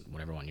course, and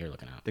whatever one you're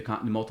looking at. the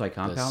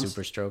multi-compounds. The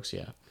Super Strokes,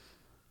 yeah.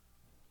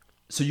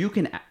 So you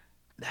can.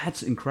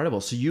 That's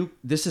incredible. So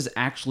this is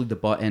actually the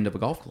butt end of a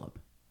golf club.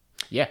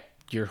 Yeah,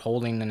 you're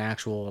holding an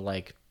actual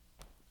like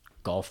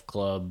golf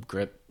club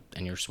grip,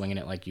 and you're swinging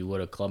it like you would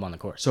a club on the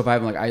course. So if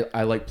I'm like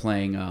I like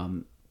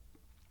playing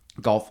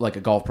golf like a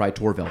Golf Pride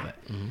Tour Velvet,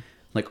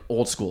 like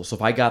old school. So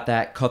if I got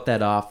that, cut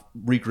that off,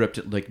 re-gripped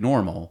it like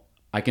normal,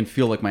 I can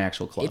feel like my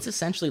actual club. It's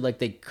essentially like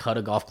they cut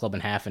a golf club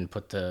in half and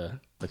put the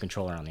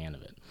controller on the end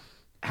of it.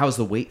 How's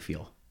the weight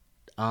feel?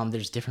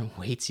 There's different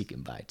weights you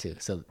can buy too.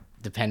 So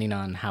depending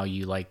on how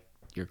you like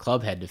your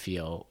club head to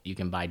feel, you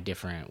can buy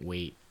different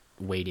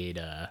weighted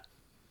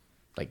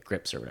like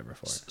grips or whatever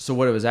for it. So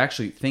what I was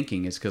actually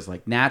thinking is because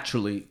like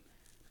naturally.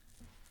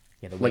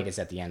 Yeah, the weight is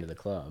at the end of the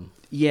club.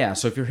 Yeah,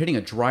 so if you're hitting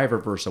a driver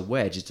versus a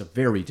wedge, it's a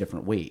very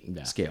different weight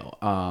scale.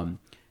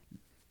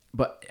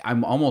 But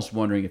I'm almost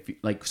wondering if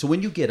so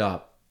when you get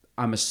up,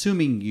 I'm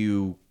assuming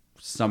you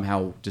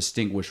somehow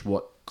distinguish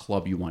what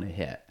club you want to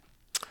hit.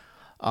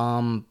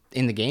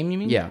 In the game, you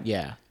mean? Yeah.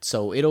 Yeah.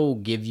 So it'll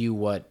give you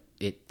what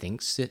it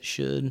thinks it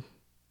should.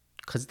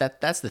 Because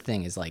that's the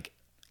thing is like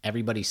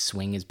everybody's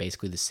swing is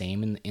basically the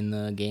same in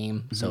the game.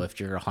 Mm-hmm. So if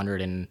you're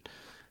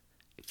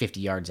 150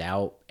 yards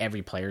out,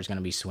 every player is going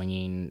to be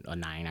swinging a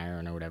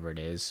 9-iron or whatever it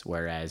is.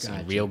 Whereas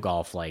in real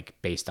golf, like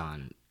based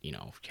on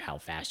how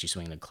fast you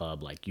swing the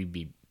club, like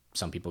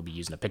some people be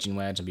using a pitching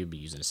wedge, some people be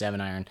using a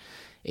 7-iron.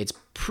 It's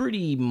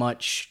pretty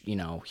much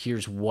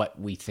here's what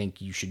we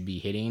think you should be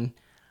hitting.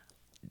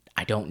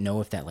 I don't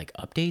know if that like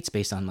updates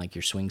based on like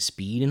your swing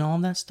speed and all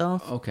of that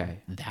stuff. Okay,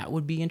 that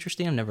would be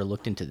interesting. I've never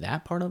looked into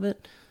that part of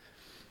it.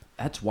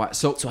 That's why.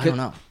 So I don't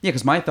know. Yeah,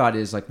 because my thought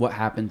is like, what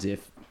happens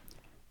if,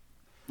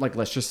 like,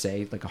 let's just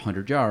say like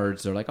 100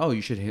 yards, they're like, oh,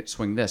 you should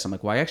swing this. I'm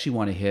like, well, I actually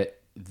want to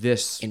hit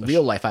this. In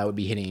real life, I would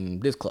be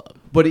hitting this club.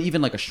 But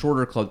even like a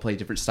shorter club play a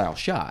different style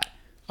shot.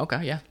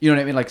 Okay, yeah. You know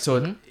what I mean? Like,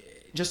 so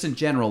just in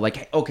general,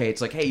 like, okay,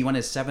 it's like, hey, you want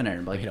a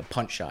 7-iron, but like hit a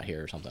punch shot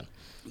here or something.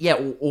 Yeah,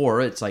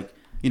 or it's like,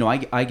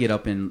 I get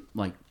up in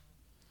like,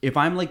 if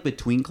I'm like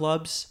between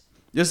clubs,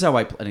 this is how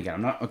I play. And again,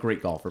 I'm not a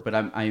great golfer, but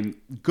I'm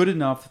good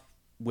enough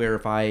where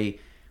if I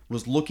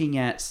was looking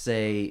at,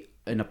 say,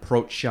 an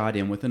approach shot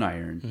in with an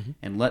iron,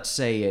 and let's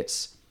say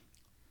it's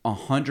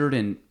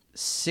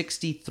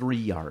 163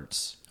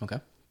 yards. Okay.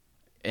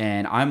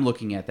 And I'm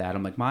looking at that,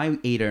 I'm like, my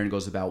 8-iron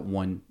goes about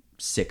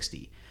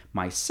 160.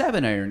 My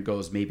 7-iron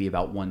goes maybe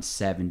about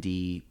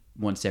 170,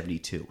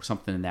 172,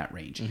 something in that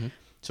range.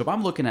 So if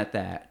I'm looking at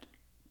that,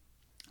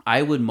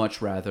 I would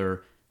much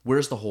rather,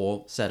 where's the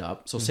hole set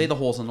up? So say the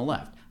hole's on the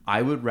left.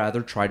 I would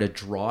rather try to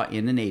draw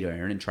in an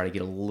 8-iron and try to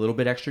get a little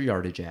bit extra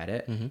yardage at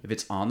it. If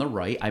it's on the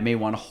right, I may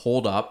want to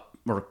hold up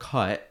or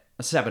cut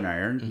a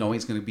 7-iron, knowing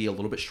it's going to be a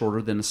little bit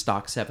shorter than a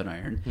stock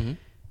 7-iron,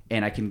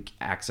 and I can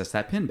access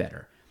that pin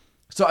better.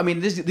 So, I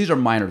mean, these are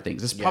minor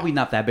things. This is probably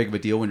not that big of a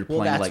deal when you're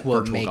playing like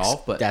virtual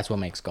golf. But that's what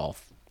makes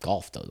golf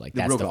though. Like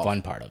that's the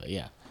fun part of it.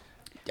 Yeah.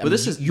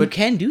 But you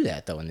can do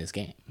that though in this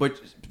game. But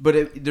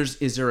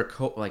is there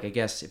a like, I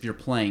guess if you're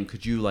playing,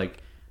 could you like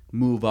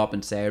move up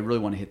and say I really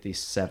want to hit these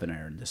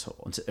 7-iron this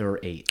hole or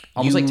 8,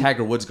 almost like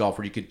Tiger Woods golf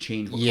where you could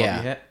change what club you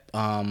hit.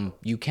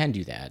 You can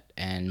do that,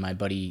 and my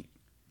buddy,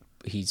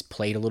 he's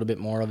played a little bit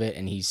more of it,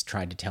 and he's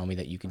tried to tell me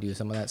that you can do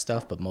some of that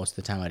stuff. But most of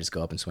the time, I just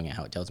go up and swing it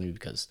how it tells me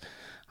because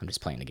I'm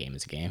just playing the game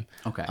as a game.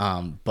 Okay.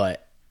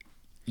 But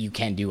you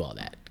can do all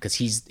that because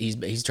he's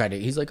tried to.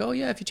 He's like, oh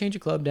yeah, if you change your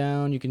club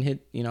down, you can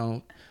hit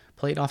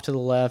play it off to the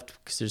left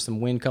because there's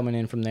some wind coming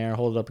in from there.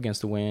 Hold it up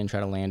against the wind,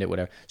 try to land it,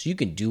 whatever. So you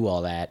can do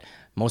all that.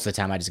 Most of the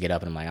time, I just get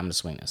up and I'm like, I'm gonna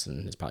swing this,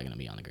 and it's probably gonna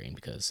be on the green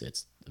because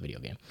it's a video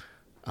game.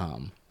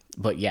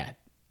 But yeah,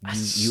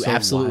 you so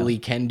absolutely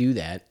wild. can do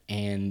that,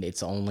 and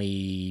it's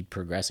only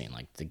progressing.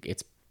 Like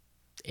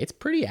it's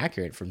pretty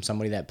accurate from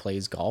somebody that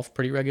plays golf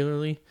pretty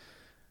regularly.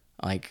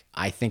 Like,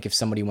 I think if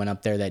somebody went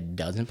up there that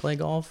doesn't play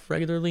golf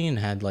regularly and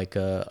had like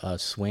a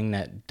swing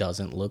that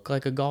doesn't look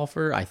like a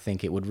golfer, I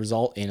think it would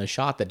result in a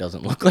shot that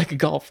doesn't look like a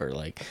golfer.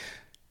 Like,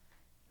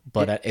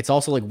 but it's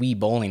also like Wii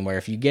bowling, where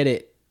if you get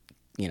it,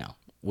 you know,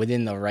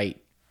 within the right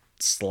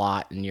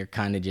slot, and you're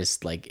kind of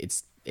just like,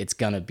 it's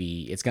gonna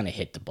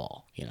hit the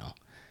ball, you know.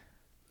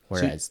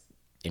 Whereas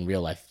in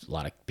real life, a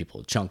lot of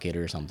people chunk it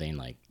or something,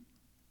 like,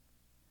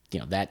 you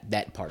know,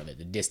 that part of it,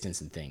 the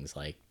distance and things,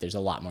 like, there's a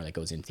lot more that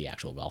goes into the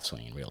actual golf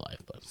swing in real life.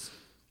 But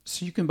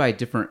So you can buy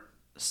different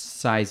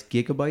size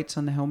gigabytes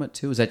on the helmet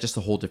too? Is that just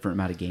a whole different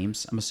amount of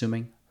games, I'm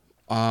assuming?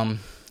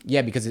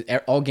 yeah, because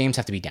all games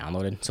have to be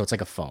downloaded, so it's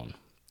like a phone,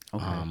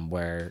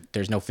 where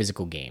there's no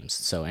physical games.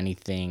 So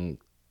anything,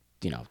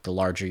 you know, the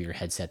larger your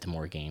headset, the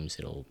more games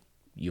you'll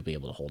be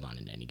able to hold on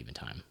at any given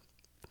time.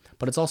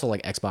 But it's also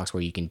like Xbox,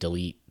 where you can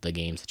delete the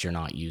games that you're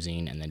not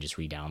using and then just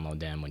re-download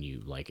them when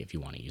you like, if you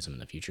want to use them in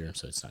the future.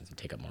 So it's not going to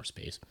take up more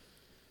space.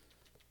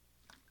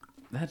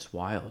 That's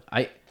wild.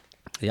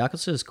 The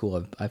Oculus is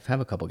cool. I've have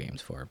a couple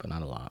games for it, but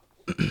not a lot.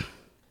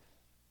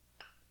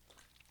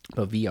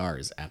 But VR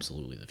is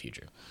absolutely the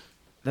future.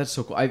 That's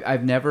so cool.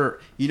 I've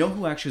never. You know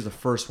who actually was the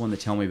first one to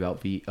tell me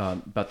about the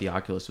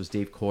Oculus was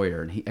Dave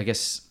Coyer, and I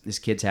guess his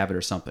kids have it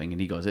or something,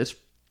 and he goes, "It's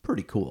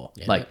pretty cool."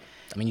 Yeah, like,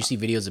 I mean, you see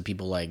videos of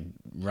people like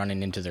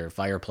running into their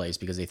fireplace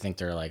because they think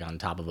they're like on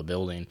top of a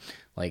building.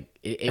 Like,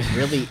 it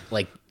really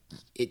like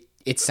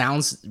it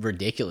sounds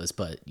ridiculous,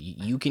 but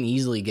you can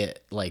easily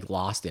get like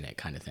lost in it,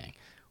 kind of thing.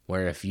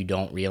 Where if you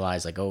don't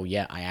realize, like, oh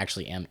yeah, I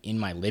actually am in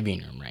my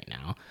living room right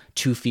now,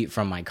 2 feet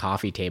from my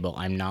coffee table.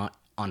 I'm not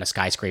on a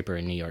skyscraper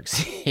in New York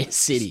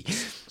City.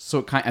 so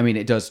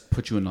it does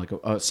put you in like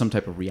some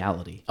type of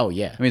reality. Oh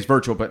yeah, I mean, it's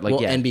virtual, but like,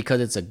 well, yeah, and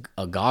because it's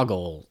a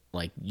goggle,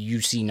 like,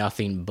 you see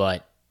nothing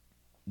but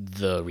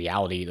the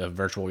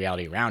virtual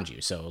reality around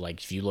you. So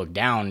like, if you look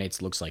down,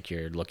 it looks like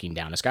you're looking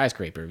down a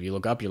skyscraper. If you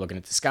look up, you're looking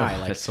at the sky.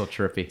 Like, that's so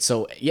trippy.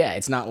 So yeah,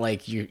 it's not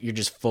like you're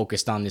just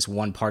focused on this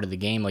one part of the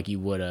game like you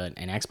would an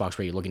Xbox,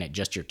 where you're looking at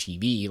just your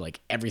TV. Like,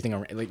 everything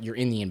around, like, you're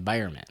in the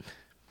environment.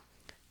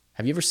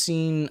 Have you ever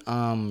seen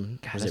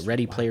was it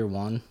Ready Player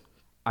One?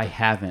 I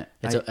haven't.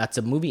 That's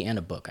a movie and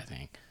a book, I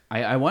think.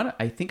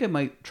 I think I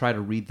might try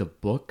to read the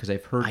book, because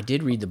I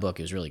did read the book.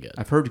 It was really good.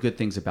 I've heard good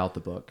things about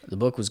the book. The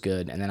book was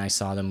good, and then I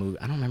saw the movie.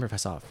 I don't remember if I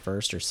saw it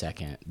first or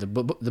second.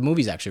 The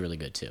movie's actually really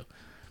good too.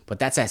 But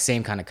that's that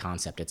same kind of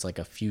concept. It's like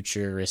a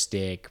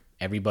futuristic,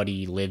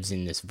 everybody lives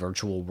in this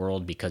virtual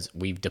world because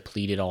we've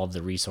depleted all of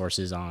the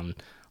resources on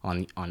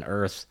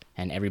Earth,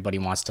 and everybody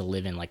wants to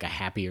live in like a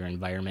happier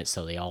environment,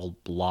 so they all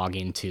log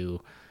into,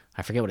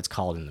 I forget what it's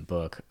called in the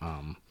book,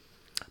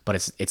 but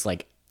it's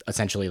like,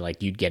 essentially,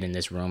 like, you'd get in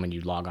this room and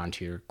you'd log on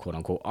to your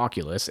quote-unquote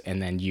Oculus,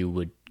 and then you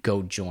would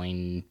go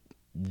join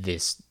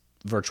this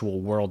virtual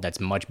world that's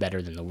much better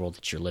than the world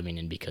that you're living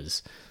in,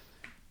 because,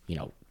 you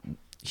know,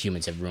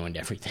 humans have ruined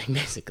everything,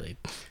 basically.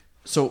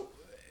 So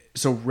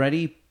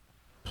Ready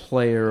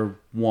Player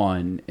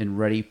One and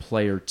Ready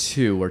Player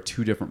Two are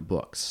two different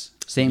books.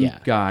 Same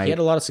guy. He had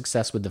a lot of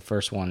success with the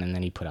first one, and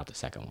then he put out the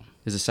second one.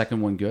 Is the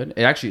second one good?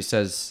 It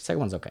says Second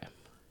one's okay.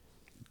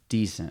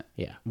 decent.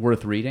 Yeah.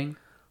 Worth reading?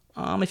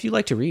 If you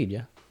like to read,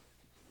 yeah.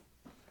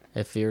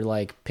 If you're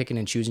like picking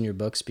and choosing your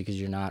books because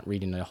you're not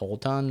reading a whole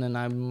ton, then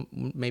I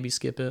maybe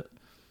skip it.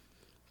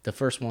 The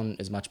first one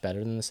is much better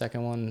than the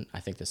second one. I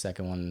think the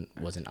second one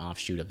was an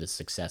offshoot of the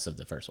success of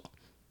the first one,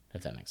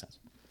 if that makes sense.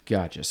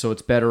 Gotcha. So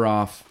it's better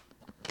off,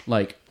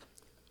 like.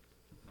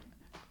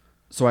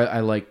 So I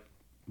like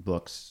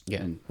books.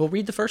 Yeah. And Well,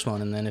 read the first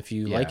one, and then if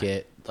you like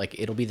it, like,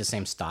 it'll be the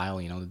same style.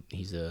 You know,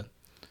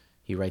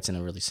 he writes in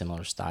a really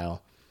similar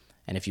style,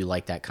 and if you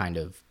like that kind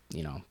of,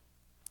 you know,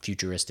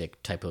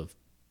 futuristic type of,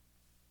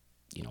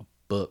 you know,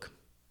 book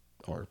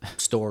or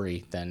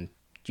story, then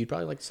you'd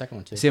probably like the second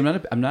one too. See,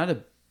 I'm not a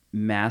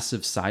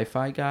massive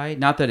sci-fi guy.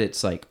 Not that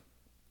it's like,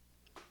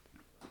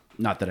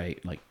 not that I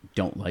like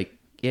don't like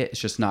it. It's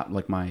just not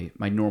like my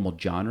normal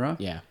genre.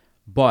 Yeah.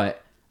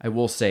 But I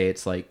will say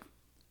it's like,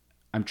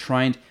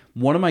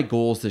 one of my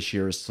goals this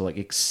year is to like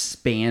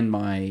expand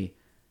my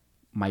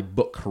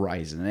book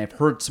horizon. And I've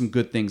heard some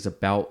good things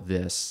about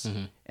this.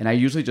 Mm-hmm. And I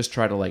usually just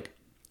try to like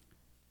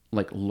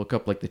look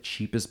up like the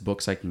cheapest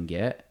books I can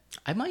get.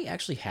 I might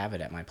actually have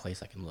it at my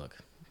place. I can look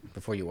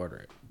before you order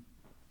it.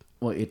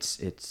 Well,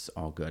 it's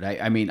all good.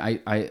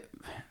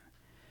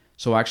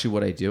 So actually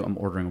what I do, I'm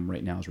ordering them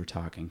right now as we're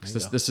talking.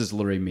 Because this is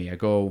literally me. I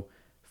go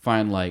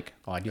find like...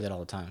 Oh, I do that all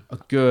the time.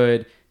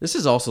 This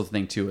is also the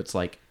thing too. It's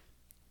like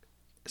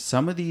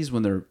some of these,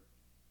 when they're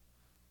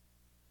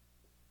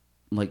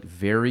like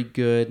very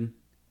good,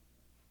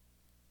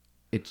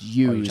 it's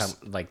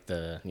used. Like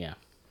yeah.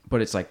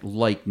 But it's like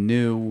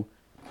new.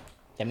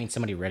 That means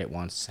somebody read it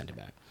once, sent it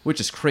back. Which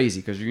is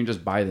crazy, because you can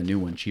just buy the new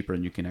one cheaper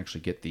and you can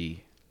actually get the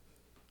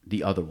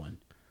other one.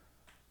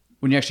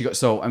 When you actually go,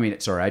 so I mean,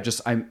 sorry,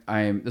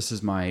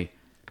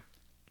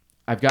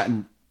 I've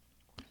gotten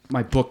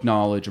my book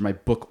knowledge, or my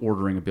book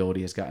ordering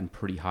ability has gotten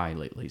pretty high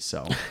lately.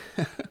 So,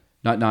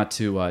 not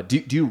to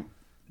do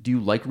you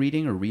like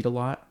reading or read a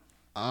lot?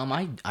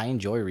 I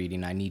enjoy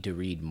reading. I need to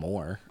read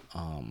more.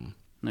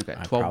 Okay,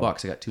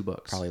 $12. I got 2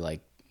 books. Probably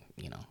like,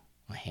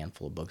 a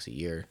handful of books a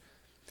year.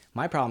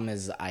 My problem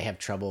is I have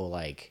trouble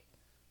like,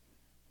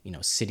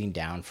 sitting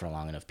down for a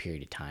long enough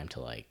period of time to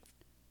like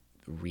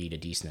read a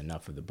decent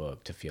enough of the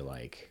book to feel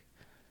like.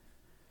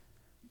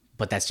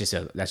 But that's just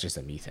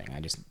a me thing.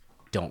 I just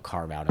don't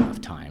carve out enough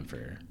time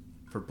for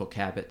book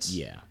habits.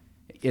 Yeah.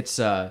 It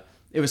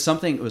was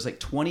something. It was like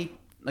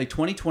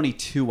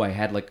 2022. I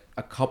had like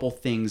a couple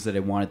things that I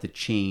wanted to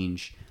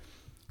change,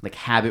 like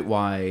habit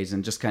wise,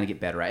 and just kind of get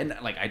better at. And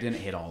like I didn't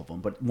hit all of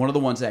them, but one of the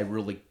ones that I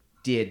really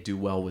did do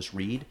well was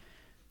read.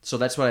 So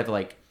that's what I've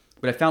like.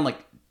 But I found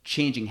like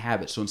changing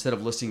habits. So instead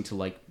of listening to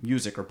like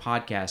music or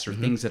podcasts or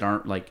things that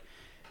aren't like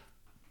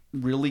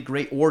really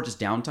great or just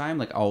downtime,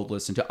 like I'll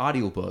listen to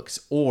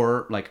audiobooks,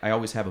 or like I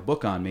always have a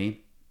book on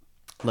me,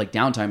 like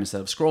downtime instead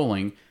of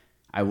scrolling,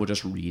 I will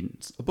just read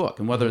a book.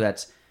 And whether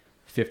that's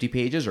 50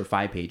 pages or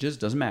 5 pages,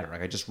 doesn't matter.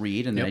 Like I just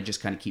read and then I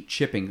just kind of keep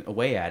chipping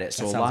away at it.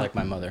 So that sounds like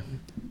my mother.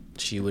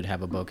 She would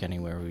have a book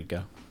anywhere we'd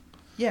go.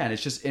 Yeah, and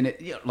it's just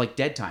like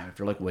dead time. If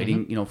you're like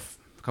waiting, a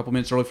couple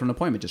minutes early for an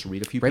appointment, just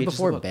read a few right pages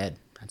before of the book. bed.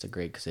 That's a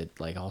great because it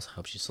like also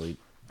helps you sleep.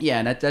 Yeah,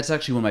 and that's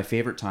actually one of my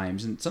favorite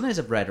times. And sometimes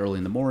I've read early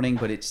in the morning,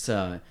 but it's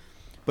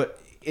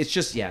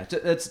just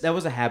that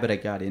was a habit I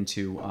got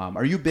into.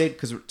 Are you big?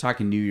 Because we're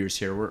talking New Year's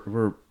here.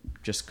 We're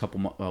just a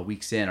couple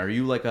weeks in. Are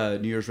you like a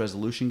New Year's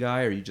resolution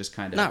guy, or are you just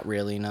kind of not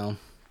really? No.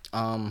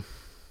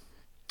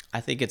 I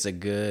think it's a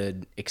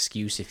good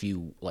excuse if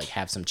you like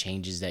have some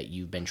changes that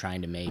you've been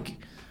trying to make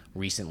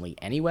recently.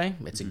 Anyway,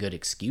 it's a good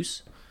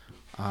excuse,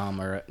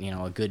 or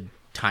a good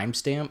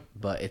timestamp.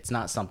 But it's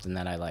not something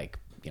that I like.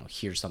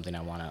 Here's something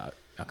I want to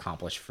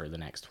accomplish for the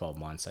next 12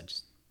 months. I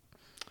just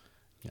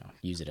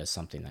use it as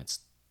something that's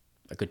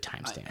a good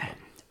timestamp.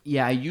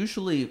 Yeah, I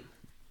usually.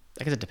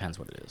 I guess it depends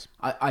what it is.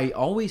 I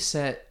always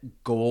set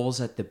goals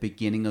at the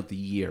beginning of the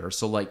year.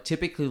 So like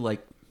typically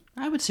like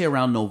I would say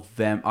around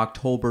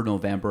October,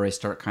 November, I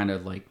start kind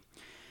of like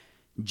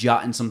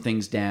jotting some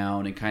things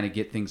down and kind of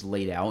get things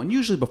laid out. And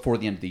usually before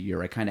the end of the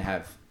year, I kind of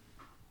have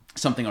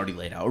something already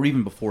laid out, or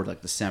even before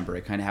like December, I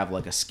kind of have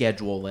like a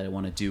schedule that I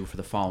want to do for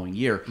the following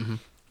year. Mm-hmm.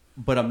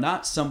 But I'm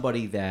not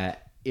somebody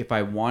that if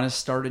I want to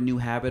start a new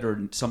habit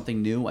or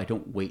something new, I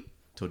don't wait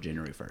till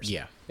January 1st.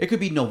 Yeah. It could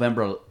be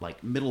November,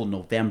 like middle of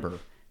November.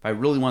 If I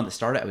really wanted to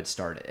start it, I would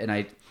start it. And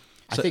I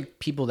think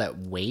people that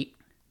wait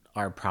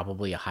are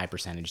probably a high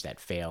percentage that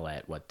fail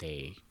at what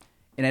they.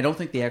 And I don't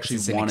think they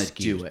actually want to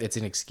do it. It's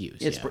an excuse.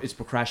 It's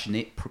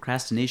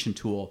procrastination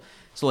tool.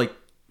 So like,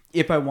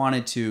 if I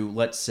wanted to,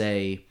 let's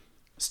say,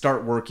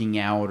 start working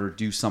out or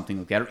do something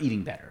like that, or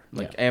eating better,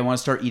 like I want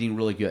to start eating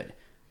really good,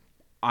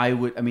 I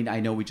would. I mean, I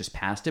know we just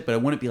passed it, but I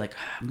wouldn't be like,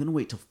 I'm going to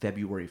wait till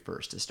February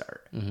 1st to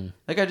start. Mm-hmm.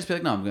 Like I'd just be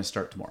like, no, I'm going to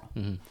start tomorrow.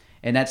 Mm-hmm.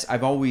 And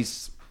I've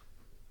always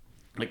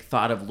like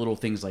thought of little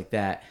things like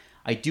that.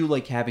 I do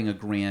like having a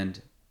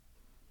grand,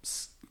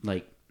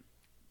 like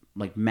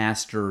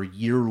master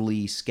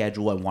yearly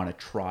schedule I want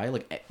to try.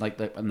 Like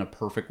in a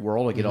perfect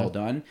world, I get all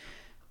done.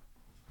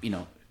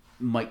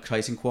 Mike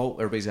Tyson quote: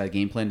 "Everybody's got a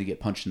game plan to get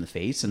punched in the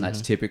face," and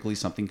that's typically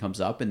something comes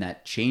up and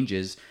that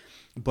changes.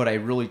 But I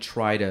really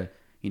try to,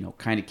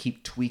 kind of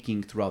keep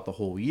tweaking throughout the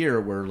whole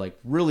year. Where like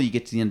really you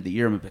get to the end of the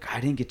year, I'm like,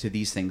 I didn't get to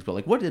these things, but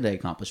like, what did I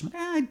accomplish? I'm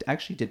like, I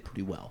actually did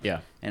pretty well.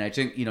 Yeah. And I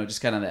think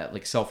just kind of that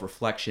like self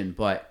reflection.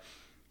 But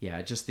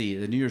yeah, just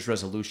the New Year's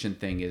resolution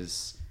thing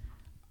is,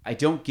 I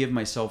don't give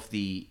myself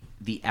the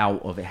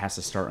out of it has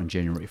to start on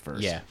January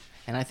 1st. Yeah.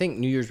 And I think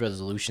New Year's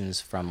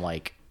resolutions from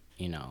like,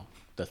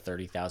 the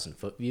 30,000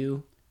 foot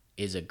view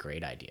is a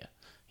great idea.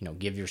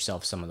 Give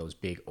yourself some of those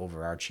big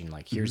overarching,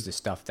 like, here's the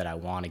stuff that I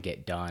want to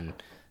get done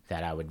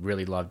that I would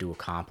really love to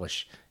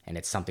accomplish. And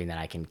it's something that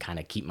I can kind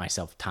of keep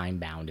myself time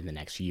bound in the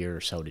next year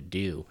or so to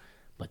do.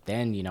 But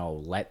then,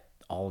 let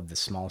all of the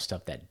small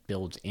stuff that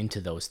builds into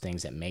those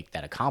things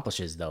that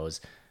accomplishes those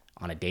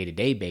on a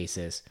day-to-day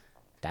basis,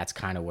 that's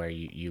kind of where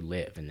you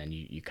live. And then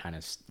you kind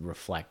of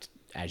reflect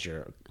as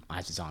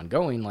it's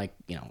ongoing, like,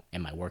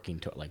 am I working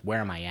to, like, where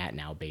am I at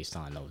now based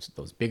on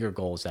those bigger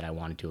goals that I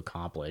wanted to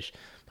accomplish,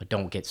 but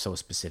don't get so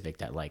specific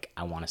that, like,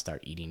 I want to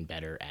start eating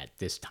better at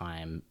this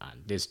time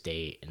on this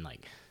date. And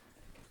like,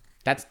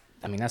 that's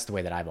the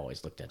way that I've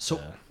always looked at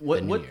the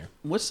new year.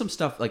 What's some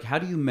stuff, like, how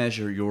do you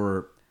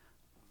measure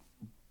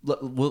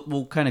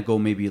we'll kind of go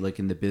maybe like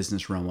in the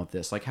business realm of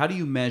this, like, how do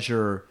you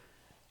measure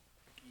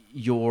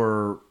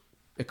your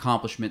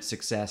accomplishment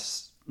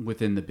success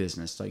within the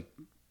business? Like,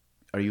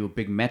 are you a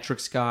big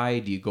metrics guy?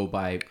 Do you go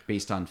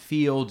based on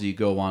feel? Do you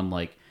go on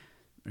like,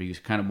 are you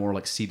kind of more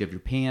like seat of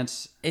your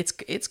pants? It's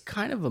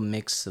kind of a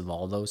mix of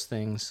all those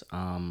things.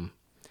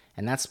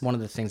 And that's one of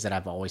the things that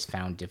I've always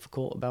found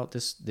difficult about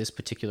this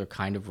particular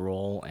kind of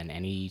role and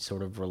any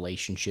sort of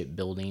relationship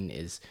building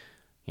is,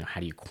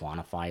 how do you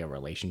quantify a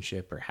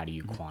relationship, or how do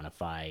you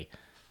quantify,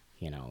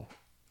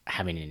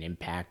 having an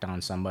impact on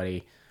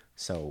somebody?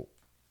 So,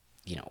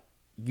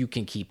 you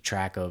can keep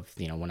track of,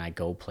 when I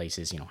go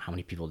places, how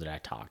many people did I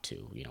talk to?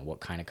 What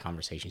kind of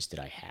conversations did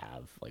I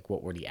have? Like,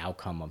 what were the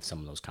outcome of some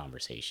of those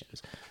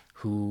conversations?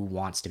 Who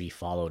wants to be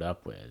followed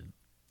up with?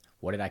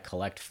 What did I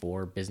collect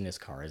for business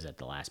cards at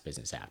the last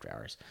business after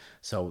hours?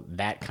 So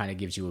that kind of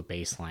gives you a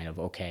baseline of,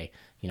 okay,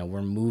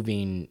 we're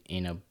moving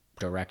in a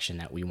direction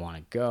that we want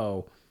to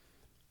go.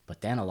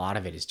 But then a lot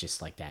of it is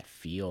just like that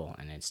feel.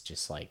 And it's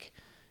just like,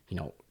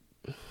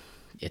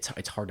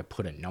 it's hard to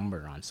put a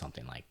number on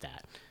something like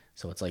that.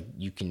 So it's like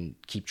you can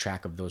keep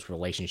track of those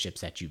relationships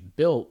that you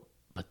built,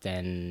 but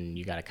then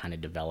you got to kind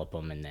of develop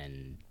them and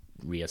then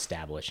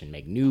reestablish and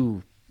make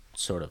new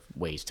sort of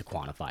ways to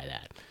quantify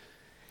that.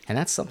 And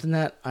that's something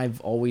that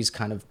I've always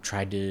kind of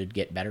tried to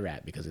get better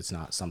at, because it's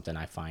not something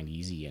I find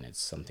easy, and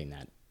it's something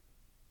that,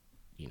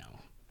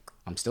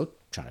 I'm still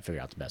trying to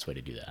figure out the best way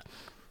to do that.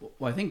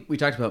 Well, I think we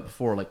talked about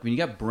before, like when you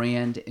got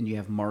brand and you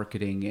have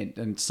marketing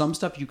and some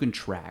stuff you can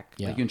track.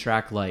 Yeah. Like you can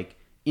track like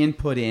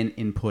input in,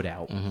 input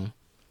out. Mm-hmm.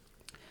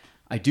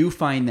 I do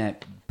find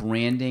that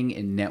branding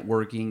and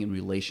networking and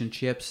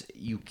relationships,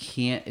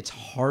 it's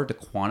hard to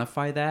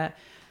quantify that.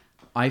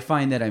 I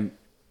find that I'm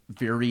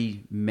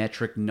very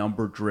metric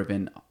number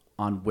driven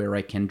on where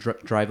I can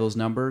drive those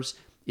numbers.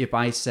 If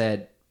I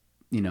said,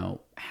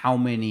 how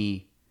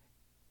many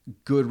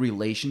good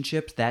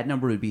relationships, that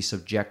number would be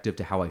subjective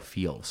to how I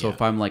feel. So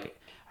if I'm like,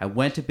 I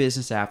went to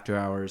business after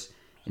hours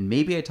and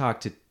maybe I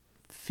talked to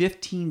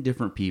 15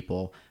 different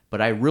people,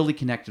 but I really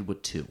connected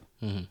with 2.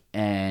 Mm-hmm.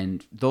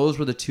 And those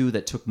were the 2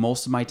 that took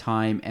most of my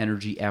time,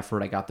 energy,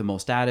 effort. I got the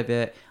most out of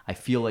it. I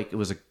feel like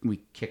we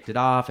kicked it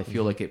off. I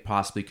feel like it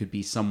possibly could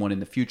be someone in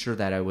the future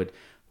that I would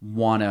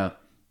want to,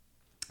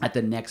 at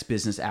the next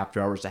business after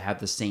hours, to have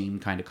the same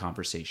kind of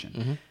conversation.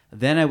 Mm-hmm.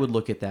 Then I would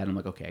look at that and I'm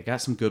like, okay, I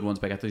got some good ones,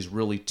 but I got these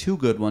really 2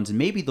 good ones. And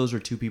maybe those are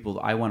 2 people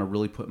that I want to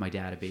really put in my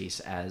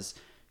database as,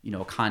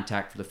 a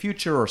contact for the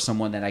future, or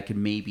someone that I could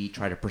maybe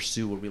try to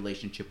pursue a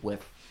relationship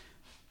with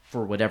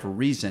for whatever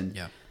reason.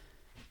 Yeah.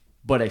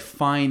 But I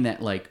find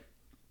that like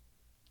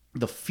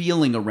the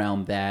feeling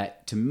around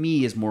that to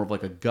me is more of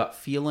like a gut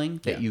feeling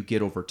that you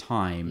get over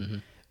time. Mm-hmm.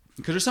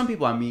 Because there's some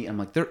people I meet, I'm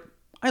like,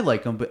 I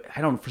like them, but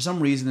for some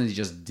reason they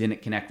just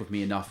didn't connect with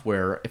me enough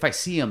where if I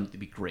see them, it'd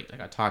be great. Like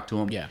I talk to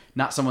them. Yeah.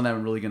 Not someone that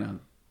I'm really going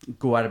to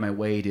go out of my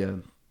way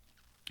to,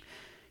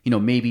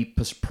 maybe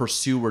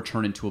pursue or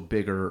turn into a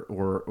bigger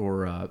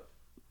or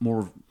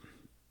more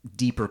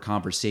deeper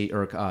conversation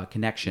or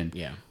connection.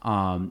 Yeah.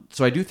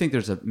 So I do think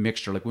there's a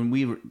mixture. Like when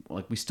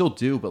we still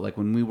do, but like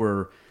when we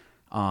were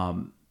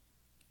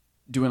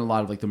doing a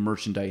lot of like the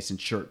merchandise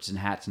and shirts and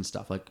hats and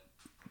stuff, like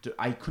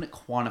I couldn't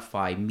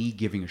quantify me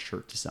giving a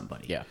shirt to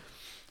somebody. Yeah.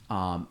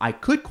 I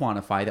could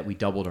quantify that we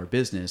doubled our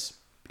business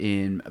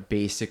in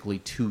basically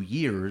 2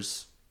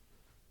 years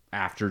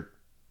after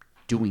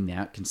doing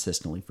that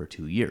consistently for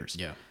 2 years.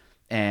 Yeah.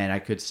 And I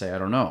could say, I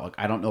don't know. Like,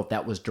 I don't know if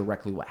that was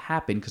directly what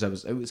happened,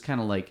 because it was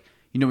kind of like,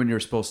 when you're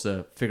supposed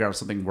to figure out if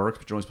something works,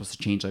 but you're only supposed to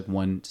change like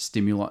one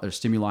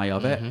stimuli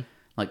of it.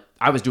 Like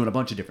I was doing a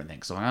bunch of different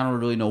things. So I don't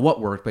really know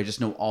what worked, but I just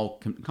know all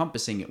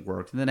encompassing it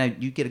worked. And then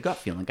you get a gut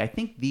feeling. Like, I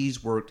think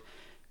these worked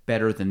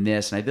better than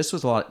this. And this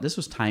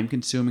was time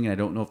consuming. And I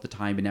don't know if the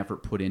time and effort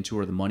put into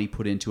it or the money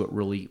put into it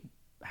really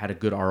had a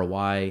good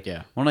ROI.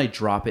 Yeah. Why don't I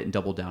drop it and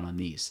double down on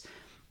these?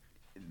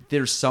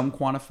 There's some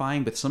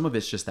quantifying, but some of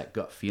it's just that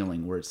gut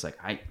feeling where it's like,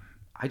 I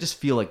just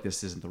feel like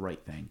this isn't the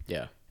right thing.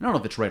 Yeah. I don't know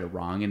if it's right or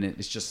wrong, and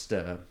it's just...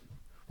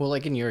 Well,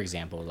 like in your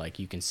example, like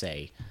you can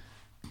say,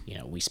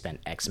 we spent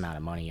X amount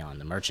of money on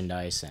the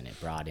merchandise and it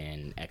brought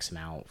in X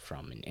amount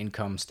from an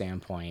income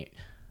standpoint.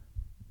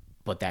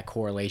 But that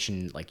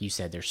correlation, like you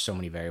said, there's so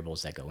many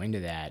variables that go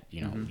into that.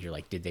 You're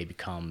like, did they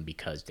become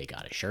because they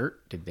got a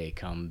shirt? Did they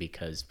come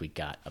because we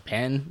got a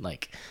pen?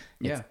 Like,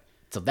 yeah.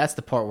 So that's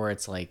the part where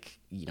it's like,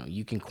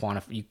 you can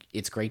quantify.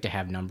 It's great to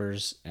have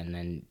numbers and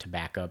then to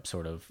back up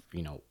sort of,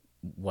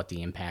 what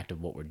the impact of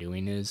what we're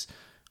doing is.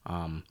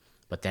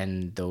 But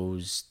then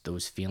those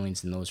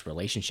feelings and those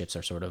relationships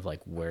are sort of like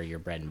where your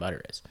bread and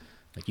butter is.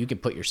 Like you can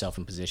put yourself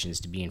in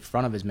positions to be in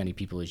front of as many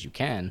people as you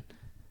can,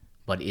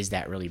 but is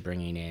that really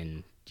bringing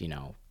in,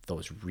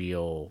 those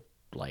real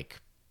like,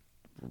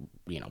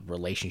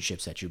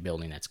 relationships that you're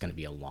building that's going to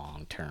be a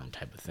long-term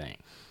type of thing?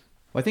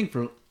 Well, I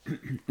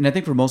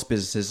think for most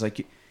businesses,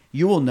 like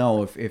you will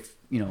know if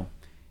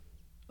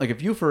like if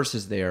UFirst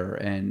is there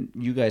and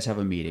you guys have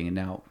a meeting, and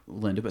now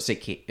Linda, but say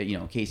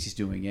Casey's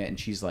doing it, and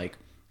she's like,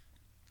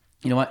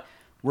 you know what,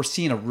 we're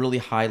seeing a really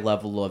high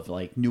level of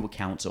like new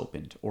accounts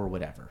opened or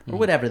whatever, or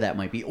whatever that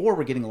might be, or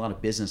we're getting a lot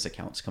of business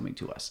accounts coming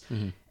to us,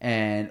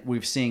 and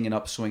we've seen an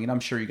upswing. And I'm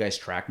sure you guys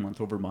track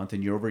month over month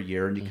and year over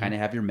year, and you kind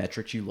of have your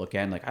metrics you look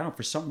at. And like, I don't know,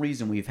 for some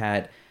reason we've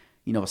had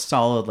a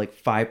solid like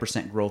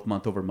 5% growth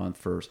month over month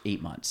for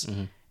 8 months,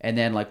 and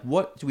then like,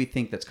 what do we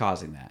think that's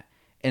causing that?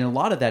 And a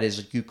lot of that is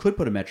like, you could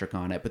put a metric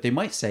on it, but they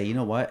might say, you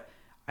know what,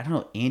 I don't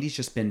know, Andy's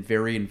just been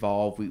very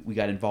involved. We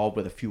got involved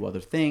with a few other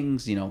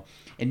things, and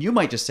you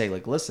might just say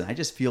like, listen, I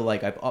just feel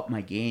like I've upped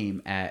my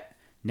game at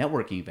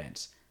networking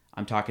events.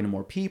 I'm talking to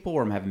more people,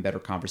 or I'm having better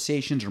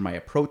conversations, or my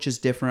approach is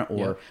different,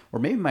 or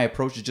maybe my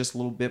approach is just a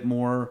little bit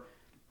more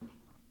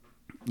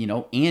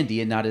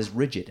Andy and not as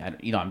rigid.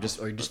 I'm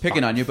just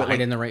picking on you, but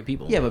finding the right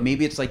people. Yeah, but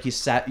maybe it's like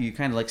you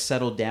kind of like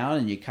settled down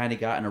and you kind of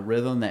got in a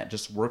rhythm that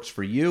just works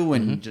for you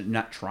and just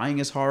not trying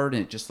as hard,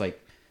 and it just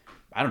like,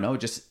 I don't know,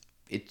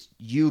 it's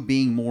you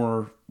being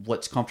more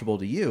what's comfortable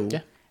to you.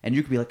 Yeah. And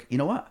you could be like, you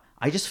know what?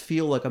 I just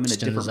feel like I'm in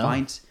Just a in the different zone.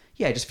 mind.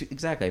 Yeah,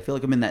 exactly. I feel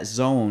like I'm in that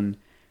zone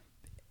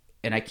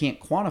and I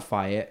can't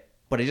quantify it,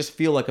 but I just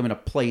feel like I'm in a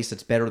place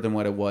that's better than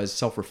what I was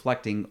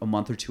self-reflecting a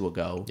month or two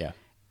ago. Yeah.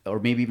 Or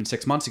maybe even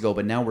 6 months ago,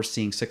 but now we're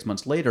seeing 6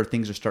 months later,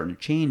 things are starting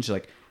to change.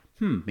 Like,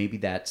 maybe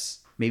that's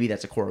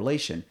a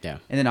correlation. Yeah.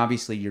 And then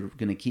obviously you're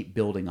going to keep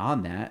building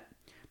on that.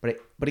 But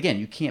again,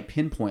 you can't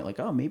pinpoint like,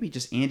 oh, maybe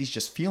just Andy's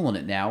just feeling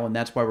it now, and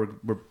that's why we're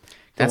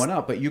going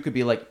up. But you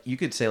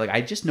could say like,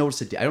 I just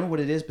noticed I don't know what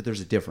it is, but there's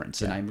a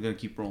difference, and I'm going to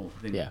keep rolling.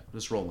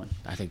 Just rolling.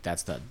 I think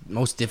that's the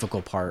most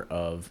difficult part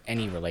of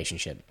any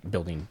relationship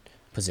building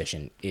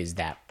position is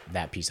that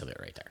piece of it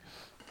right there.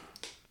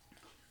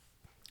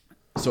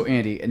 So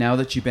Andy, now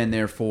that you've been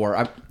there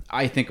for,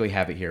 I think we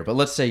have it here, but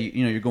let's say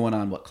you're going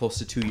on close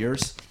to 2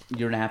 years,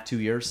 year and a half, 2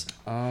 years.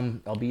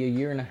 I'll be a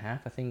year and a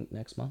half, I think,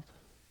 next month.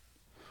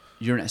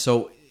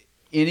 So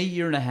in a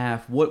year and a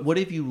half, what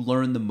have you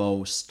learned the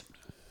most?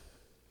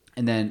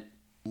 And then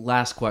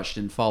last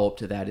question, follow up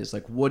to that is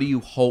like, what do you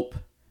hope?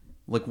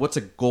 Like, what's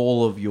a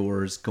goal of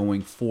yours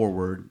going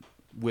forward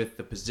with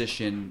the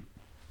position?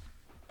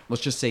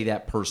 Let's just say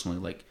that personally.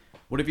 Like,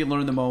 what have you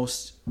learned the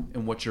most,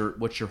 and what's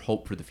your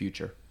hope for the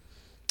future?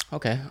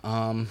 Okay.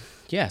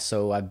 Yeah.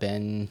 So I've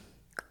been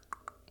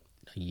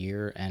a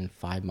year and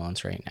 5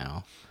 months right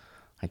now.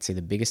 I'd say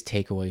the biggest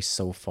takeaway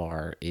so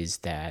far is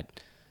that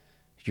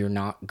you're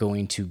not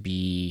going to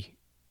be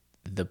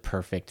the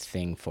perfect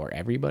thing for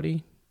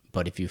everybody,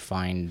 but if you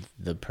find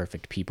the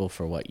perfect people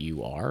for what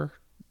you are,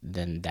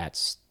 then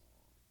that's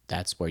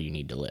where you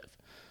need to live.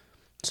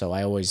 So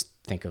I always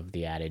think of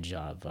the adage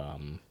of,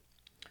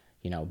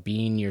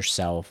 being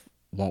yourself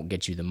won't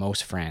get you the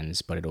most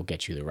friends, but it'll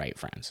get you the right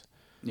friends.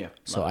 Yeah.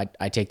 So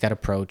I take that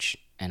approach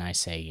and I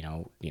say,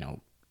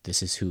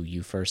 this is who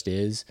UFirst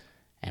is,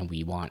 and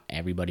we want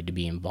everybody to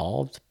be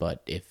involved.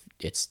 But if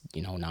it's,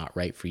 not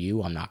right for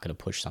you, I'm not going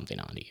to push something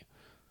onto you.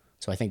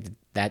 So I think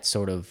that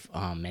sort of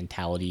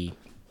mentality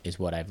is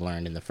what I've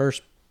learned in the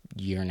first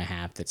year and a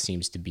half that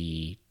seems to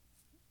be,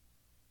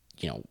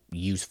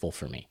 useful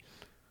for me.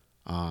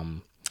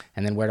 And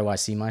then where do I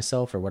see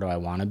myself, or where do I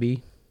want to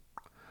be?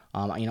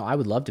 I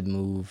would love to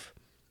move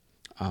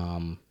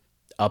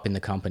up in the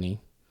company,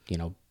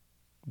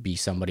 be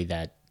somebody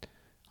that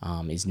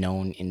is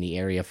known in the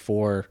area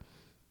for,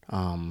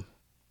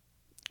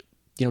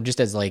 just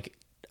as like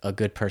a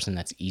good person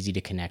that's easy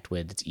to connect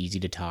with, that's easy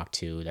to talk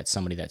to, that's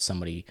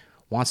somebody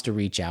wants to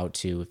reach out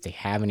to if they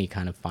have any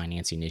kind of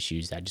financing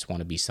issues. I just want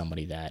to be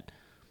somebody that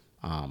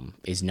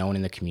is known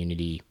in the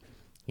community,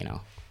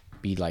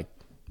 be like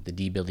the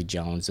D. Billy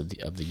Jones of the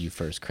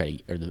UFirst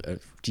credit, or the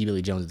D.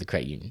 Billy Jones of the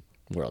credit union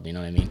world. You know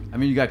what I mean? I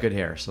mean, you got good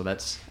hair, so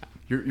that's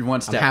you're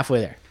one step. I'm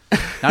halfway there.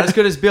 Not as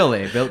good as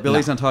Billy.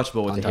 Billy's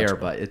untouchable with the hair,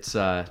 Untouchable. but it's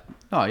oh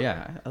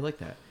yeah, I like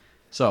that.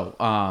 So,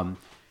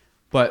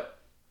 but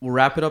we'll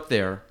wrap it up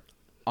there.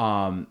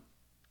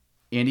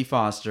 Andy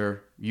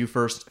Foster,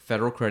 UFirst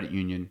Federal Credit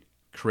Union,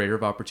 creator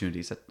of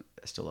opportunities. I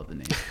still love the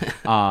name.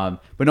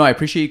 But no, I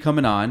appreciate you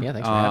coming on. Yeah,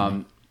 thanks for having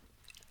me.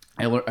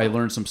 I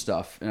learned some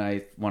stuff, and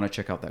I want to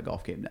check out that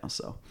golf game now.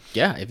 So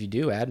Yeah, if you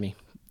do, add me.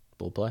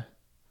 We'll play.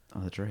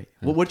 oh, that's right.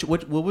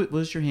 What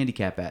was your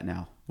handicap at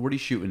now? What are you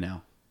shooting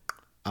now?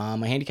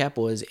 My handicap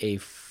was a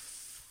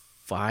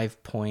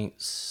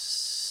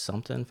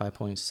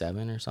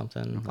 5.7 or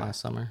something last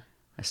summer.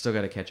 I still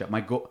got to catch up.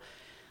 My goal.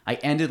 I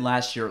ended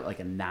last year at like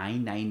a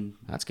 9.9.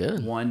 That's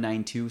good.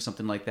 9.2,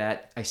 something like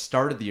that. I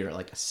started the year at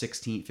like a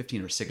 15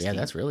 or 16. Yeah,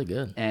 that's really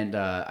good. And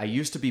I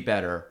used to be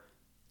better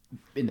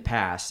in the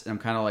past, and I'm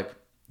kind of like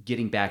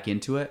getting back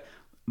into it.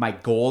 My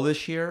goal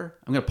this year,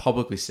 I'm going to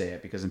publicly say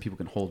it because then people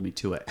can hold me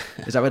to it,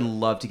 is I would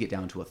love to get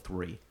down to a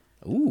 3.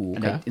 Ooh,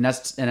 okay. And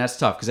that's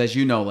tough because, as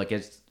you know, like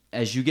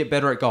as you get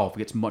better at golf, it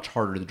gets much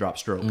harder to drop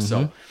strokes.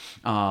 So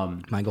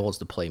My goal is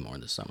to play more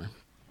this summer.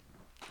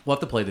 we'll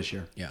have to play this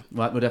year. Yeah.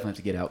 We'll definitely have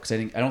to get out because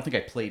I don't think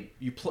I played.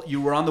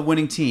 You were on the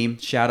winning team.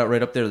 Shout out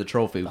right up there to the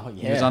trophy. Oh,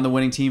 yeah. He was on the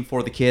winning team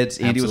for the kids.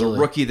 Andy was Absolutely.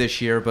 a rookie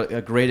this year, but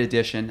a great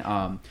addition.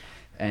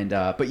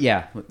 But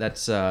yeah,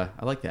 that's I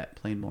like that,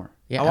 playing more.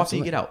 Yeah, How often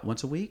do you absolutely. get out?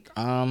 Once a week?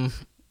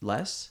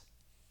 Less?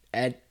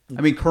 At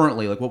I mean,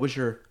 currently, like, what was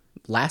your?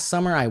 last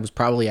summer, I was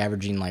probably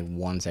averaging like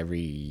once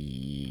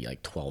every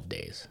 12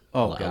 days.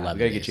 Oh, God, we 11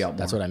 gotta get days. you out more.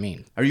 That's what I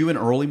mean. Are you an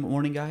early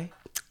morning guy?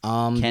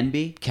 Can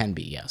be. Can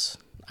be, yes.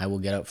 I will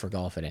get up for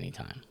golf at any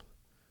time.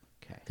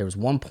 Okay. There was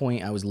one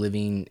point I was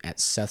living at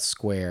Seth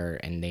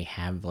Square, and they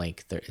have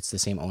like it's the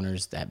same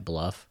owners that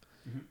Bluff,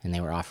 and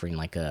they were offering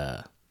like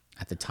at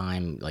the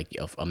time like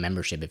a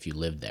membership if you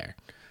lived there.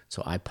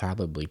 So I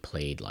probably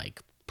played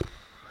like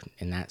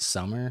in that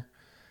summer,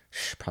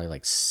 probably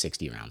like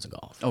 60 rounds of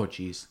golf. Oh,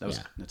 geez, that was.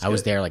 Yeah. That's I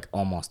was good. there like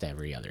almost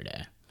every other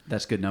day,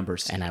 That's good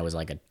numbers. and I was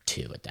like a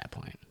 2 at that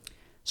point.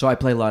 So I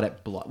play a lot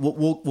at Bluff.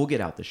 We'll get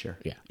out this year.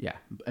 Yeah.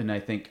 And I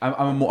think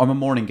I'm a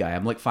morning guy.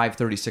 I'm like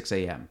 5:30, 6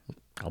 a.m.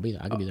 I'll be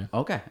there. I can be there.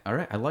 Okay. All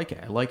right. I like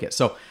it.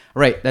 So, all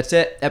right. That's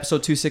it.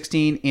 Episode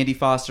 216. Andy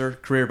Foster,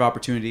 Career of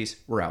Opportunities.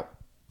 We're out.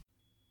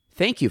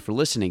 Thank you for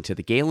listening to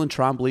the Galen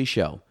Trombley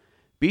Show.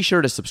 Be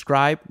sure to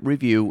subscribe,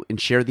 review,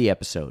 and share the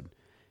episode.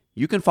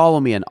 You can follow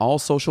me on all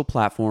social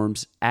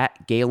platforms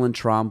at Galen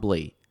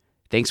Trombley.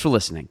 Thanks for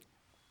listening.